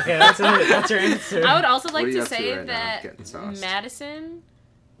 Okay, that's your answer. I would also What like are you to up to say right now? that Getting sauced. Madison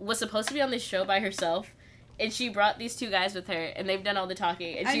was supposed to be on this show by herself, and she brought these two guys with her, and they've done all the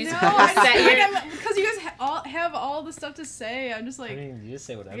talking. And I she's know. sat I here. just because you guys have all the stuff to say. I'm just I like mean, you just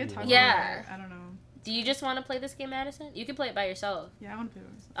say whatever. I get you talking. want. Yeah. I don't know. Do you just want to play this game, Madison? You can play it by yourself. Yeah, I want to play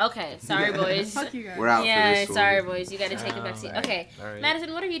with myself. Okay, sorry, boys. Fuck you guys. We're out Yeah, for this one. sorry, boys. You got to take it back seat. Alright. Okay, Alright.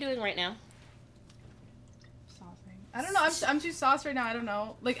 Madison, what are you doing right now? Saucing. I don't know. I'm too sauced right now. I don't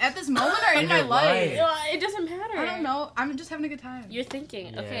know. Like at this moment or in In my your life. life. It doesn't matter. I don't know. I'm just having a good time. You're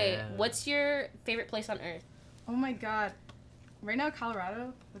thinking. Okay, Yeah. what's your favorite place on earth? Oh my god. Right now,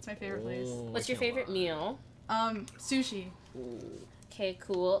 Colorado. That's my favorite place. Oh, What's I your can't favorite lie. meal? Sushi. Okay,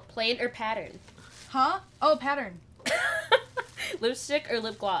 cool. Plain or pattern? Huh? Oh, pattern. Lipstick or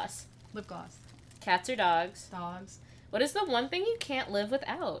lip gloss? Lip gloss. Cats or dogs? Dogs. What is the one thing you can't live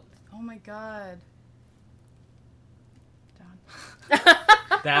without? Oh my god. John.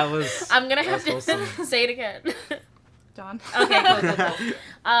 That was. I'm gonna that have to was wholesome. say it again. John. Okay, cool.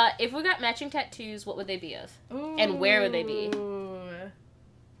 If we got matching tattoos, what would they be of? And where would they be? Ooh.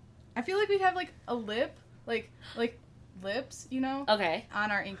 I feel like we'd have like a lip, like lips, you know, Okay.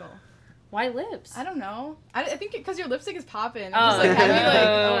 on our ankle. Why lips? I don't know. I think because your lipstick is popping. Oh, Just like have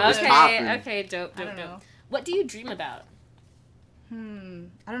you like It's okay, popping. okay, dope, I dope, don't know. dope. What do you dream about?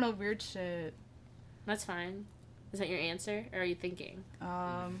 I don't know, weird shit. That's fine. Is that your answer, or are you thinking?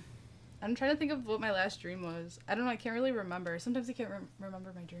 I'm trying to think of what my last dream was. I don't know. I can't really remember. Sometimes I can't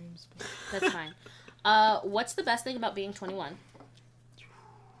remember my dreams. But... That's fine. What's the best thing about being 21?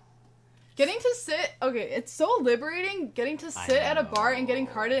 Getting to sit. Okay, it's so liberating. Getting to I sit at a bar and getting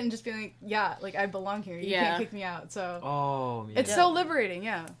know. carded and just being like, yeah, like I belong here. You Yeah. can't kick me out. So Oh, yeah. it's so liberating.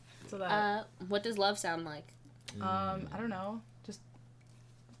 Yeah. So that. What does love sound like? I don't know. Just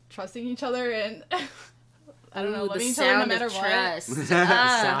trusting each other and I don't know, Ooh, loving the each other no sound matter of what. trust.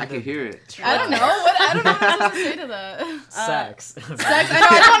 I can hear it. I don't know. I don't know what I'm supposed to say to that. Sex. Sex. I know.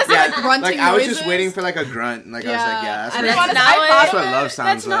 I don't want to say like grunting Like I was just noises. waiting for like a grunt. Like I was like, yeah, that's, I what, didn't want to. not I what- thought that's what of love it. sounds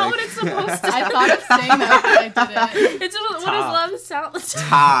That's not like. what it's supposed to. I thought of saying that, but I didn't. It's what does Top. love sound?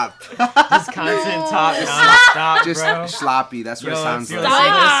 Top. Just content top No. non-stop, Just bro. sloppy. That's what Yo, it sounds if like. you're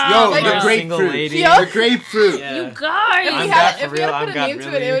Stop. Yo, Like the a single grapefruit. lady. The grapefruit. Yeah. You guys. If I'm we God had, for if we real, had to I'm put a God name to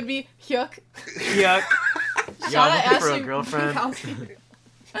it, really. it would be Hyuk. Yuck. Yo, Shout I'm out looking for a Ashley girlfriend. Bukowski.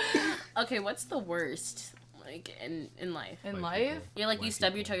 Okay, what's the worst, like, in life? In White life? people. You're like, you White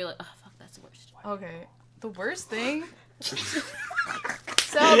stub your people. toe, you're like, oh, fuck, that's the worst. Okay. The worst thing?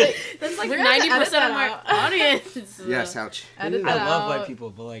 So, like, That's like we're gonna have to 90% edit of that our out. audience. Yes, ouch. Edit I that love out. white people,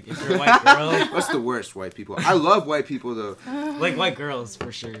 but like if you're a white girl, What's the worst, white people? I love white people though. like white girls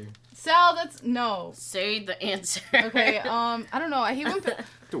for sure. Sal, that's no. Say the answer. Okay, I don't know. I hate when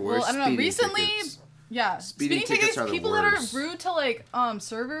The worst. Well, I don't know, speeding recently- tickets. yeah, Speeding speeding tickets tickets, are the people worst. that are rude to like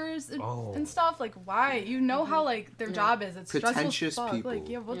servers and, Oh. and stuff. Like, why? You know how like their Yeah. job is. It's stressful Pretentious as fuck. people. Like,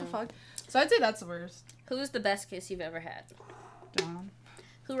 yeah, what the Yeah. fuck? So I'd say that's the worst. Who's the best kiss you've ever had? John,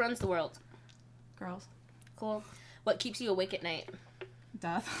 Who runs the world? girls, Cool. What keeps you awake at night?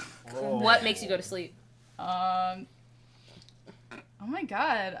 death. What makes you go to sleep? Oh my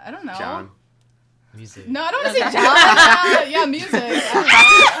god, I don't know. John. Music. No, I don't want to Okay. say John. Yeah, music.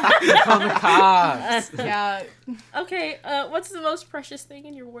 I Call the cops. don't know. Yeah. Okay, what's the most precious thing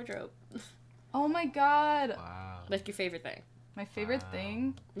in your wardrobe? Oh my god. Wow. Like your favorite thing? My favorite Wow.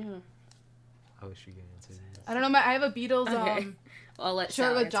 thing. I wish we could answer this. I don't know. I have a Beatles Okay. Well, I'll let shirt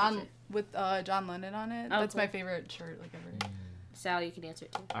Sal with answer John it. with John Lennon on it. Oh, That's cool. my favorite shirt like ever. Sal, you can answer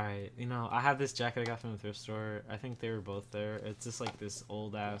it too. All right, you know, I have this jacket I got from the thrift store. I think they were both there. It's just like this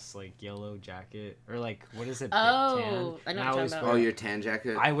old ass like yellow jacket or like what is it? Oh, tan? I know And what you're always talking Oh, about. wear- your tan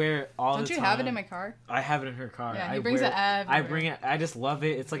jacket. I wear it all Don't the you time. have it in my car? I have it in her car. Yeah, I he brings wear it I everywhere. bring it. I just love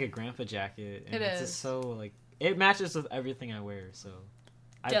it. It's like a grandpa jacket. And It it's is. just so like it matches with everything I wear. So.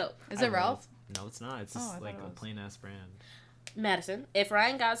 Dope. Is it Ralph? No, it's not. It's Oh, I just thought like it a was. plain ass brand. Madison, if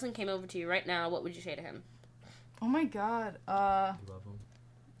Ryan Gosling came over to you right now, what would you say to him? Oh my god. You love them.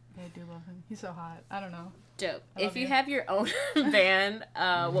 I do love him. He's so hot. I don't know. Dope. I If love you you. have your own band,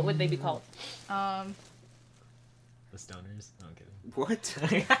 what would they be called? Um, The Stoners. No, I'm kidding. What?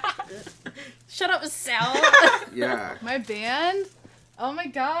 Shut up, Sal. Yeah. my band. Oh my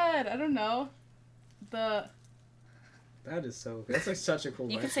god. I don't know. The That is so. That's like such a cool.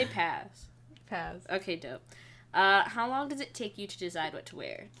 You can say pass. Pass. Okay, dope. How long does it take you to decide what to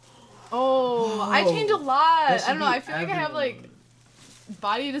wear? Oh, I change a lot. That I don't know. should I be feel like I have like everyone.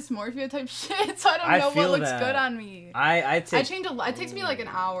 body dysmorphia type shit, so I don't I know feel what looks that. good on me. I I take. change a lot. It takes me like an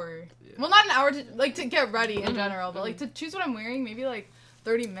hour. Well, not an hour to get ready Mm-hmm. in general, but like to choose what I'm wearing, maybe like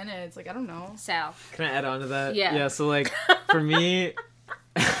 30 minutes. Like I don't know. Sal. Can I add on to that? Yeah. Yeah. So like for me,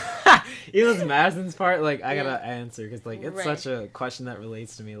 even with Madison's part, like I gotta answer because like it's Right. such a question that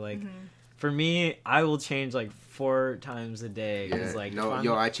relates to me. Like Mm-hmm. for me, I will change like 4 times a day. Yeah. 'Cause, like No, if I'm-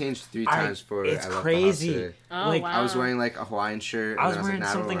 yo, I changed 3 I- times for. it's I Left the crazy. House Oh, Like, wow. I was wearing like a Hawaiian shirt. I and was then wearing like, nah,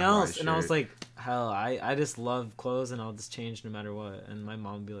 I don't something wear a Hawaiian else, and I was shirt. like, hell, I just love clothes, and I'll just change no matter what. And my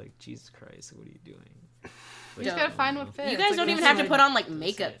mom would be like, Jesus Christ, what are you doing? You just Yeah. gotta find what fits. You guys Like, don't that's even have to like- put on like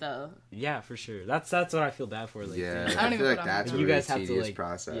makeup though. Yeah, for sure. That's what I feel bad for. Like, yeah, you know. I don't I even feel put like on that's a makeup. You really guys have to, tedious like-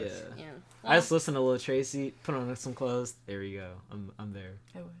 process. Yeah. I just listened to Lil Tracy, put on some clothes. There we go. I'm there.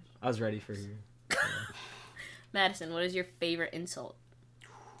 I wish. I was ready for her. Madison, what is your favorite insult?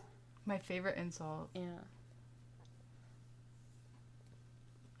 My favorite insult. Yeah.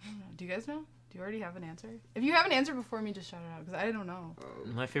 I don't know. Do you guys know? Do you already have an answer? If you have an answer before me, just shout it out because I don't know.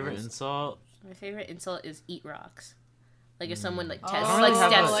 My favorite insult. My favorite insult is eat rocks. Like if someone like Oh, tests, I like don't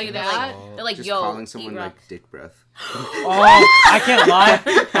have steps a- to you, that? they're like, Just yo, calling eat someone rocks. like dick breath. Oh, I can't lie.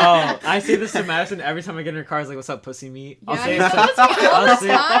 Oh, I say this to Madison every time I get in her car. It's like, "What's up, pussy meat?" I'll Yeah, say you it to. tell us all I'll the say,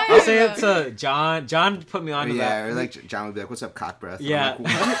 I'll say it time. to John. John put me on to yeah, that. or like John would be like, "What's up, cock breath?" And Yeah. I'm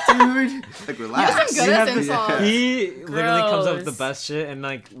like, what, dude? Like, relax. You're some good We at have the- insults. He literally comes up with the Gross. best shit, and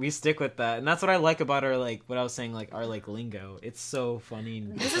like we stick with that, and that's what I like about our like what I was saying, like our like lingo. It's so funny.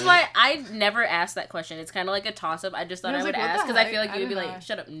 And This is different. why I never asked that question. It's kind of like a toss up. I just thought I I was would like, what ask the because I heck? feel like I you would be don't like, know.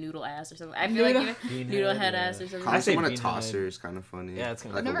 "Shut up, noodle ass" or something. I feel like you Beanhead, noodle head yeah. ass or something. Calling I say someone a beanhead. tosser is kind of funny. Yeah, it's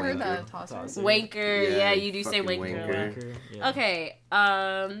kinda like I've never a heard wanker. that. Tosser. Tosser. Wanker, Yeah, yeah, you do say fucking wanker. wanker. Wanker, yeah. Okay,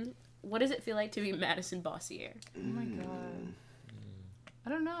 what does it feel like to be Madison Bossier? Oh my god. I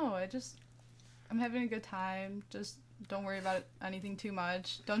don't know. I'm having a good time. Just don't worry about anything too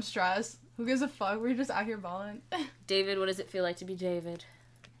much. Don't stress. Who gives a fuck? We're just out here balling. David, what does it feel like to be David?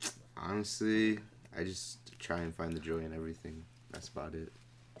 Honestly, I just try and find the joy in everything. That's about it.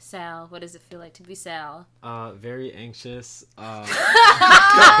 Sal, what does it feel like to be Sal? Very anxious.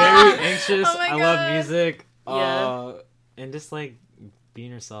 Very anxious. Oh my I love God. music. Yeah. And just like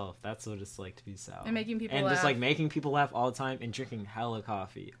being yourself. That's what it's like to be Sal. And making people and laugh. just like making people laugh all the time and drinking hella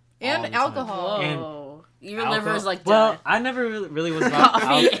coffee. all And the time. alcohol. Whoa, your Alcohol- liver is like well, done. I never really was about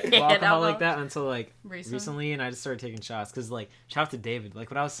Coffee and alcohol alcohol. like that until like Recent? recently, and I just started taking shots because like shout out to David.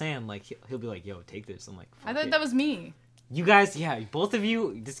 Like what I was saying, like he'll be like, "Yo, take this." I'm like, I "Fuck thought it." that was me. You guys, yeah, both of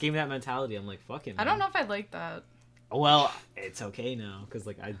you just gave me that mentality. I'm like, "Fucking." I don't know if I like that. Well, it's okay now because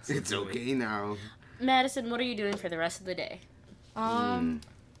like I. still It's do it. okay now. Madison, what are you doing for the rest of the day?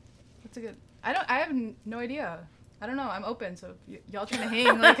 That's a good. I have no idea. I don't know. I'm open. So if y'all trying to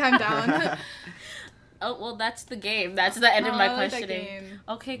hang, like I'm down. Oh, well, that's the game. That's the end of my I like that questioning. game.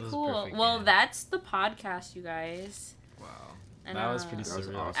 Okay, That was a cool. perfect Well, game. that's the podcast, you guys. Wow. And, That was pretty That was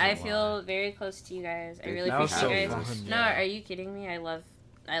surreal. awesome. I feel very close to you guys. I Thank really you That was appreciate so you guys. fun. No, Yeah. are you kidding me? I love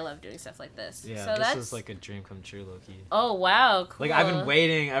doing stuff like this. Yeah, so this that's was like a dream come true, Loki. Oh wow, cool. Like I've been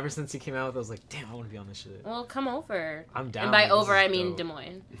waiting ever since he came out with. I was like, damn, I want to be on this shit. Well, come over. I'm down. And by This over, is I mean dope. Des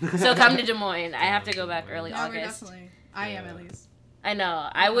Moines. So come to Des Moines. I have to go back early Yeah, we're August. definitely. I am Yeah. at least. I know.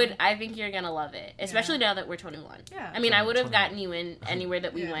 I think you're gonna love it, especially now that we're 21. Yeah. I mean, I would have 21. gotten you in anywhere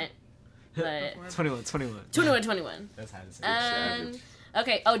that we Yeah. went, but 21. 21. That's how to say it.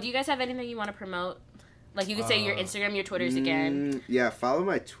 Okay. Oh, do you guys have anything you want to promote? Like you could say your Instagram, your Twitters again. Yeah, follow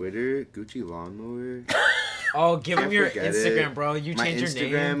my Twitter, Gucci Lawnmower. Oh, give him Can't your forget Instagram, it. bro. You My changed your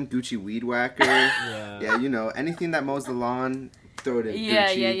name. Instagram, Gucci Weed Whacker. Yeah. Yeah, you know, anything that mows the lawn, throw it in Yeah,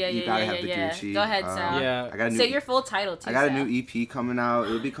 Gucci. yeah, You gotta have the yeah. Gucci. Go ahead, Sal. Yeah. I got a new, Say your full title too. I got a Sal. new EP coming out.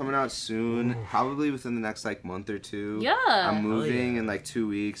 It'll be coming out soon, probably within the next like month or two. Yeah. I'm moving Hell yeah. in like 2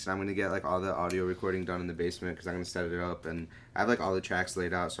 weeks, and I'm gonna get like all the audio recording done in the basement because I'm gonna set it up, and I have like all the tracks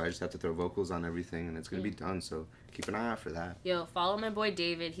laid out, so I just have to throw vocals on everything, and it's gonna be done. So keep an eye out for that. Yo, follow my boy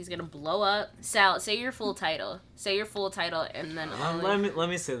David. He's gonna blow up. Sal, say your full title. Say your full title, and then I'll Let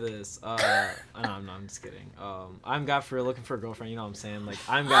me say this. No, I'm just kidding. I'm God for real, looking for a girlfriend. You know what I'm saying? Like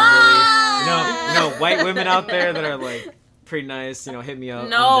I'm God really. You know, white women out there that are like pretty nice. You know, hit me up.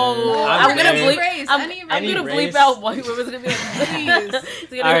 No, I'm I'm there. gonna Any bleep. race, I'm any gonna race. bleep out white women's gonna be like, Please. It's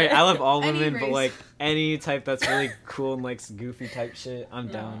gonna All right, be- I love all Any women, but race. like any type that's really cool and like goofy type shit, I'm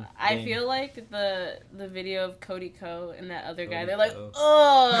No, down. I Dang. feel like the video of Cody Ko and that other guy. Cody They're like, Ko.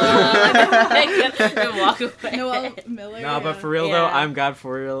 oh, they walk away. Noel Miller. Nah, but yeah. for real though, Yeah. I'm God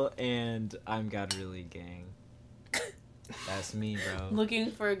for real, and I'm God really gang. That's me, bro.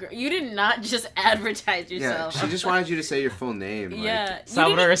 Looking for a girl. You did not just advertise Yeah, yourself. she just wanted you to say your full name. Yeah. You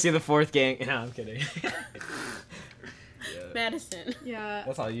Salvador didn't- Garcia, the fourth gang. No, I'm kidding. Madison. Yeah.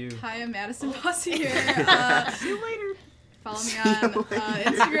 That's all you. Hi, I'm Madison Bossy here. See you later. Follow me on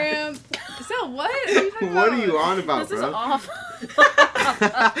Instagram. Is that what? What are you talking What about? are you on about, This is bro? awful.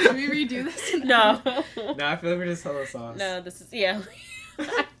 Should we redo this? No. No, I feel like we're just hella sauce. No, this is yeah.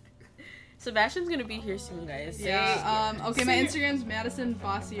 Sebastian's gonna be here soon, guys. Say- Yeah. Okay, my Instagram's Madison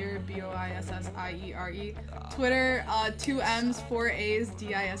Bossier, Boissiere. Twitter, 2 M's, 4 A's,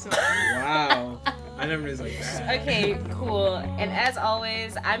 DISON. Wow. I never knew it was like that. Okay, cool. And as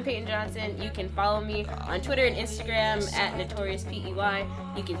always, I'm Peyton Johnson. You can follow me on Twitter and Instagram at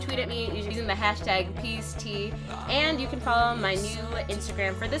NotoriousPEY. You can tweet at me using the hashtag PeaceT. And you can follow my new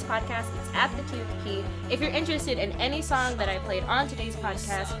Instagram for this podcast. It's at the T with the P. If you're interested in any song that I played on today's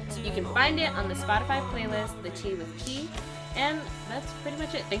podcast, you can find it on the Spotify playlist, the T with P. And that's pretty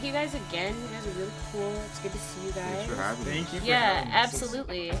much it. Thank you guys again. You guys are really cool. It's good to see you guys. Thanks for having me. Thank you for Yeah, having us. It's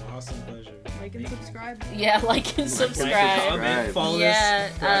absolutely. an awesome pleasure. Like and subscribe. Yeah, like and subscribe. Comment, follow us. Yeah,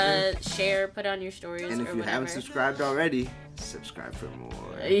 forever. share, put on your stories And if or you whatever. haven't subscribed already, subscribe for more.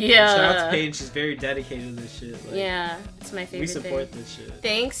 Yeah. Shout out to Paige. She's very dedicated to this shit. Like, Yeah, it's my favorite We support thing. this shit.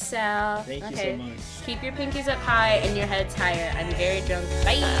 Thanks, Sal. Thank you okay. so much. Keep your pinkies up high and your heads higher. I'm very drunk.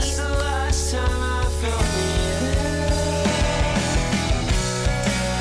 Bye. That's the last time